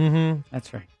arrow. Mm-hmm.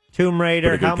 That's right. Tomb Raider.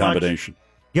 Pretty good How much? combination.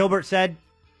 Gilbert said.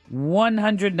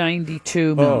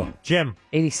 192 million. Oh, Jim.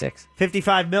 86.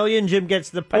 55 million. Jim gets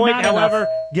the point. not However, enough.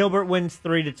 Gilbert wins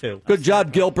 3-2. good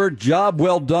job, Gilbert. Job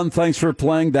well done. Thanks for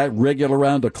playing that regular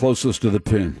round of closest to the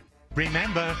pin.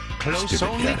 Remember, close Stupid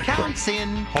only category. counts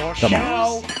in Come on.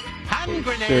 horseshoes, hand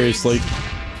grenades, Seriously.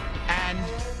 and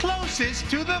closest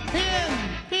to the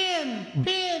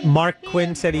pin. Mark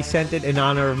Quinn said he sent it in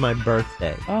honor of my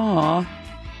birthday. Aw.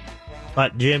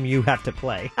 But Jim, you have to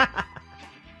play.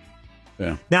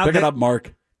 Yeah. Now Pick it the- up,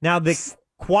 Mark. Now the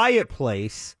Quiet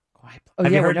Place Oh,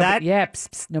 Have yeah, you heard where that? Yeah,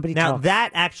 nobody Now talks.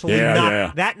 that actually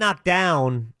knocked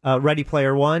down Ready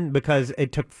Player One because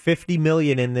it took $50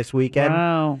 million in this weekend.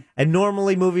 Wow. And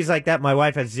normally movies like that, my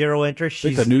wife has zero interest. I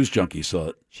think the news junkie saw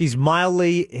it. She's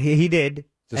mildly. He did.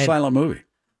 It's a silent movie.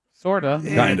 Sort of.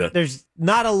 Kinda. There's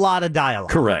not a lot of dialogue.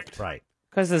 Correct. Right.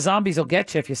 Because the zombies will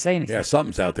get you if you say anything. Yeah,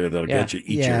 something's out there that'll get you,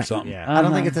 eat you or something. I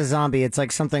don't think it's a zombie. It's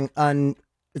like something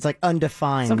it's like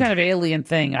undefined. Some kind of alien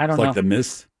thing. I don't It's know. like the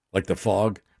mist, like the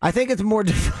fog. I think it's more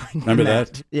defined. Remember than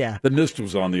that? Yeah. The Mist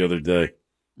was on the other day.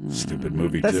 Stupid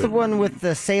movie, That's too. the one with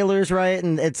the sailors, right?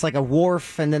 And it's like a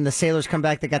wharf, and then the sailors come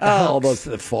back. They got the all hooks. those,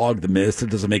 the fog, the mist,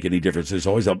 it doesn't make any difference. There's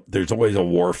always a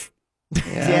wharf.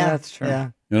 Yeah, that's true.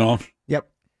 Yeah. You know? Yep.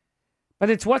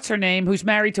 But it's what's her name, who's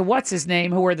married to what's his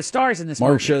name, who are the stars in this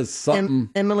Marcia movie. something.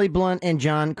 Emily Blunt and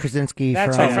John Krasinski.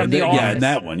 That's from, right, from The Office. Yeah, in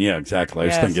that one. Yeah, exactly. I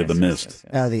was thinking of the mist.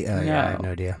 Yeah, I have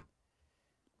no idea.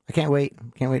 I can't wait.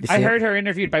 Can't wait to see I it. heard her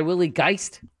interviewed by Willie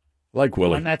Geist Like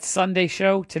Willie. on that Sunday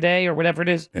show today or whatever it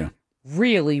is. Yeah.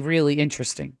 Really, really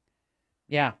interesting.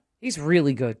 Yeah, he's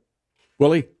really good.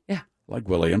 Willie? Yeah. Like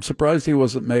Willie. I'm surprised he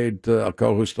wasn't made a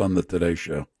co-host on the Today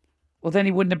Show. Well, then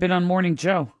he wouldn't have been on Morning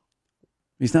Joe.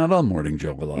 He's not on Morning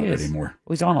Joe a lot He is. anymore.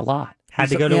 Well, he's on a lot. Had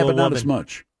to go to a but woman. not as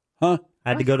much. Huh?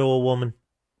 Had to go to a woman.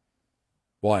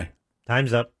 Why?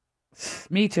 Time's up.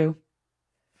 Me too.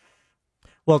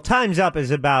 Well, Time's Up is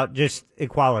about just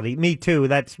equality. Me Too,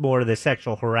 that's more of the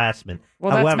sexual harassment.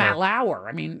 Well, that's However, Matt Lauer.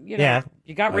 I mean, you know, Yeah.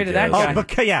 you got rid of that guy.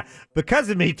 Oh, because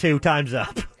of Me Too, Time's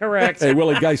Up. Correct. Hey,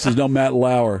 Willie Geist is no Matt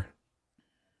Lauer.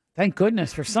 Thank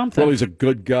goodness for something. Willie's a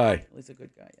good guy. Willie's a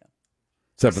good guy, yeah.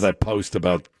 Except for that post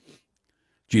about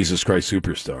Jesus Christ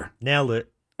Superstar. Nailed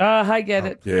it. I get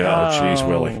it. Yeah, jeez,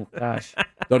 Willie. Oh, gosh.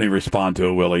 Don't even respond to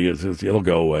it, Willie. It'll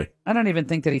go away. I don't even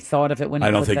think that he thought of it when he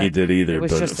I don't put think that. he did either, It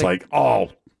was but just it's like,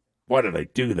 oh, why did I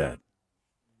do that?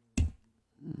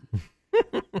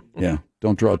 Yeah,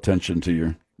 don't draw attention to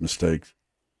your mistakes.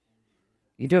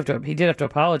 He did have to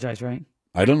apologize, right?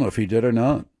 I don't know if he did or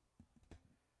not.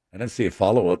 I didn't see a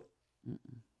follow-up.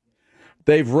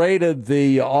 They've raided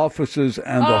the offices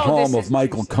and the home of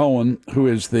Michael Cohen, who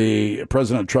is the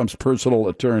President Trump's personal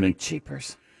attorney.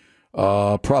 Cheapers.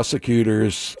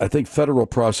 Prosecutors, I think federal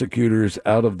prosecutors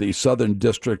out of the Southern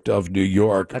District of New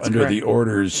York, That's under the correct.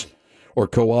 orders or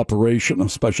cooperation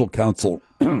of Special Counsel,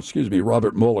 excuse me,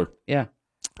 Robert Mueller, Yeah.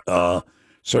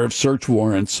 served search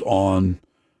warrants on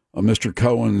Mr.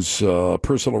 Cohen's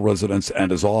personal residence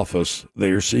and his office. They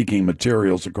are seeking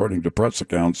materials, according to press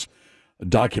accounts,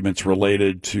 documents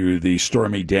related to the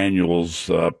Stormy Daniels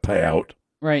payout.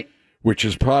 Right. Which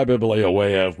is probably a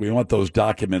way of, we want those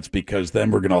documents because then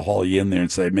we're going to haul you in there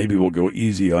and say, maybe we'll go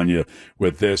easy on you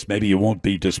with this. Maybe you won't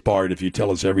be disbarred if you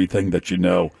tell us everything that you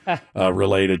know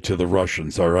related to the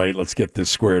Russians. All right, let's get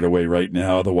this squared away right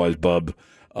now. Otherwise, bub,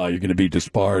 you're going to be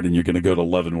disbarred and you're going to go to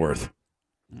Leavenworth.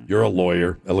 You're a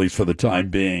lawyer, at least for the time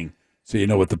being, so you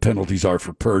know what the penalties are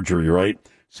for perjury, right?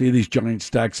 See these giant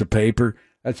stacks of paper?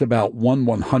 That's about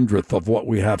 1/100th of what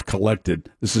we have collected.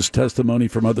 This is testimony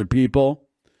from other people.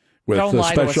 Don't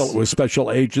lie to us. With special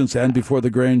agents and before the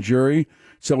grand jury.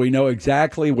 So we know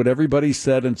exactly what everybody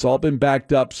said, and it's all been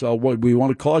backed up. So we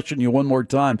want to caution you one more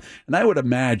time. And I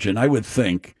would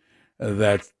think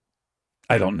that,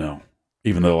 I don't know,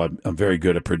 even though I'm very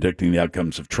good at predicting the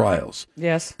outcomes of trials.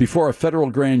 Yes. Before a federal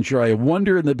grand jury, I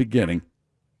wonder in the beginning,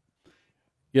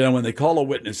 when they call a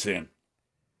witness in,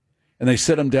 and they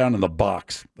sit them down in the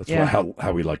box. That's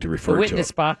how we like to refer The to it.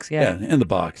 witness box, yeah. Yeah, in the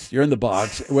box. You're in the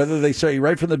box. Whether they say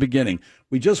right from the beginning,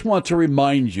 we just want to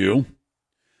remind you,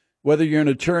 whether you're an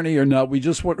attorney or not, we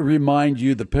just want to remind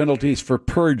you the penalties for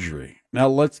perjury. Now,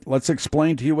 let's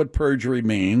explain to you what perjury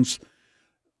means.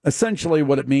 Essentially,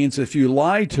 what it means, if you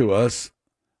lie to us,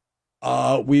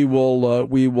 we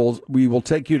will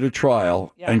take you to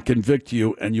trial and convict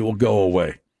you, and you will go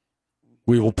away.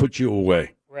 We will put you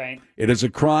away. Right. It is a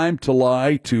crime to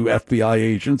lie to FBI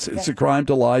agents. It's a crime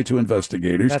to lie to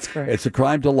investigators. That's correct. It's a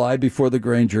crime to lie before the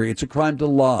grand jury. It's a crime to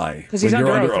lie. Because he's when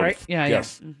you're under oath, right? Yeah,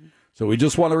 yes. yeah. Mm-hmm. So we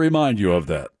just want to remind you of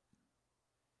that.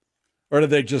 Or do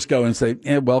they just go and say,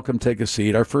 welcome, take a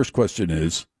seat? Our first question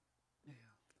is,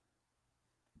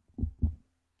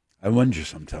 I wonder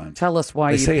sometimes. Tell us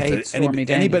why you paid Stormy Daniels.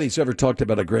 Anybody's ever talked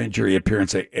about a grand jury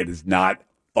appearance, it is not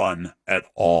fun at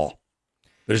all.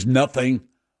 There's nothing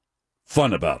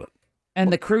fun about it.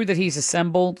 And the crew that he's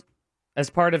assembled as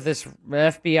part of this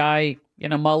FBI,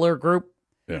 Mueller group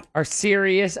are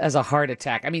serious as a heart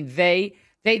attack. I mean, they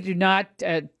do not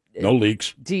no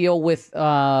leaks deal with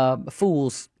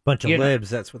fools. Bunch of libs,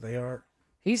 that's what they are.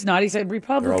 He's not. He's a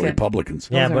Republican. They're all Republicans.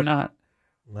 Those are not.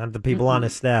 Not the people on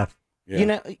his staff.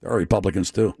 Yeah, they're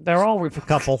Republicans too. They're all Republicans.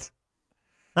 Couple.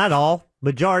 Not all.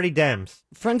 Majority Dems.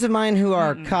 Friends of mine who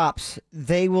are cops,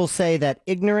 they will say that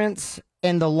ignorance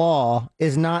and the law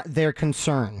is not their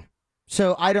concern.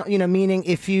 So I don't, meaning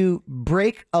if you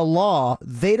break a law,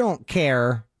 they don't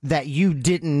care that you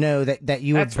didn't know that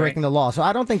you were breaking the law. So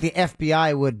I don't think the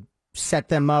FBI would set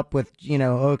them up with,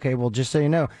 okay, well, just so you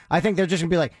know. I think they're just going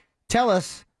to be like, tell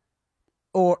us,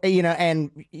 or,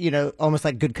 almost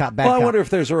like good cop, bad cop. I wonder if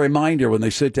there's a reminder when they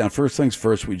sit down. First things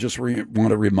first, we just want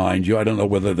to remind you. I don't know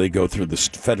whether they go through the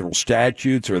federal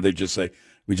statutes or they just say,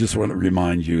 we just want to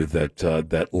remind you that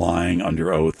that lying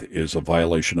under oath is a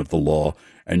violation of the law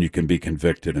and you can be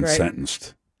convicted and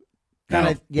sentenced.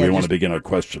 Now, we want to begin our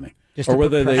questioning. Or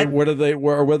whether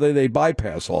they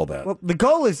bypass all that. Well, the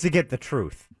goal is to get the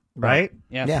truth, right?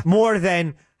 Yeah. More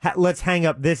than let's hang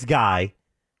up this guy.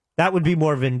 That would be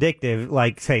more vindictive,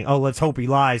 like saying, "Oh, let's hope he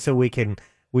lies so we can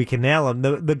nail him."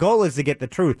 The goal is to get the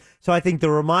truth. So I think the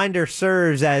reminder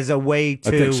serves as a way to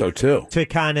I think so too. To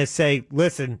kind of say,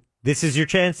 "Listen, this is your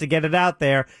chance to get it out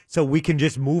there, so we can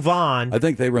just move on." I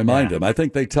think they remind them. I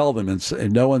think they tell them in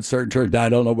no uncertain terms. I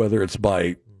don't know whether it's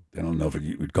by. I don't know if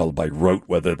you would call it by rote,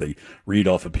 whether they read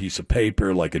off a piece of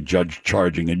paper like a judge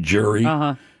charging a jury.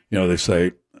 They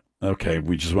say, okay,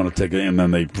 we just want to take it, and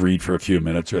then they read for a few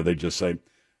minutes, or they just say,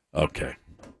 okay.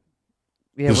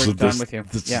 Yeah, we're done with you.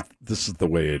 This is the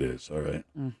way it is, all right?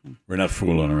 Mm-hmm. We're not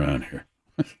fooling around here.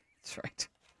 That's right.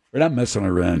 We're not messing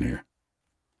around here.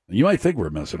 You might think we're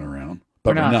messing around,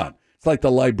 but we're not. It's like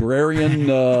the librarian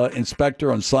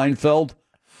inspector on Seinfeld.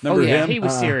 Remember him? He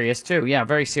was serious, too. Yeah,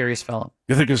 very serious fellow.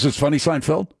 You think this is funny,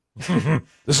 Seinfeld?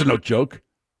 This is no joke.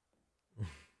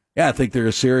 Yeah, I think they're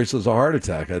as serious as a heart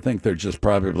attack. I think they're just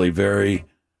probably very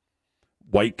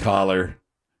white collar.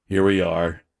 Here we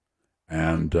are.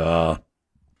 And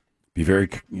be very,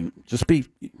 we'll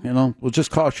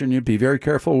just caution you, be very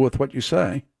careful with what you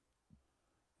say.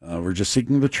 We're just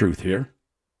seeking the truth here.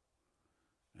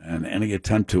 And any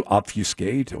attempt to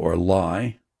obfuscate or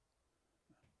lie,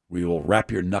 we will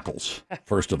wrap your knuckles,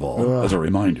 first of all, as a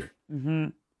reminder. Mm-hmm.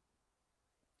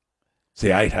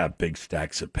 See, I'd have big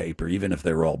stacks of paper, even if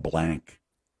they were all blank.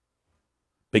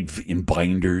 Big in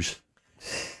binders.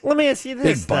 Let me ask you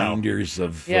this, big binders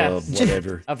of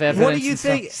whatever. Of evidence. What do you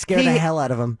think? Scare the hell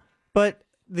out of them. But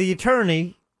the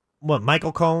attorney,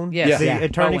 Michael Cohen? Yes. The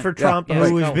attorney for Trump,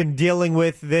 who has been dealing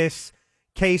with this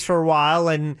case for a while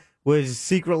and was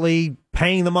secretly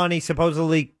paying the money,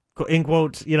 supposedly, in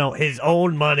quotes, his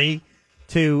own money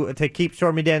to keep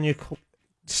Stormy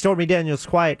Daniels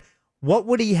quiet. What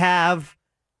would he have?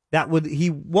 What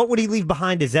would he leave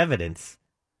behind as evidence?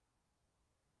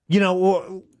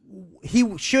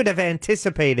 He should have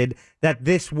anticipated that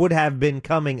this would have been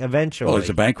coming eventually. Well, there's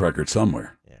a bank record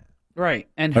somewhere. Yeah. Right.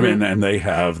 And and they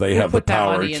have the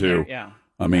power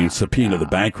to subpoena the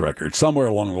bank record. Somewhere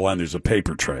along the line there's a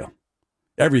paper trail.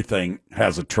 Everything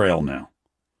has a trail now.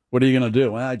 What are you going to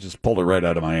do? Well, I just pulled it right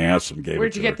out of my ass and gave it to her.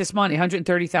 Where'd you get this money?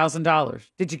 $130,000.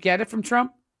 Did you get it from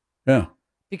Trump? Yeah.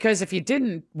 Because if you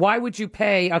didn't, why would you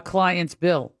pay a client's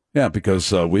bill? Yeah,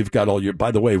 because we've got all your.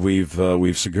 By the way,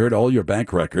 we've secured all your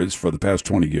bank records for the past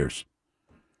 20 years.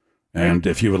 And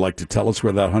if you would like to tell us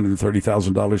where that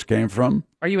 $130,000 came from,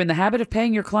 are you in the habit of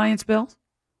paying your client's bills?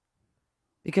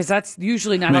 Because that's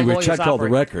usually not how lawyers we checked operate. all the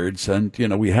records, and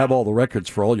we have all the records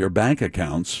for all your bank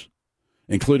accounts,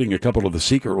 including a couple of the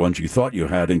secret ones you thought you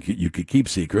had and you could keep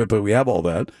secret, but we have all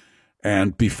that.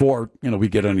 And before we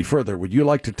get any further, would you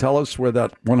like to tell us where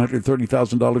that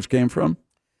 $130,000 came from?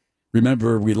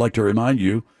 Remember, we'd like to remind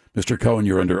you, Mr. Cohen,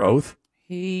 you're under oath.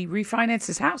 He refinanced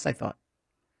his house, I thought.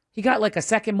 He got like a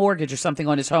second mortgage or something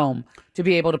on his home to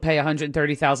be able to pay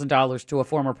 $130,000 to a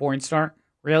former porn star.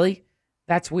 Really?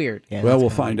 That's weird. Yeah, well, we'll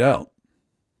find out.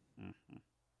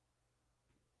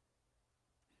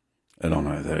 I don't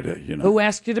know. Who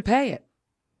asked you to pay it?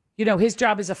 His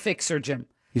job is a fixer, Jim.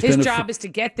 His job is to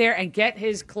get there and get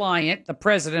his client, the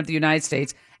president of the United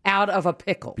States, out of a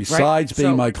pickle. Besides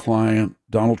being my client,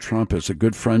 Donald Trump is a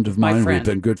good friend of mine. We've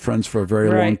been good friends for a very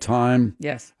long time.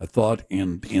 Yes. I thought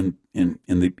in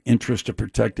the interest of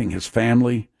protecting his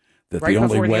family, that the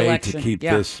only way to keep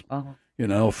this,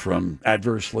 from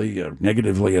adversely,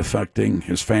 negatively affecting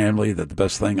his family, that the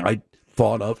best thing I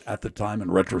thought of at the time in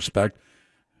retrospect,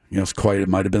 it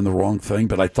might have been the wrong thing,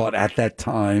 but I thought at that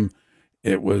time,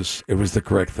 it was the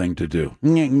correct thing to do.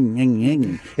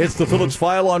 It's the Phillips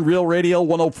File on Real Radio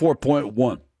 104.1.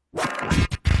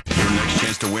 Your next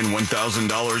chance to win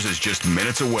 $1,000 is just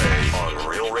minutes away on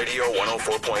Real Radio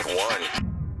 104.1.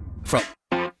 From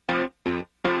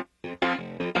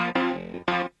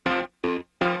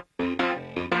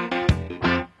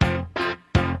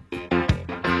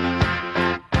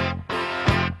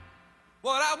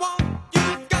What I want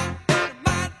you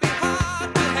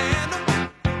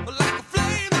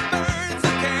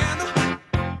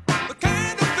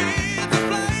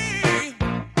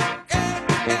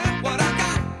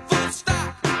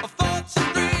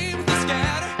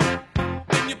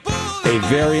A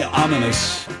very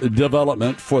ominous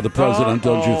development for the president,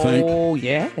 don't you think? Oh,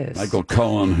 yes. Michael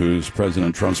Cohen, who's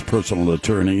President Trump's personal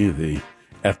attorney, the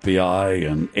FBI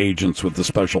and agents with the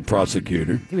special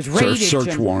prosecutor. He was raided, search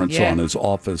Jim. warrants Yeah. on his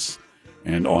office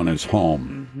and on his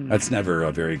home. That's never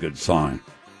a very good sign.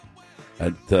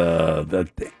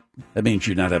 That means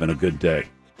you're not having a good day.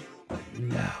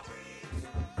 No.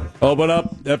 Open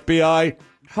up, FBI.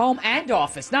 Home and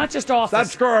office, not just office. Stop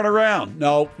screwing around.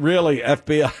 No, really,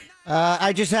 FBI.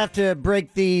 I just have to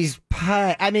break these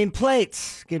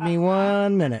plates. Give me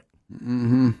 1 minute.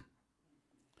 Mm-hmm.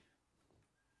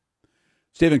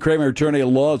 Stephen Kramer, attorney at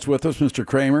law, is with us. Mr.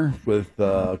 Kramer with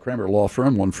Kramer Law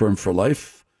Firm, one firm for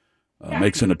life.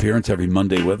 Makes an appearance every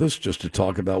Monday with us just to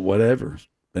talk about whatever.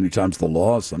 Many times the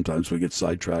law, sometimes we get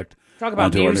sidetracked. Talk about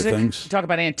onto other music. things. We talk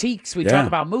about antiques. We Yeah. talk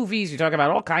about movies. We talk about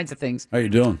all kinds of things. How you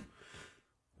doing?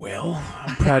 Well,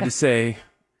 I'm proud to say,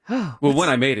 well, when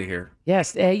I made it here.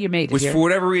 Yes, you made it Which, here. for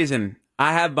whatever reason,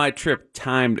 I have my trip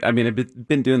timed. I mean, I've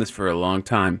been doing this for a long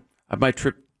time. I have my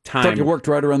trip timed. Thought you worked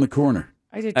right around the corner.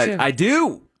 I did too. I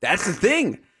do. That's the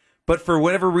thing. But for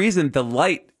whatever reason, the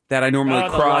light that I normally the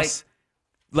cross,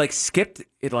 skipped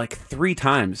it 3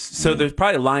 times. So there's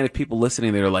probably a line of people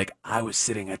listening that are like, I was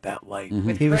sitting at that light.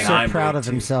 He was so proud of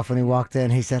himself when he walked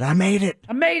in. He said, I made it.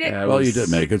 I made it. Yeah, Well, you did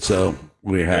make it, so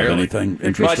we have Barely. anything Well, I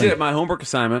interesting? did my homework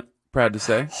assignment, proud to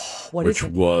say. Which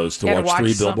was to You had to watch 3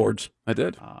 watch some- billboards. I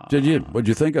did. Did you? What'd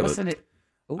you think of Wasn't it?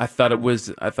 it? I thought it was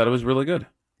really good.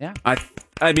 Yeah.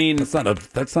 I mean, that's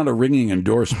not a ringing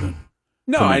endorsement.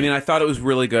 No, for me. I mean, I thought it was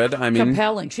really good. I mean,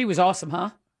 Compelling. She was awesome,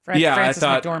 huh? yeah, Frances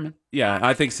I thought. McDormand. Yeah,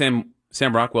 I think Sam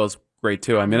Rockwell's great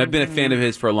too. I mean, I've been a fan of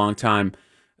his for a long time.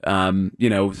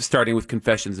 Starting with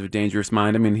Confessions of a Dangerous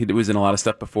Mind. I mean, he was in a lot of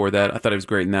stuff before that. I thought he was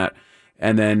great in that.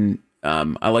 And then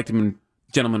I liked him in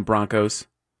Gentlemen Broncos.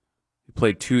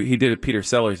 He did Peter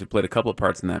Sellers, who played a couple of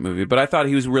parts in that movie. But I thought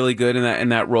he was really good in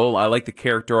that role. I liked the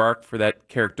character arc for that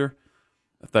character.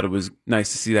 I thought it was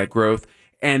nice to see that growth.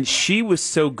 And she was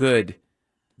so good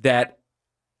that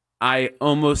I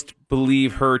almost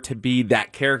believe her to be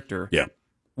that character. Yeah.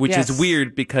 Which Yes. is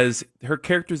weird because her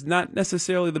character is not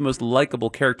necessarily the most likable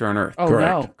character on earth. Oh,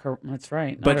 no. That's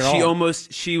right. Not But at she all.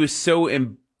 she was so,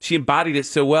 she embodied it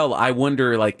so well. I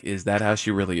wonder, is that how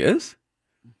she really is?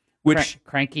 Which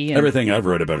cranky. And Everything I've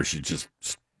read about her, she's just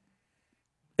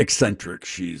eccentric.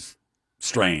 She's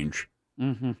strange.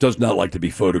 Mhm. Does not like to be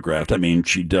photographed. I mean,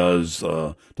 she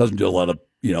doesn't do a lot of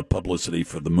publicity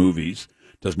for the movies.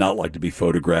 Does not like to be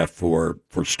photographed for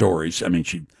stories. I mean,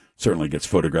 she certainly gets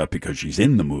photographed because she's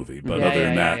in the movie, but other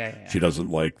than that, she doesn't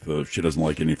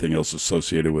like anything else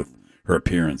associated with her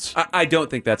appearance. I don't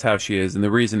think that's how she is, and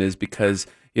the reason is because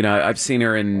I've seen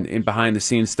her in behind the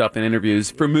scenes stuff and interviews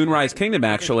for Moonrise Kingdom.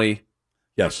 Actually,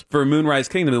 yes, for Moonrise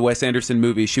Kingdom, the Wes Anderson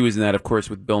movie, she was in that, of course,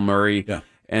 with Bill Murray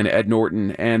and Ed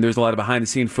Norton, and there's a lot of behind the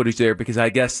scene footage there because I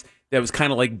guess that was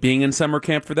kind of like being in summer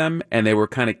camp for them, and they were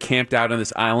kind of camped out on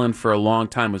this island for a long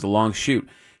time. It was a long shoot,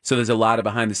 so there's a lot of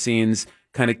behind the scenes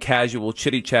kind of casual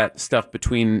chitty chat stuff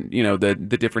between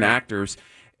the different actors,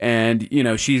 and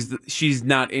she's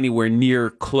not anywhere near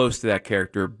close to that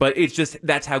character, but it's just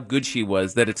that's how good she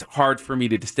was that it's hard for me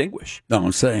to distinguish. No,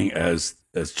 I'm saying as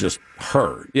just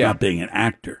her, not being an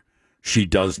actor, she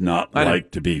does not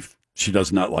like to be. She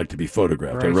does not like to be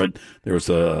photographed. Right. I read there was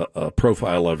a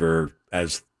profile of her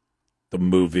as the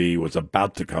movie was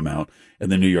about to come out in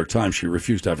the New York Times. She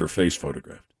refused to have her face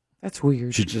photographed. That's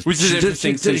weird. She just, Which is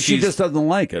interesting. She just doesn't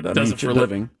like it. I Does mean, it she for a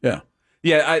living. Yeah.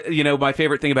 Yeah, my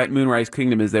favorite thing about Moonrise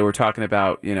Kingdom is they were talking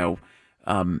about,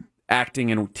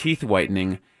 acting and teeth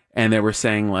whitening, and they were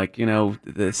saying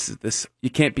this you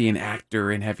can't be an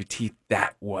actor and have your teeth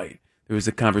that white. There was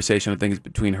a conversation, I think,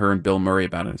 between her and Bill Murray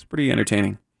about it. It's pretty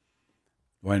entertaining.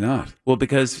 Why not? Well,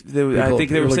 because I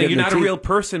think they were saying you're not a real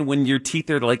person when your teeth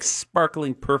are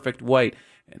sparkling perfect white,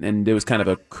 and there was kind of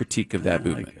a critique of that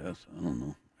movement. I guess. I don't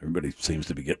know. Everybody seems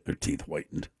to be getting their teeth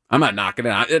whitened. I'm not knocking it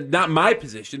out. Not my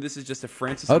position. This is just a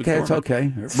Francis. Okay, McDormand. it's okay.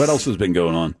 What else has been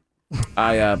going on?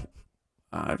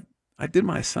 I did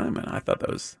my assignment. I thought that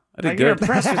was. I did You're good.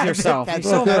 impressed with yourself. You're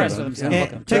so impressed with himself.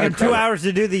 It took him 2 hours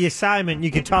to do the assignment. You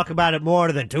could talk about it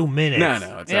more than 2 minutes.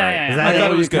 No, it's all right. Is that I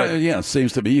thought it? it was good. Yeah, it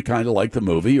seems to be you kind of like the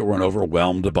movie. You weren't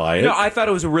overwhelmed by it. No, I thought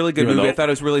it was a really good Even movie. though- I thought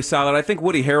it was really solid. I think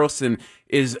Woody Harrelson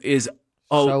is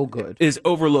so good. Is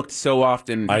overlooked so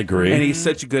often. I agree. And he's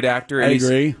such a good actor. And I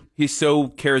agree. He's so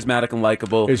charismatic and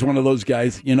likable. He's one of those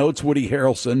guys, it's Woody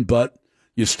Harrelson, but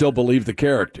you still believe the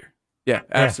character. Yeah,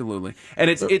 absolutely. And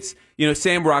it's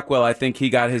Sam Rockwell, I think he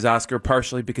got his Oscar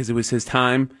partially because it was his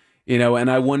time, and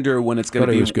I wonder when it's going But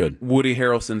to he be was good. Woody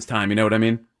Harrelson's time, you know what I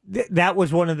mean? That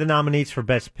was one of the nominees for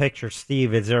Best Picture.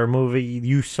 Steve, is there a movie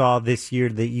you saw this year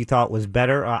that you thought was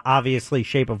better? Obviously,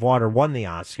 Shape of Water won the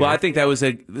Oscar. Well, I think that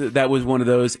was one of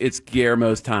those. It's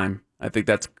Guillermo's time. I think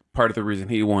that's part of the reason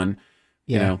he won.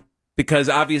 You know, because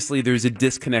obviously there's a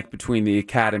disconnect between the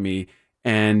Academy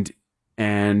and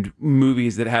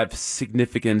movies that have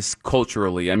significance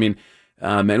culturally. I mean,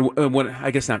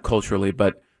 I guess not culturally,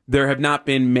 but there have not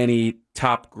been many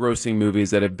top-grossing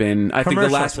movies that have been. I think the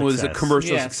last one was a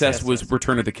commercial success. Was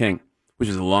Return of the King, which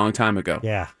is a long time ago.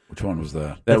 Yeah, which one was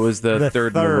that? That was the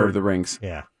third Lord of the Rings.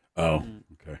 Yeah. Oh.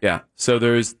 Okay. Yeah. So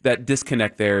there's that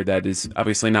disconnect there that is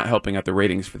obviously not helping out the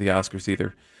ratings for the Oscars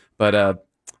either. But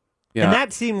yeah. And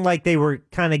that seemed like they were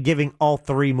kind of giving all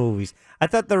three movies. I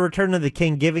thought the Return of the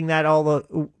King, giving that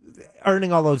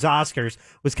earning all those Oscars,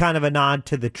 was kind of a nod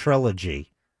to the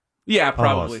trilogy. Yeah,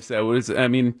 probably so. It was. I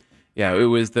mean, yeah, it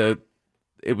was the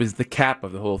cap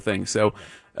of the whole thing. So,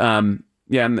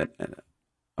 yeah, and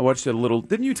I watched it a little.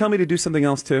 Didn't you tell me to do something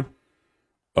else too?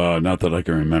 Not that I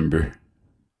can remember.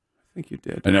 I think you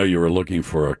did. I know you were looking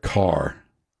for a car.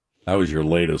 That was your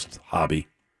latest hobby.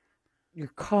 Your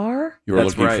car? You were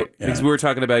That's looking right. for, yeah. Because we were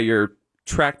talking about your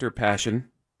tractor passion.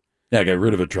 Yeah, I got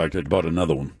rid of a tractor. I bought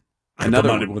another one.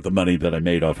 With the money that I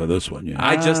made off of this one. Yeah.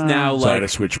 I just now so I had to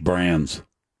switch brands.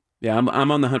 Yeah, I'm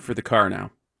on the hunt for the car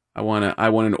now. I want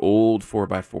an old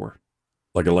 4x4.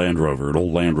 Like a Land Rover, an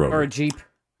old Land Rover. Or a Jeep.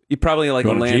 You probably like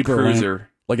a Land Cruiser.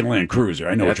 Like a Land Cruiser.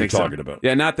 I know what you're talking about.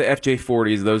 Yeah, not the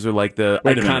FJ40s. Those are like the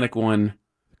iconic one.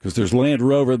 Because there's Land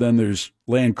Rover, then there's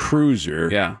Land Cruiser.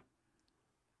 Yeah.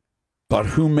 But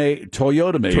Toyota made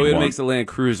one. Toyota makes the Land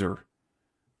Cruiser.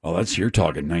 Oh, you're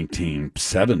talking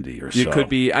 1970 or so. It could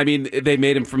be. I mean, they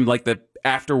made them from like the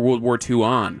after World War II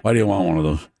on. Why do you want one of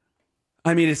those?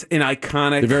 I mean, it's an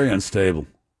iconic. They're very unstable.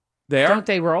 They are? Don't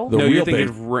they roll? No, you're thinking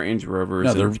of Range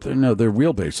Rovers. No, their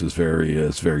wheelbase is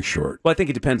very short. Well, I think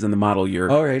it depends on the model year.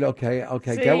 All right, okay.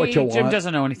 See, Get what you want. Jim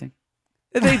doesn't know anything.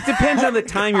 It depends on the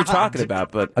time you're talking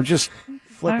about, but I'm just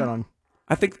flipping on.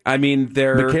 I mean,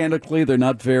 they're mechanically they're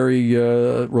not very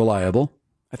reliable.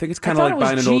 I think it's kind of like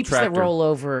buying an old tractor. That roll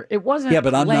over. It wasn't. Yeah,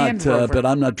 but I'm Land not. Rover. But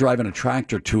I'm not driving a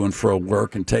tractor to and fro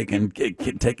work and taking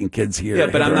kids here. Yeah,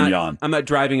 but I'm not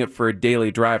driving it for a daily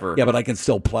driver. Yeah, but I can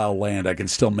still plow land. I can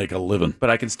still make a living. But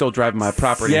I can still drive my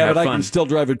property. Yeah, and have but fun. I can still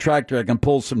drive a tractor. I can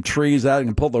pull some trees out. I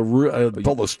can pull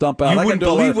the stump out. You wouldn't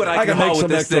believe what I can make haul some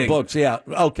with this extra thing. books. Yeah.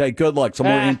 Okay. Good luck. Some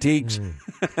more antiques.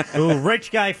 Ooh,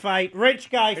 rich guy fight.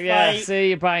 Yeah, see,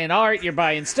 you're buying art, you're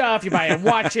buying stuff, you're buying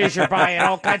watches, you're buying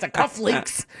all kinds of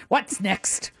cufflinks. What's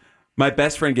next? My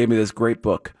best friend gave me this great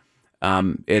book.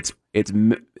 It's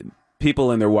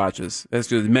people in their watches. It's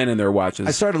just men in their watches.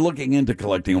 I started looking into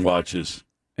collecting watches.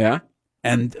 Yeah?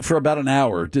 And for about an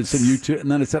hour, did some YouTube,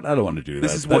 and then I said, I don't want to do that.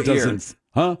 This is what year?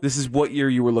 Huh? This is what year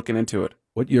you were looking into it?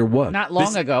 What year what? Not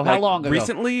long ago. How long ago?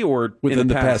 Recently or Within in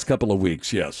the past couple of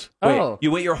weeks, yes. Wait,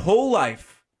 you went your whole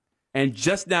life and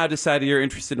just now decided you're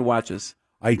interested in watches.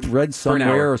 I read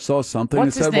somewhere or saw something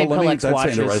What's and his said, name well, collects that's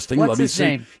watches? interesting. What's Let me his see.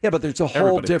 name? Yeah, but there's a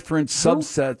whole different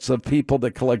subsets of people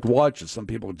that collect watches. Some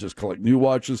people just collect new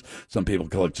watches. Some people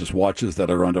collect just watches that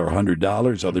are under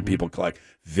 $100. Other people collect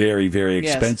very, very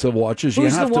expensive watches.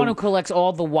 Who's the one who collects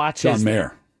all the watches? John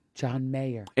Mayer. John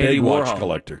Mayer. Andy Big watch Warhol.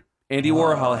 collector. Andy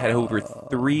Warhol had over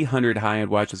 300 high-end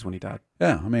watches when he died.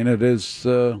 Yeah, I mean, it is...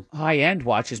 high-end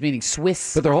watches, meaning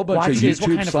Swiss But there are a whole bunch watches. of What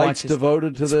YouTube kind of sites watches?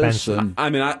 devoted to this. And I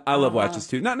mean, I love watches,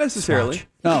 too. Not necessarily.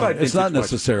 no, it's not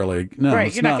necessarily. No, right,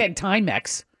 it's you're not getting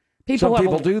Timex. Some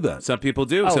people do that. Some people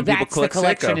do. Oh, Some people that's collect the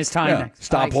collection Seiko. is Timex.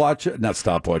 Stopwatches, not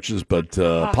stopwatches, but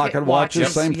pocket watches,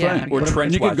 watches, same yeah. thing. Or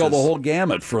trench and you can go the watches. whole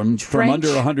gamut from Trench? under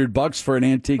 $100 for an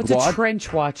antique What's watch. a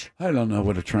trench watch? I don't know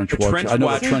what a trench A watch. trench I know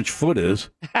watch- what trench foot is.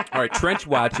 All right, trench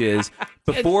watch is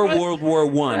before World War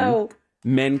I, No.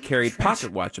 men carried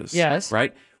pocket watches. Yes.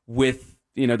 Right? With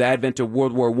the advent of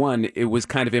World War I, it was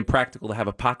kind of impractical to have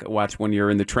a pocket watch when you're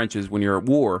in the trenches, when you're at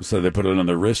war. So they put it on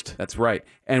their wrist. That's right.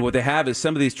 And what they have is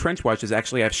some of these trench watches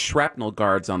actually have shrapnel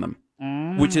guards on them,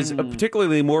 which is a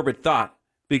particularly morbid thought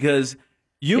because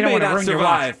you don't may wanna not ruin your watch.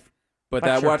 survive, but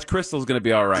that watch crystal is going to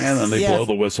be all right. And then they blow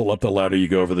the whistle up the ladder. You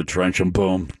go over the trench and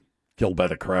boom, killed by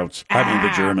the Krauts. I mean the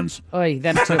Germans. Oy,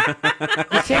 them too.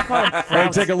 You can't call them Hey,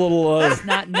 take a little. That's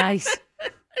not nice.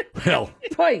 Well,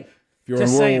 Boy, if you're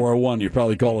just in saying. World War I, you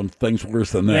probably call them things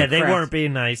worse than that. Yeah, they weren't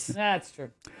being nice. That's true.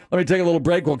 Let me take a little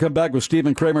break. We'll come back with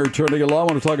Stephen Kramer returning along.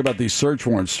 I want to talk about these search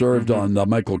warrants served on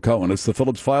Michael Cohen. It's the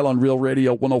Phillips File on Real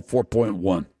Radio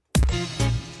 104.1.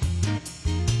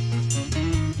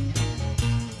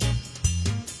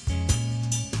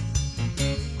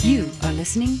 You are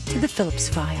listening to The Phillips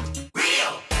File.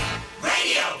 Radio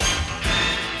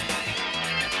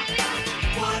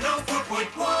 104.1.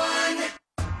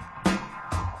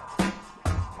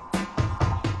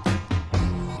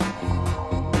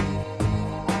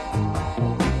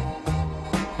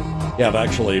 Yeah, I've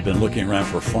actually been looking around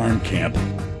for farm camp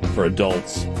for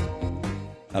adults.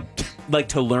 Like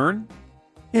to learn?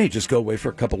 Yeah, you just go away for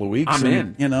a couple of weeks. I'm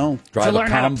in. You know, drive to learn a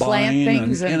how to combine plant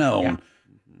things and, you know.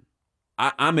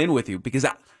 yeah. I'm in with you because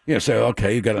so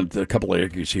okay, you got a couple of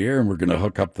acres here, and we're going to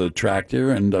hook up the tractor,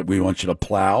 and we want you to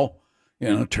plow. You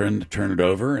know, turn it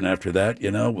over, and after that, you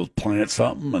know, we'll plant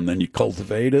something, and then you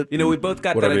cultivate it. You know, we both got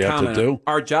that whatever in you have common. to do.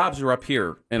 Our jobs are up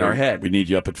here in our head. We need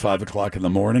you up at 5 o'clock in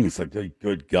the morning. It's like, hey,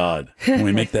 good God, can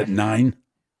we make that 9?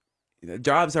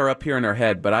 Jobs are up here in our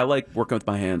head, but I like working with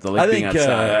my hands. I like being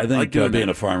outside. I think like being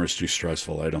a farmer is too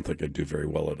stressful. I don't think I'd do very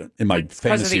well at it in my fantasy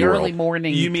Because of the world. early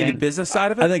morning. You mean the business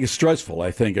side of it? I think it's stressful.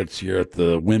 I think you're at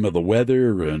the whim of the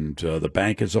weather, and the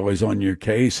bank is always on your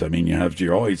case. I mean,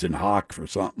 you're always in hock for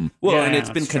something. Well, and it's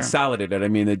been consolidated. I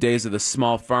mean, the days of the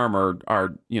small farm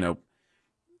are you know,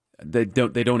 they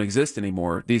don't exist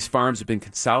anymore. These farms have been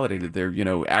consolidated. They're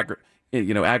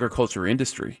agriculture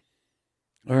industry.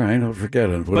 All right, I'll forget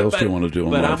it. What else do you want to do?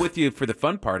 But I'm with you for the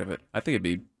fun part of it. I think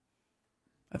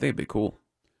it'd be cool.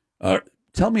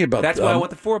 Tell me about that's why I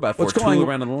want the 4x4 what's going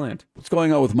around on the land. What's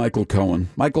going on with Michael Cohen?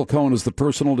 Michael Cohen is the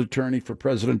personal attorney for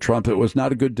President Trump. It was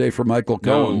not a good day for Michael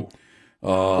Cohen.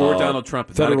 Or Donald Trump.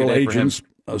 It's federal not a good day agents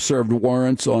served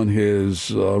warrants on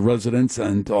his residence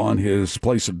and on his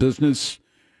place of business,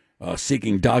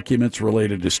 seeking documents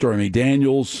related to Stormy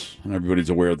Daniels. And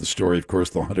everybody's aware of the story, of course,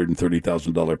 the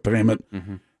 $130,000 payment.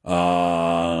 Mm-hmm.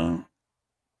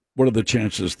 What are the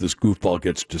chances this goofball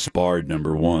gets disbarred,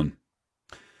 number one?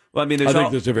 Well, I mean, I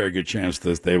think there's a very good chance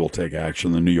that they will take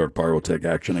action. The New York bar will take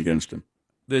action against him.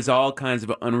 There's all kinds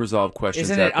of unresolved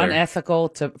questions. Isn't it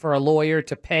unethical for a lawyer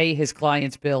to pay his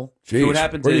client's bill? Jeez, so what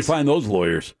happens where do you find those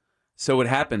lawyers? So what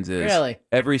happens is Really?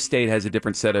 every state has a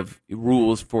different set of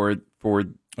rules for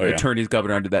attorneys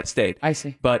governed under that state. I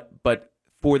see. But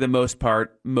for the most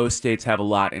part, most states have a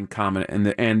lot in common.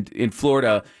 And in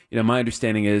Florida, you know, my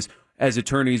understanding is as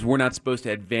attorneys, we're not supposed to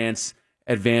advance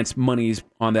monies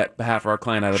on that behalf of our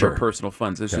client out of our personal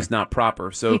funds. It's just not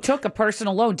proper. So he took a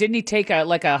personal loan. Didn't he take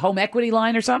a home equity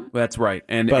line or something? That's right.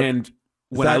 And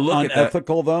when I look at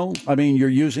unethical, though, I mean, you're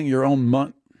using your own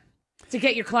money to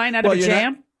get your client out of a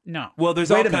jam. No. Well,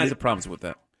 there's all kinds of problems with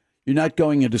that. You're not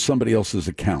going into somebody else's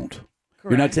account.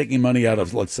 Correct. You're not taking money out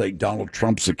of, let's say, Donald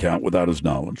Trump's account without his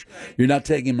knowledge. You're not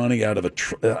taking money out of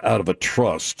a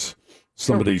trust,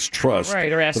 somebody's trust.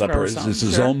 Right, or escrow or something. This is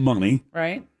his own money.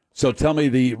 Right. So tell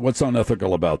me what's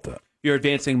unethical about that? You're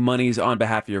advancing monies on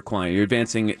behalf of your client. You're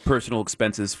advancing personal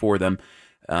expenses for them.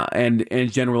 And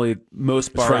generally,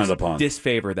 most bars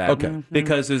disfavor that. Okay.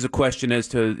 Because there's a question as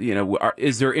to, you know,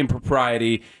 is there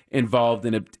impropriety involved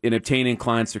in obtaining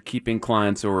clients or keeping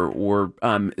clients, or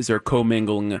is there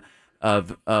commingling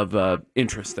of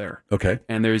interest there? Okay.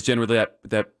 And there's generally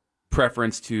that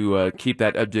preference to keep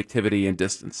that objectivity and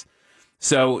distance.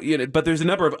 So, you know, but there's a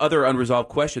number of other unresolved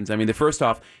questions. I mean, the first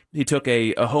off, he took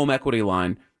a home equity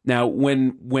line. Now,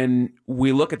 when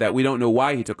we look at that, we don't know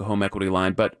why he took a home equity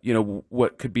line, but, you know,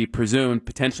 what could be presumed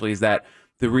potentially is that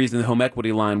the reason the home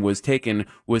equity line was taken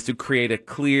was to create a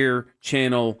clear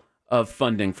channel of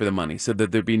funding for the money so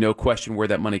that there'd be no question where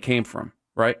that money came from,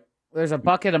 right? There's a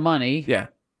bucket of money. Yeah.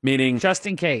 Meaning... just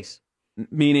in case.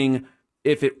 Meaning...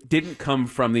 if it didn't come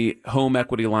from the home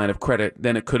equity line of credit,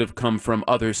 then it could have come from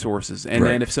other sources. And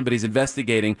then if somebody's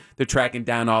investigating, they're tracking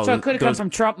down all of those. So it could have come from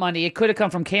Trump money. It could have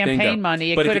come from campaign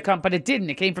money. It could have come, but it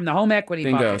didn't. It came from the home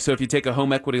equity bucket. So if you take a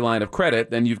home equity line of credit,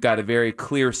 then you've got a very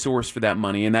clear source for that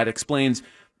money, and that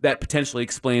potentially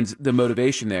explains the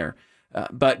motivation there.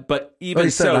 But even he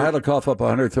said, I had to cough up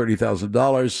 $130,000.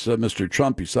 Mr.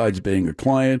 Trump, besides being a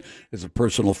client, is a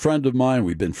personal friend of mine.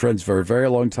 We've been friends for a very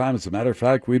long time. As a matter of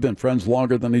fact, we've been friends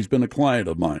longer than he's been a client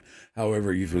of mine.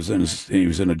 However, he was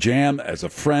in a jam as a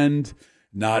friend,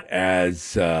 not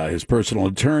as his personal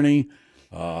attorney.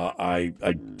 I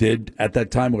did at that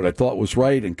time what I thought was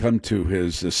right and come to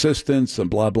his assistance and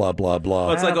blah, blah, blah, blah.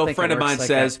 Well, it's like a friend of mine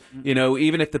says, you know,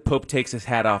 even if the Pope takes his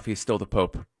hat off, he's still the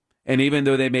Pope. And even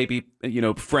though they may be, you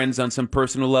know, friends on some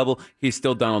personal level, he's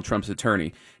still Donald Trump's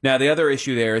attorney. Now, the other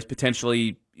issue there is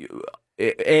potentially,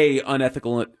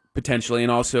 unethical, potentially,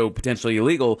 and also potentially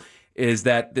illegal, is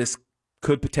that this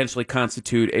could potentially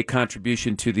constitute a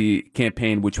contribution to the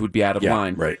campaign, which would be out of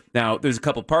line. Right. Now, there's a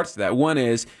couple parts to that. One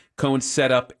is Cohen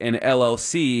set up an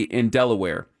LLC in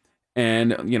Delaware.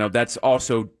 And, you know, that's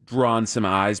also drawn some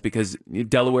eyes because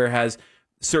Delaware has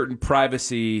certain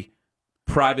privacy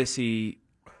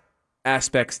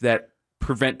aspects that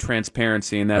prevent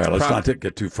transparency, and that's all right, let's not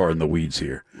get too far in the weeds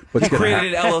here. He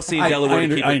created an LLC in Delaware.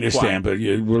 I understand, but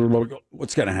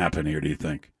what's going to happen here, do you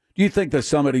think? Do you think that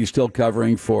somebody's still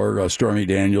covering for Stormy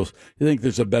Daniels? Do you think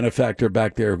there's a benefactor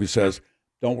back there who says,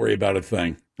 Don't worry about a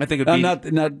thing. I think it'd be not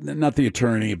the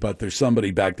attorney, but there's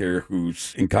somebody back there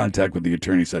who's in contact with the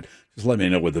attorney. Said, just let me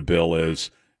know what the bill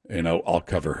is. I'll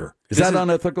cover her. Is that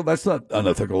unethical? That's not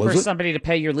unethical, is For it? somebody to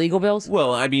pay your legal bills?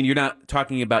 Well, I mean, you're not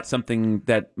talking about something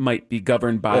that might be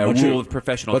governed by a rule of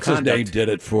professional conduct. What's his name did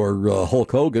it for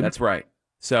Hulk Hogan. That's right.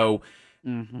 So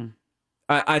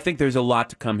I think there's a lot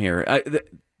to come here.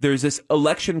 There's this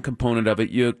election component of it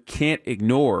you can't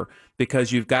ignore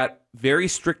because you've got very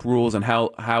strict rules on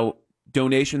how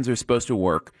donations are supposed to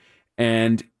work,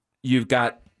 and you've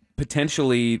got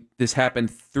potentially this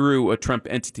happened through a Trump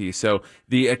entity. So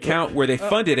the account where they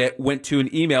funded it went to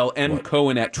an email,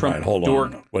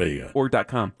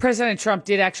 mcohen@trump.org.com. President Trump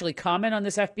did actually comment on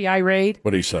this FBI raid.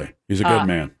 What did he say? He's a good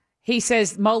man. He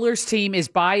says Mueller's team is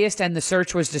biased and the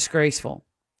search was disgraceful.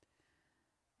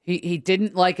 He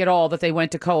didn't like at all that they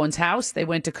went to Cohen's house. They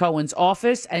went to Cohen's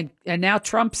office. And now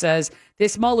Trump says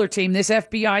this Mueller team, this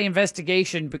FBI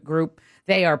investigation group,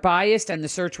 they are biased and the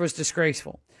search was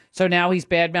disgraceful. So now he's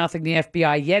bad-mouthing the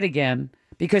FBI yet again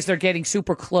because they're getting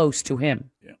super close to him.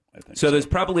 Yeah, I think so there's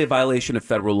probably a violation of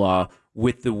federal law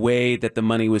with the way that the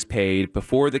money was paid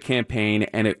before the campaign,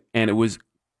 and it was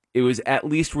at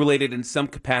least related in some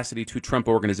capacity to Trump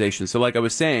organizations. So like I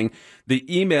was saying, the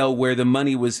email where the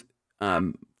money was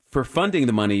for funding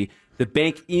the money, the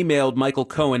bank emailed Michael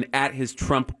Cohen at his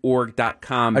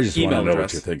TrumpOrg.com email address. I just want to know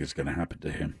what you think is going to happen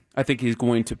to him. I think he's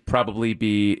going to probably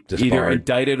be Disbarred. either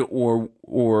indicted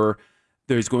or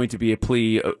there's going to be a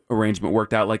plea arrangement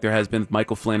worked out like there has been with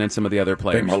Michael Flynn and some of the other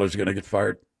players. Think Mueller's going to get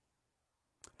fired?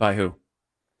 By who?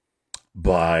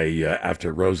 By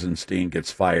after Rosenstein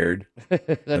gets fired.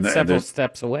 That's several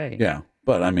steps away. Yeah.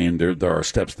 But, I mean, there are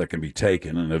steps that can be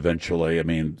taken, and eventually, I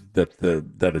mean,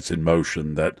 that it's in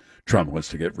motion that Trump wants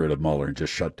to get rid of Mueller and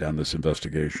just shut down this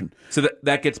investigation. So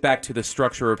that gets back to the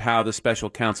structure of how the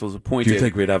special counsel is appointed. Do you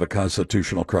think we'd have a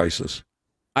constitutional crisis?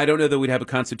 I don't know that we'd have a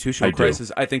constitutional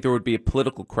crisis. I think there would be a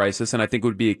political crisis, and I think it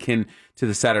would be akin to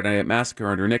the Saturday Night Massacre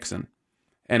under Nixon.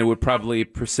 And it would probably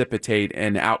precipitate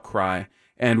an outcry,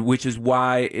 and which is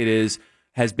why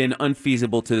has been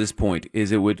unfeasible to this point.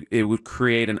 Is it would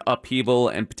create an upheaval,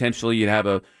 and potentially you'd have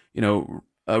a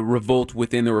revolt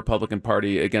within the Republican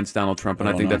Party against Donald Trump, and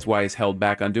I think that's why he's held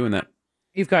back on doing that.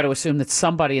 You've got to assume that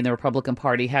somebody in the Republican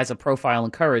Party has a profile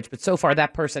and courage, but so far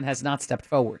that person has not stepped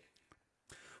forward.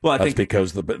 Well, That's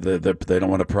because they don't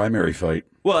want a primary fight.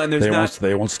 Well, and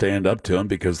they won't stand up to him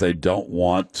because they don't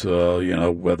want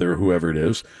whoever it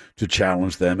is to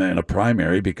challenge them in a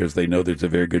primary because they know there's a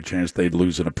very good chance they'd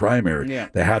lose in a primary. Yeah.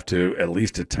 They have to at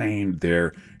least attain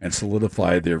and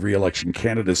solidify their reelection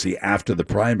candidacy after the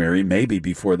primary, maybe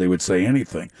before they would say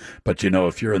anything. But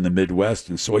if you're in the Midwest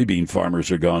and soybean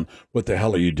farmers are going, "What the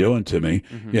hell are you doing to me?"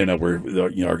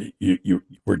 Mm-hmm.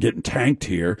 We're getting tanked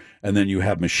here, and then you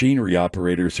have machinery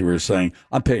operators who are saying,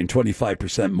 "I'm paying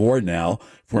 25% more now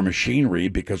for machinery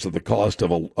because of the cost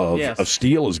of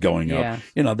steel is going up."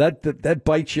 Yes. That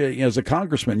bites you as a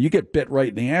congressman. You get bit right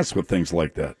in the ass with things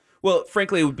like that. Well,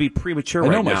 frankly, it would be premature I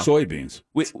right know now. my soybeans.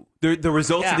 The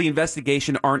results of the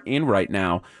investigation aren't in right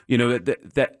now.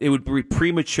 That it would be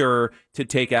premature to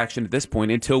take action at this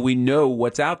point until we know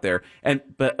what's out there.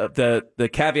 But the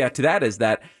caveat to that is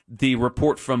that the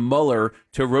report from Mueller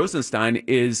to Rosenstein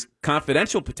is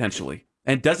confidential potentially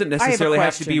and doesn't necessarily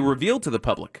have to be revealed to the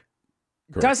public.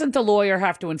 Correct. Doesn't the lawyer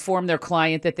have to inform their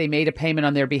client that they made a payment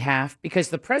on their behalf? Because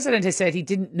the president has said he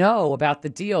didn't know about the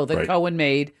deal that Cohen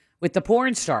made with the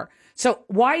porn star. So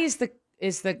why is the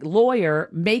lawyer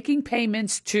making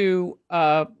payments to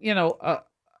a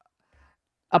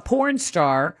porn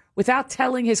star without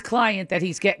telling his client that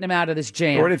he's getting him out of this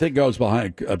jam? Or anything goes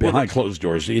behind closed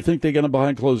doors. Do you think they're going to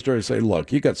behind closed doors say,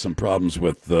 "Look, you got some problems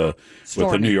with the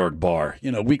New York bar.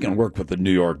 We can work with the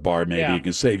New York bar. Maybe you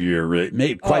can save your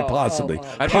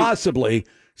possibly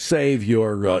save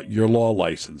your law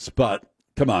license." But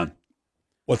come on,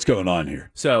 what's going on here?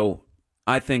 So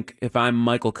I think if I'm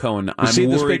Michael Cohen, I'm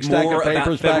worried more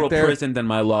about federal prison than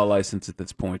my law license at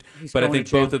this point. But I think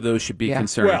both of those should be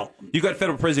concerning. Well, you got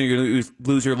federal prison, you're going to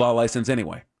lose your law license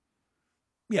anyway.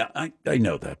 Yeah, I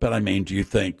know that. But I mean, do you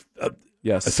think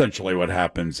essentially what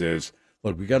happens is,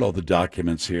 look, we got all the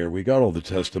documents here. We got all the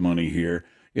testimony here.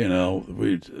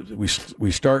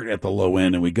 We start at the low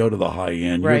end and we go to the high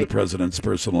end. You're the president's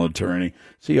personal attorney.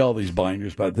 See all these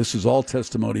binders, but this is all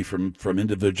testimony from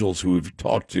individuals who we've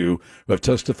talked to, who have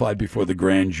testified before the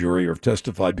grand jury or have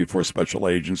testified before special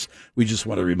agents. We just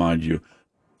want to remind you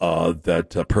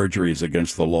that perjury is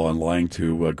against the law and lying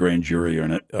to grand jury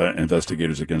or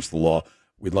investigators against the law.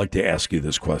 We'd like to ask you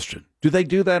this question. Do they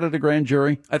do that at a grand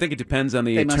jury? I think it depends on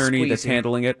the attorney that's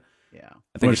handling it. Yeah.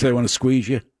 I think they want to squeeze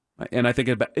you. And I think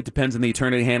it depends on the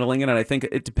attorney handling it, and I think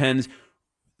it depends.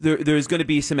 There's going to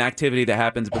be some activity that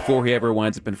happens before he ever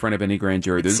winds up in front of any grand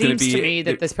jury. There's going Seems to me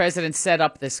that this president set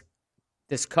up this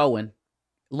Cohen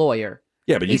lawyer.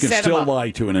 Yeah, but you can still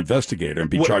lie to an investigator and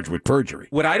be charged with perjury.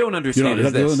 What I don't understand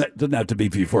is this. It doesn't have to be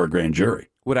before a grand jury.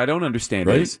 What I don't understand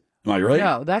right? is... Am I right?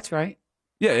 No, that's right.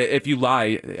 Yeah, if you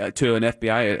lie to an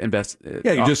FBI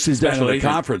yeah, you just sit down in a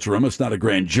conference room. It's not a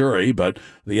grand jury, but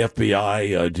the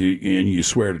FBI and you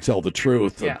swear to tell the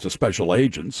truth to special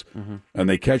agents, and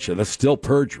they catch you. That's still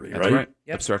perjury, That's right?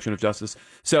 Yep. Obstruction of justice.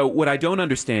 So what I don't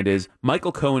understand is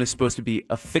Michael Cohen is supposed to be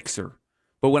a fixer,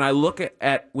 but when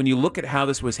you look at how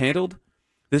this was handled.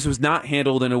 This was not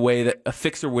handled in a way that a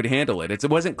fixer would handle it. It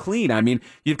wasn't clean. I mean,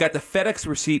 you've got the FedEx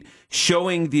receipt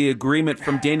showing the agreement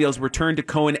from Daniels returned to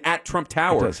Cohen at Trump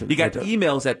Tower. You got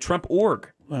emails at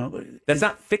Trump.org. Well, that's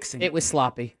not fixing. It was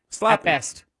sloppy. Sloppy. At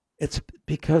best. It's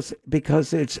because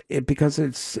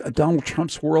it's Donald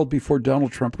Trump's world before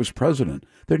Donald Trump was president.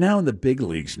 They're now in the big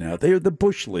leagues now. They are the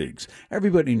Bush leagues.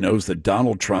 Everybody knows that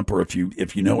Donald Trump, or if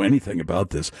you know anything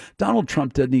about this, Donald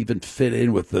Trump didn't even fit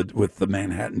in with the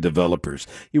Manhattan developers.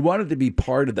 He wanted to be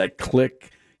part of that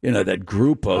clique, that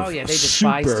group of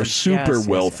super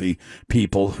wealthy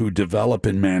people who develop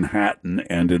in Manhattan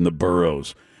and in the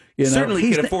boroughs. Certainly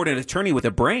he could afford an attorney with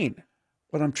a brain.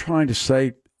 What I'm trying to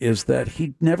say is that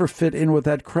he never fit in with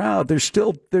that crowd. There's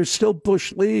still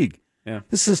Bush League. Yeah.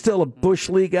 This is still a Bush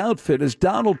League outfit. As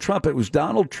Donald Trump, it was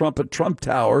Donald Trump at Trump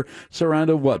Tower,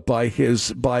 surrounded by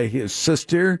his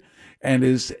sister and by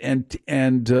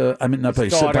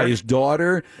his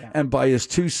daughter and by his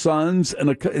two sons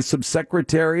and some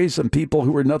secretaries and people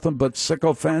who were nothing but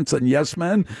sycophants and yes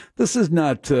men. This is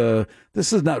not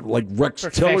like Rex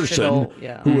Tillerson,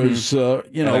 who is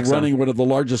running one of the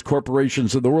largest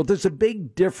corporations in the world. There's a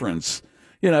big difference.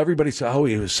 Everybody says, "Oh,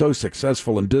 he was so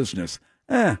successful in business."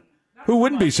 Who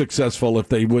wouldn't be successful if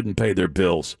they wouldn't pay their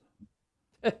bills?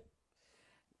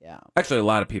 Actually, a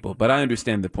lot of people, but I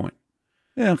understand the point.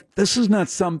 Yeah, this is not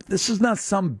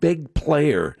some big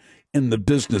player in the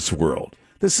business world.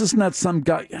 This is not some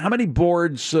guy. How many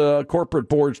corporate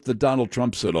boards did Donald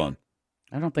Trump sit on?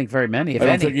 I don't think very many, if I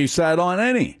don't any. think he sat on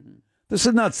any. This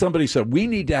is not somebody said, we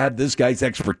need to have this guy's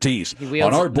expertise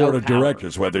on our board of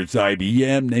directors, whether it's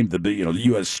IBM, name the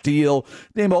U.S. Steel,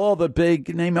 name all the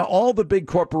big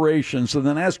corporations, and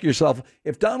then ask yourself,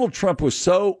 if Donald Trump was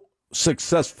so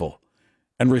successful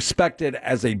and respected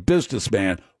as a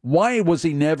businessman, why was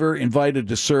he never invited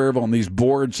to serve on these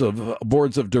boards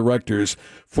of directors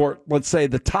for, let's say,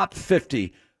 the top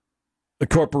 50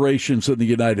 corporations in the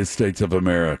United States of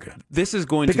America? Because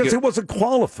it wasn't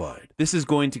qualified. This is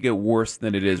going to get worse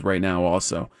than it is right now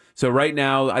also. So right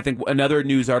now, I think another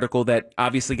news article that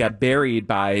obviously got buried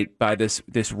by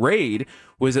this raid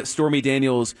was that Stormy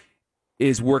Daniels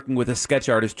is working with a sketch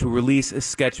artist to release a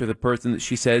sketch with a person that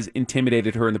she says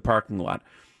intimidated her in the parking lot.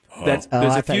 There's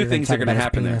a few things that are going to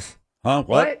happen there. Huh?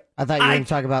 What? I thought you were going to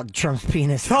talk about Trump's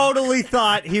penis. Totally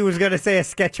thought he was going to say a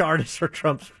sketch artist for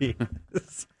Trump's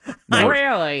penis.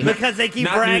 Really? Because they keep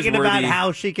bragging about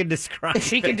how she can describe his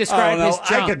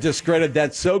junk. I could discredit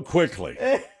that so quickly.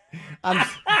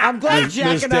 I'm glad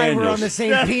Jack and I were on the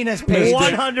same penis page.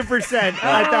 100%.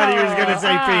 I thought he was going to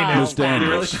say penis. Miss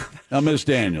Daniels. Now, Miss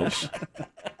Daniels,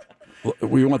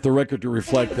 we want the record to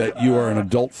reflect that you are an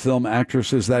adult film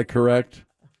actress. Is that correct?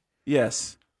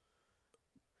 Yes.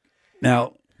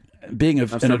 Now, being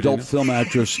an adult film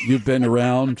actress, you've been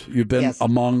around. You've been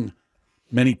among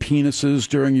many penises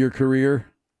during your career.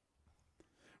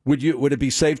 Would it be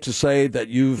safe to say that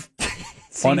you've,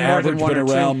 on average, been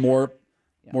around more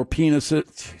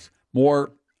penises,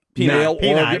 more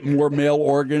male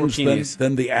organs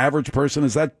than the average person?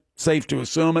 Is that safe to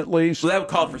assume, at least? Well, that would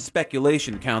call for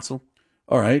speculation, counsel.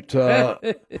 All right.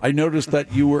 I noticed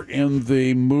that you were in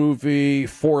the movie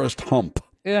Forrest Hump.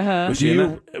 Uh-huh.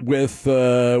 With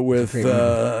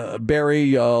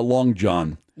Barry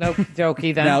Longjohn. Nope,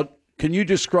 jokey then. Now, can you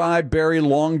describe Barry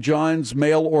Longjohn's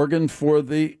male organ for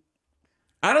the...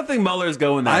 I don't think Mueller's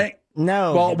going there.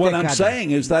 No. Well, what I'm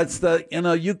saying is that's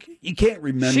you can't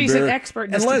remember. She's an expert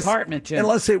in this department, Jim.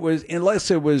 Unless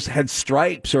it had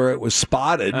stripes or it was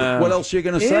spotted. What else are you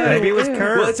going to say? Maybe it was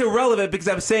curved. Well, it's irrelevant because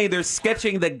I'm saying they're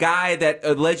sketching the guy that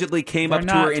allegedly came up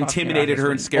to her, intimidated her,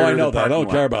 and scared her. I know that. I don't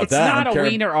care about that. It's not a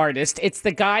wiener artist. It's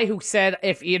the guy who said,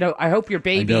 I hope your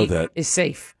baby is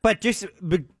safe. But just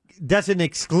doesn't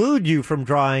exclude you from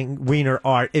drawing wiener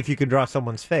art if you can draw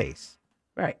someone's face.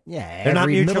 Right. Yeah. They're not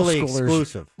mutually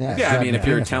exclusive. Yeah, I mean, if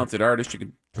you're a talented artist, you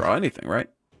can draw anything, right?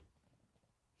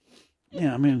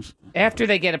 Yeah, I mean... After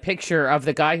they get a picture of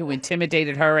the guy who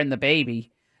intimidated her and the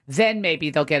baby, then maybe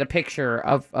they'll get a picture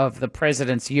of the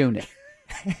president's unit.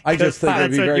 I just think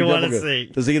it'd be very difficult. See.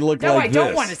 Does he look No, like this? I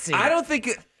don't want to see. I don't think.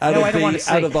 Out I don't want to see.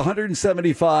 Out of the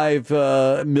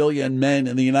 175 million men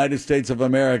in the United States of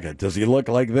America, does he look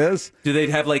like this? Do they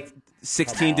have like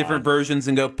 16 different versions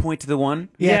and go point to the one?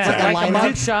 Yeah, it's like a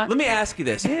mug shot. Let me ask you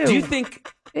this: Ew. Do you think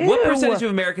what percentage of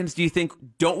Americans do you think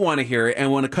don't want to hear it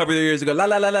and want to cover their ears and go la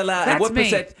la la la la? And That's what me.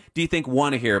 percent do you think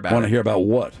want to hear about Want it? to hear about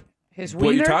what? His What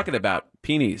you're wiener? talking about?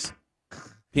 Peenies.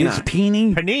 His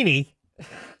Peanut. panini?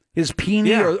 His peenie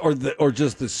Yeah. or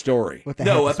just the story?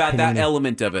 No, about that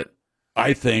element of it.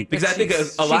 I think Because I think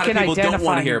a lot of can people don't want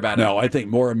identify to hear about it. No, I think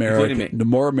Including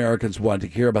more Americans want to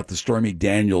hear about the Stormy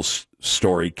Daniels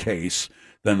story case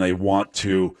than they want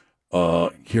to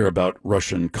hear about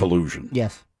Russian collusion.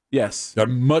 Yes. Yes. They're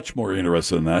much more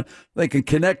interested in that. They can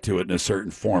connect to it in a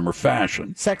certain form or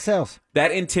fashion. Sex sells.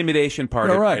 That intimidation part.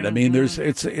 You're of right. I mean,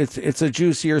 it's a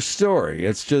juicier story.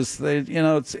 It's just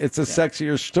it's a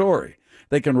sexier story.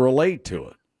 They can relate to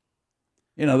it.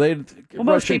 Most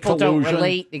Russian people collusion. don't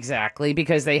relate exactly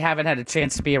because they haven't had a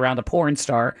chance to be around a porn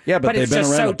star. Yeah, but they've it's been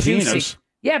just around so a penis. juicy.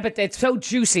 Yeah, but it's so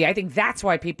juicy. I think that's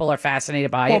why people are fascinated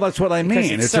by it. Well, that's what I because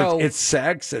mean. It's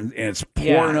sex and it's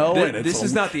Yeah. porno Th- and it's this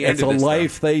is not the end it's of a this,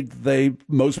 life they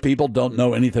most people don't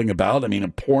know anything about. I mean, a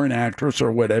porn actress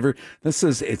or whatever.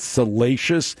 It's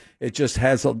salacious. It just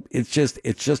has it's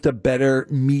just a better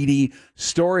meaty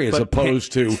story as But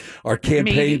opposed to our Meaty.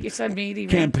 campaign You said meaty.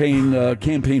 man.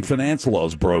 campaign finance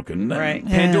laws broken. Right.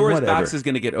 Pandora's whatever. box is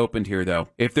going to get opened here, though.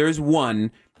 If there's one,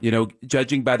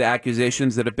 judging by the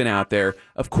accusations that have been out there,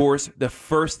 of course, the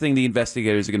first thing the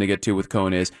investigators are going to get to with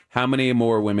Cohen is how many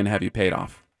more women have you paid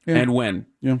off and when?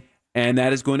 Yeah. And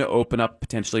that is going to open up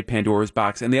potentially Pandora's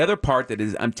box. And the other part that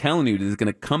is, I'm telling you, is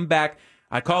going to come back.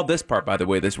 I called this part, by the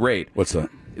way, this raid. What's that?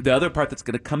 The other part that's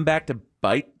going to come back to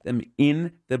bite them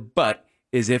in the butt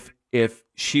is if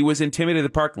she was intimidated in the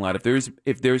parking lot.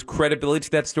 If there's credibility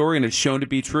to that story and it's shown to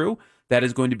be true, that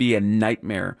is going to be a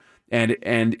nightmare.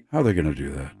 And how are they going to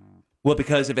do that? Well,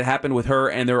 because if it happened with her,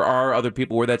 and there are other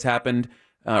people where that's happened,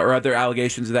 or other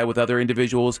allegations of that with other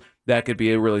individuals, that could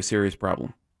be a really serious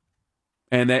problem.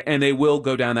 And they will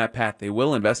go down that path. They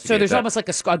will investigate. So there's that. almost like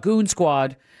a goon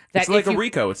squad. That It's like if a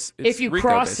RICO. It's if you RICO,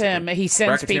 cross basically. him, he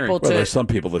sends people Well, to. there's some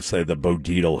people that say that Bo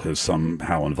Dietl is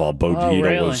somehow involved. Bo Dietl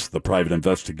really? was the private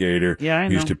investigator. Yeah, I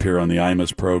He used know. to appear on the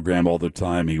IMAS program all the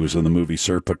time. He was in the movie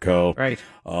Serpico. Right.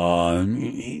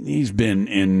 He's been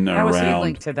in How around. is he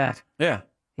linked to that? Yeah.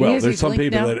 Well, Is there's he some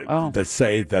linked people now? that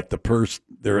say that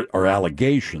there are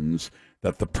allegations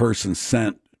that the person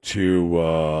sent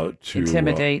to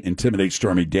intimidate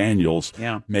Stormy Daniels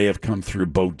Yeah. may have come through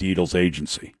Bo Dietl's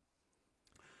agency.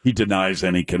 He denies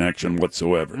any connection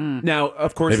whatsoever. Now,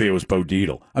 of course, Maybe it was Bo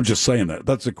Dietl. I'm just saying that.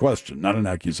 That's a question, not an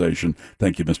accusation.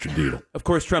 Thank you, Mr. Dietl. Of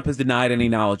course, Trump has denied any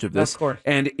knowledge of this. Of course.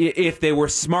 And if they were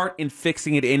smart in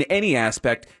fixing it in any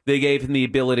aspect, they gave him the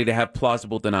ability to have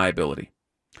plausible deniability.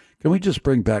 Can we just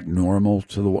bring back normal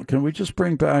to the? Can we just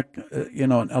bring back,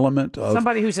 an element of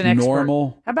Somebody who's an expert.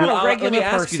 normal How about a regular let me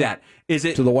person? ask you that. Is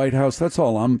it to the White House? That's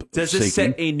all I'm does seeking. this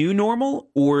set a new normal,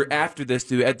 or after this,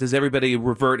 does everybody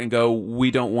revert and go,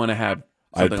 we don't want to have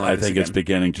something like I this think again? it's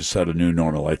beginning to set a new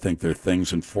normal. I think there are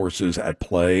things and forces at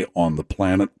play on the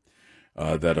planet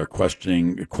that are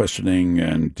questioning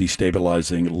and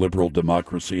destabilizing liberal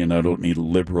democracy. And I don't mean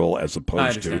liberal as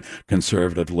opposed to understand.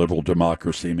 conservative. Liberal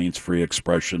democracy means free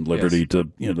expression, liberty to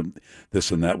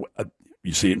this and that.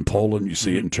 You see it in Poland. You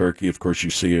see it in Turkey. Of course, you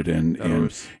see it in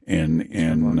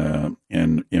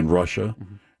Russia.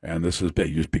 And this is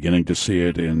you're beginning to see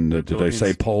it in. Did I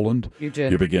say Poland? You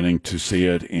did. You're beginning to see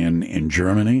it in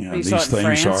Germany. And saw these it in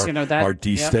things France, are yep.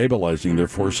 destabilizing. They're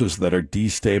forces that are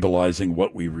destabilizing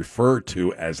what we refer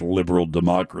to as liberal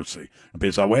democracy. And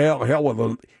people say, "Well, hell with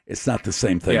them." It's not the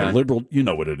same thing. Yeah. A liberal, you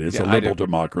know what it is. Yeah, a I liberal do.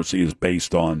 democracy is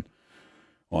based on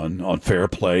fair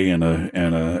play and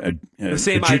a The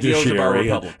same a ideals of our judiciary.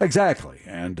 republic. Exactly.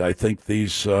 And I think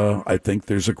I think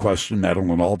there's a question.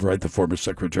 Madeleine Albright, the former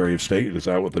Secretary of State, is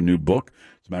out with a new book.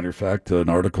 As a matter of fact, an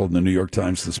article in the New York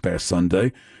Times this past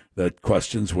Sunday that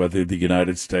questions whether the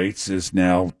United States is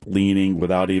now leaning,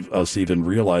 without us even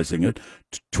realizing it,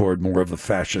 toward more of a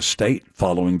fascist state,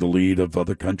 following the lead of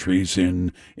other countries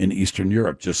in Eastern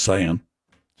Europe. Just saying.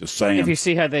 If you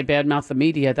see how they badmouth the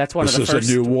media, that's one This of the first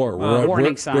is a new war.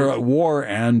 warning signs. We're at war,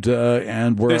 and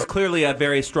we're. There's clearly a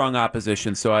very strong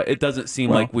opposition, so it doesn't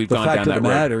seem like we've gone down that The fact of the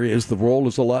road. matter is the world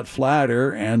is a lot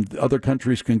flatter, and other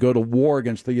countries can go to war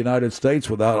against the United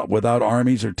States without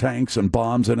armies or tanks and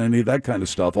bombs and any of that kind of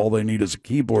stuff. All they need is a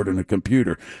keyboard and a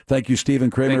computer. Thank you,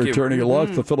 Stephen Kramer, Thank you. attorney at law.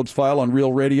 It's the Phillips File on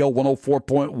Real Radio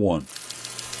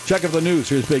 104.1. Check of the news.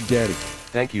 Here's Big Daddy.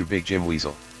 Thank you, Big Jim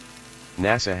Weasel.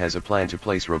 NASA has a plan to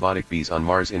place robotic bees on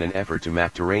Mars in an effort to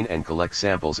map terrain and collect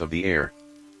samples of the air.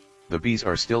 The bees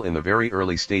are still in the very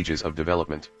early stages of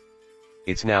development.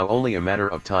 It's now only a matter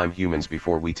of time humans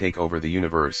before we take over the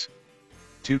universe.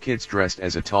 2 kids dressed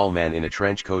as a tall man in a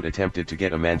trench coat attempted to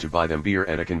get a man to buy them beer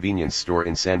at a convenience store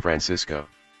in San Francisco.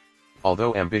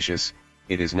 Although ambitious,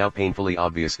 it is now painfully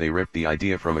obvious they ripped the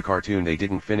idea from a cartoon they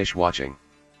didn't finish watching.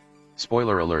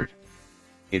 Spoiler alert.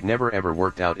 It never ever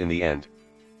worked out in the end.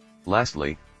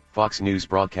 Lastly, Fox News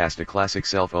broadcast a classic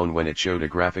cell phone when it showed a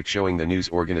graphic showing the news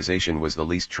organization was the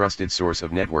least trusted source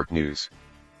of network news.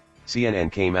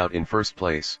 CNN came out in first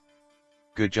place.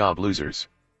 Good job, losers.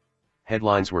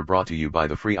 Headlines were brought to you by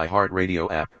the free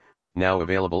iHeartRadio app, now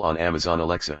available on Amazon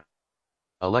Alexa.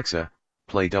 Alexa,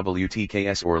 play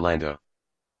WTKS Orlando.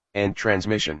 End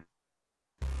transmission.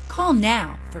 Call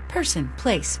now for person,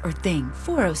 place, or thing.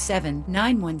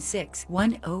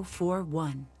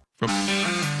 407-916-1041.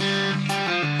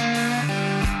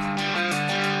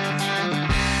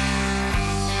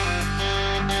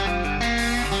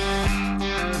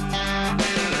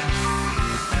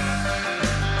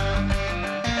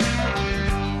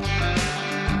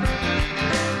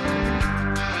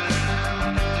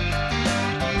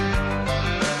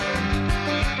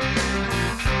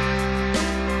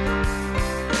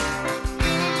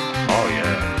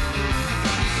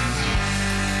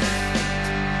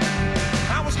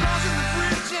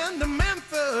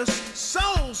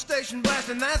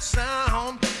 Blasting that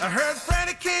sound, I heard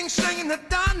Freddie King singing the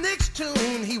Don Nix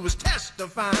tune. He was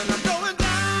testifying. I'm going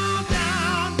down,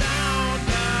 down, down,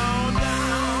 down,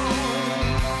 down.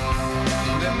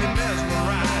 Let me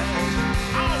mesmerize,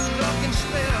 all stuck and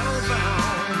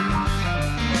spellbound.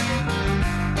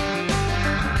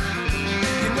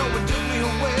 You know it took me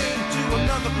away to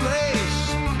another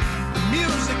place. The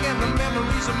music and the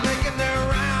memories are making their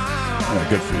rounds. Yeah,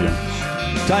 good for you.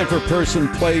 Time for person,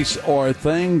 place, or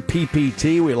thing,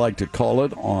 PPT, we like to call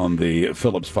it on the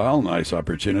Phillips File. Nice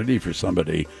opportunity for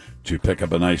somebody to pick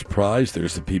up a nice prize.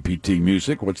 There's the PPT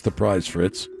music. What's the prize,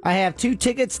 Fritz? I have 2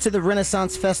 tickets to the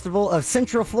Renaissance Festival of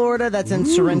Central Florida. That's in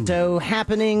Sorrento,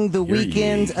 happening the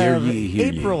weekend of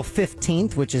April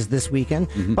 15th, which is this weekend.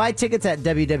 Buy tickets at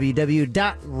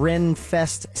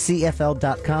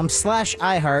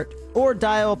www.renfestcfl.com/iHeart or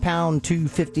dial pound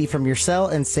 250 from your cell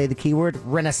and say the keyword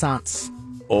Renaissance.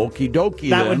 Okie dokie.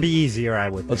 That would be easier, I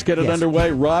would think. Let's get it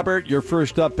underway. Robert, you're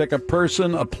first up. Pick a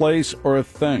person, a place, or a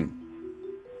thing.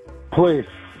 Place.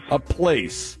 A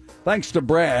place. Thanks to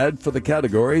Brad for the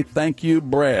category. Thank you,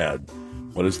 Brad.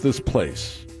 What is this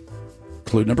place?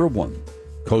 Clue number 1.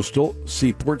 Coastal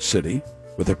seaport city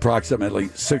with approximately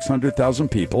 600,000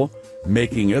 people,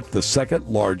 making it the second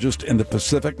largest in the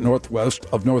Pacific Northwest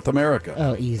of North America.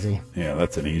 Oh, easy. Yeah,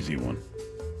 that's an easy one.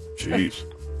 Jeez.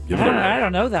 I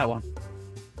don't know that one.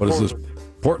 What is this?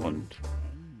 Portland.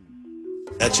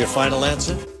 That's your final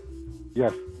answer?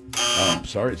 Yes. I'm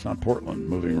sorry, it's not Portland.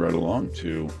 Moving right along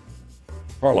to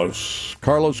Carlos.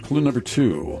 Carlos, clue number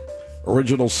 2.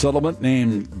 Original settlement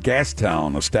named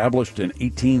Gastown, established in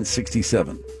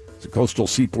 1867. It's a coastal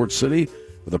seaport city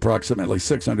with approximately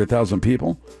 600,000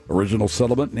 people. Original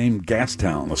settlement named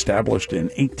Gastown, established in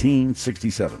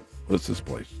 1867. What is this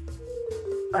place?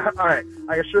 All right.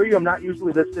 I assure you I'm not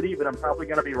usually this city, but I'm probably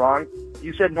going to be wrong.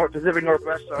 You said Pacific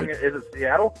Northwest, so is it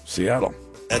Seattle? Seattle.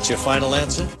 That's your final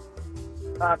answer?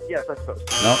 Yes, I suppose.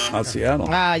 No, not Seattle.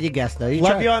 You guessed, though.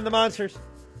 Love you on the Monsters.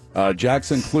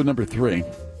 Jackson, clue number 3.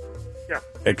 Yeah.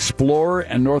 Explorer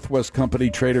and Northwest Company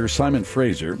trader Simon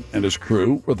Fraser and his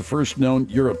crew were the first known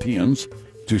Europeans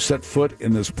to set foot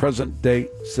in this present-day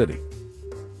city.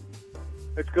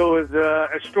 Let's go with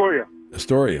Astoria.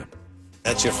 Astoria.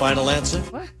 That's your final answer?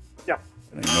 What? Yeah.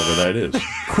 I don't know where that is.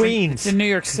 Queens. It's in New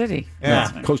York City.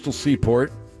 Yeah. Coastal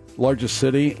seaport, largest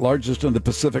city, largest in the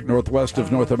Pacific Northwest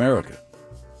of North America.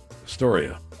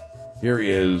 Astoria. Here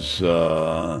is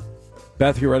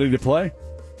Beth. You ready to play?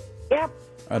 Yep.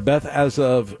 Beth, as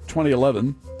of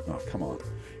 2011. Oh, come on.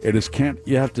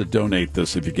 You have to donate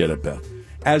this if you get it, Beth.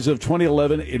 As of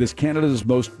 2011, it is Canada's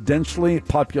most densely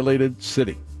populated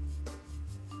city.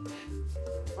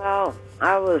 Well,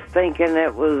 I was thinking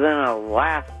it was in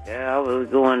Alaska. I was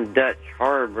going Dutch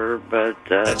Harbor, but...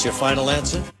 That's your final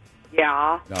answer?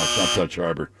 Yeah. No, it's not Dutch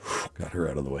Harbor. Got her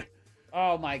out of the way.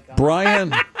 Oh, my God.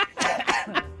 Brian.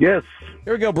 Yes.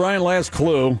 Here we go, Brian. Last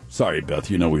clue. Sorry,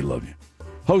 Beth. You know we love you.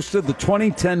 Hosted the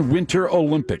 2010 Winter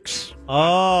Olympics.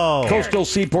 Oh. Coastal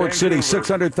seaport city,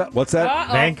 600,000. What's that?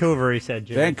 Uh-oh. Vancouver, he said,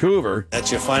 Jim. Vancouver.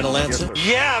 That's your final answer?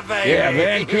 Yeah, baby. Yeah,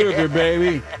 Vancouver,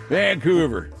 baby.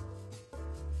 Vancouver.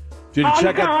 Did you Hong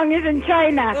check out, Kong is in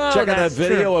China. check out that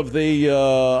video of the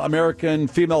American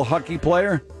female hockey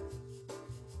player?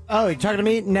 Oh, you talking to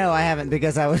me? No, I haven't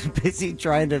because I was busy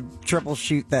trying to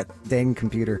troubleshoot that dang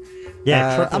computer.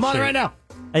 Yeah, I'm on it right now.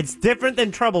 It's different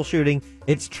than troubleshooting.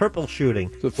 It's triple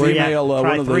shooting. The female,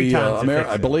 one of the,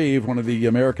 I it. believe, one of the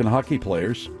American hockey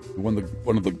players who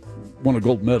won a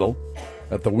gold medal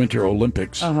at the Winter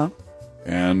Olympics.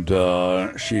 And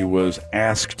she was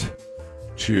asked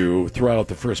to throw out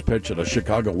the first pitch at a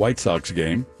Chicago White Sox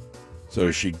game.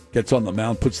 So she gets on the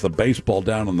mound, puts the baseball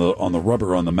down on the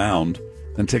rubber on the mound,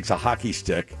 then takes a hockey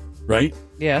stick, right?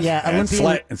 Yes. Yeah, And,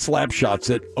 Olympian, slap shots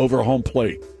it over home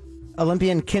plate.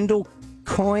 Olympian Kendall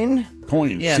Coyne.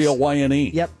 Yes. Coyne.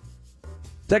 Yep.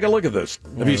 Take a look at this.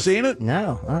 Have you seen it?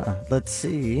 No. Let's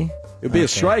see. It'd be a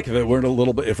strike if it were a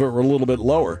little bit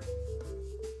lower.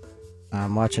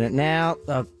 I'm watching it now.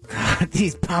 Oh God,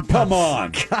 these pop-ups. Come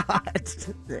on. God.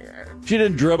 She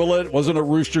didn't dribble it. Wasn't a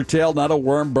rooster tail, not a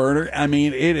worm burner. I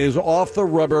mean, it is off the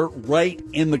rubber, right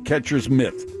in the catcher's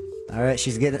mitt. All right,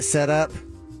 she's getting it set up.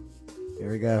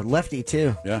 Here we go. Lefty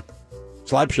too. Yeah.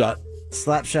 Slap shot.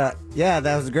 Yeah,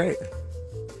 that was great.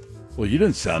 Well, you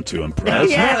didn't sound too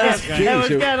impressed. That was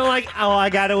kind of like, I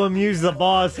got to amuse the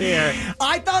boss here.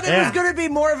 I thought it was going to be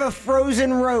more of a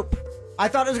frozen rope. I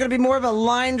thought it was going to be more of a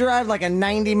line drive, like a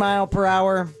 90 mile per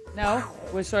hour. No,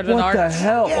 it was sort of an What arc. the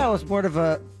hell? Yeah, it was more of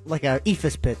a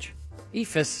ephus pitch.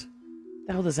 Ephus.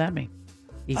 The hell does that mean?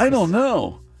 I don't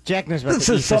know. Jack knows about This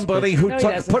the is somebody who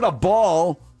put a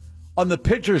ball on the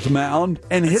pitcher's mound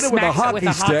and hit it with a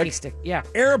hockey stick. Yeah.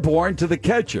 Airborne to the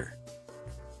catcher.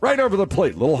 Right over the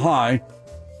plate, a little high.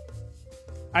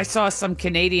 I saw some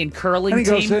Canadian curling And he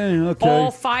goes, team. "Hey, okay." All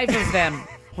five of them.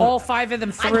 All five of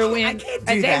them threw in,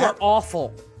 and they were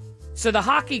awful. So the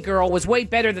hockey girl was way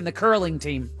better than the curling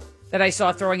team that I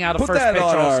saw throwing out a Put first that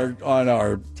pitch. on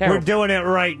our. Terrible. We're doing it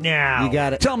right now. You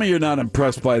got it. Tell me you're not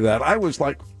impressed by that. I was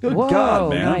like, good Whoa, God,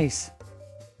 man. Nice.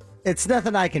 It's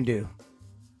nothing I can do.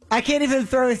 I can't even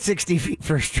throw it 60 feet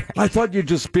for a strike. I thought you'd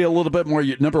just be a little bit more.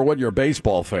 Number one, you're a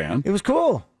baseball fan. It was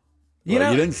cool. You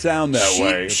didn't sound that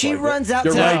way. It's She like, runs out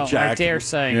You're to right, Jack. I dare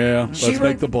say. Yeah, let's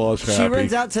make the boss happy. She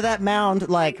runs out to that mound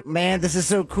like, man, this is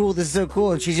so cool,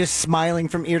 and she's just smiling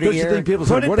from ear to Don't you ear. think people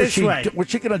say, what's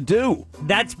she going to do?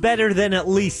 That's better than at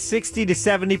least 60 to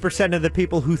 70% of the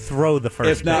people who throw the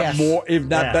first If not pitch. more, if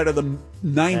not better than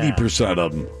 90%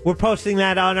 of them. We're posting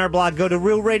that on our blog. Go to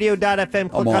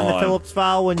realradio.fm, click on the Phillips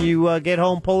file when you get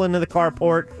home, pull into the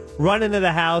carport, run into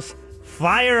the house,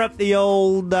 fire up the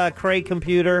old Cray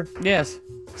computer. Yes.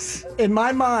 In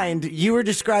my mind, you were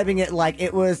describing it like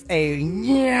it was a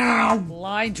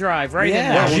line drive right in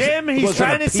Yeah. there. Jim, he's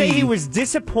trying to say he was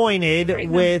disappointed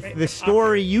with the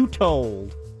story you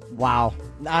told. Wow.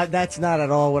 That's not at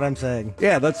all what I'm saying.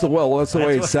 Yeah, that's the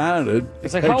way it sounded.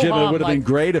 It's like, hey, hold Jim, on, it would have been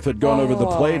great if it had gone over the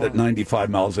plate at 95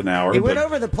 miles an hour. It went but-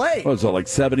 over the plate. What was it, like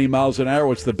 70 miles an hour?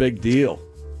 What's the big deal?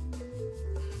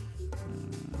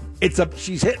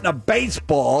 She's hitting a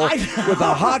baseball with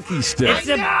a hockey stick. It's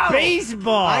a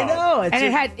baseball. I know.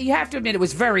 And you have to admit, it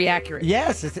was very accurate.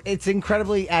 Yes, it's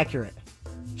incredibly accurate.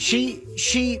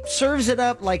 She serves it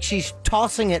up like she's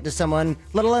tossing it to someone,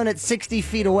 let alone at 60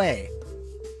 feet away.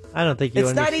 I don't think you It's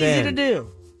understand. not easy to do.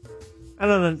 I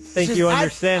don't think Just- you I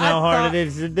understand how hard thought- it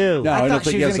is to do. No, I thought don't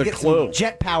think she he was has going a to get clue. some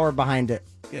jet power behind it.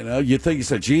 You know, you think he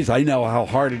said, geez, I know how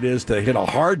hard it is to hit a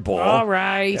hard ball All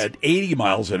right. at 80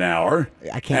 miles an hour.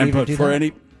 I can't and even put do for that.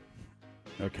 any.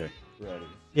 Okay.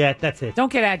 Yeah, that's it.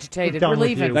 Don't get agitated. We're We're done with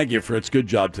leaving. you. Thank you, Fritz. Good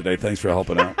job today. Thanks for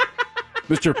helping out.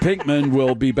 Mr. Pinkman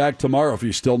will be back tomorrow if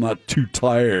he's still not too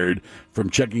tired from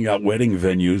checking out wedding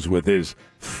venues with his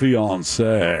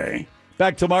fiancée.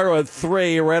 Back tomorrow at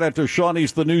 3, right after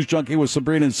Shawnee's The News Junkie with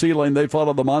Sabrina and Seelane. They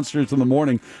follow the Monsters in the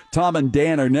morning. Tom and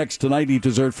Dan are next tonight. Eat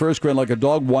dessert first. Grin like a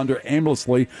dog. Wander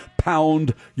aimlessly.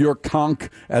 Pound your conch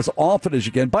as often as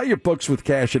you can. Buy your books with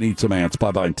cash and eat some ants.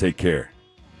 Bye-bye and take care.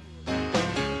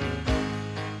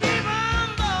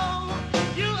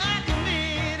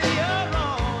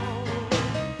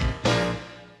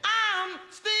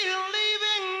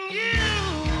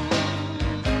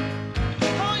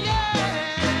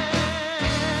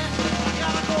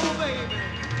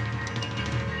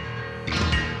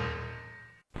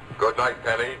 Good night,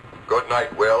 Penny. Good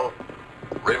night, Will.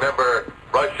 Remember,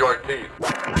 brush your teeth.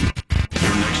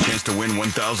 Your next chance to win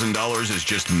 $1,000 is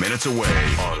just minutes away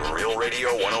on Real Radio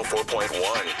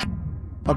 104.1.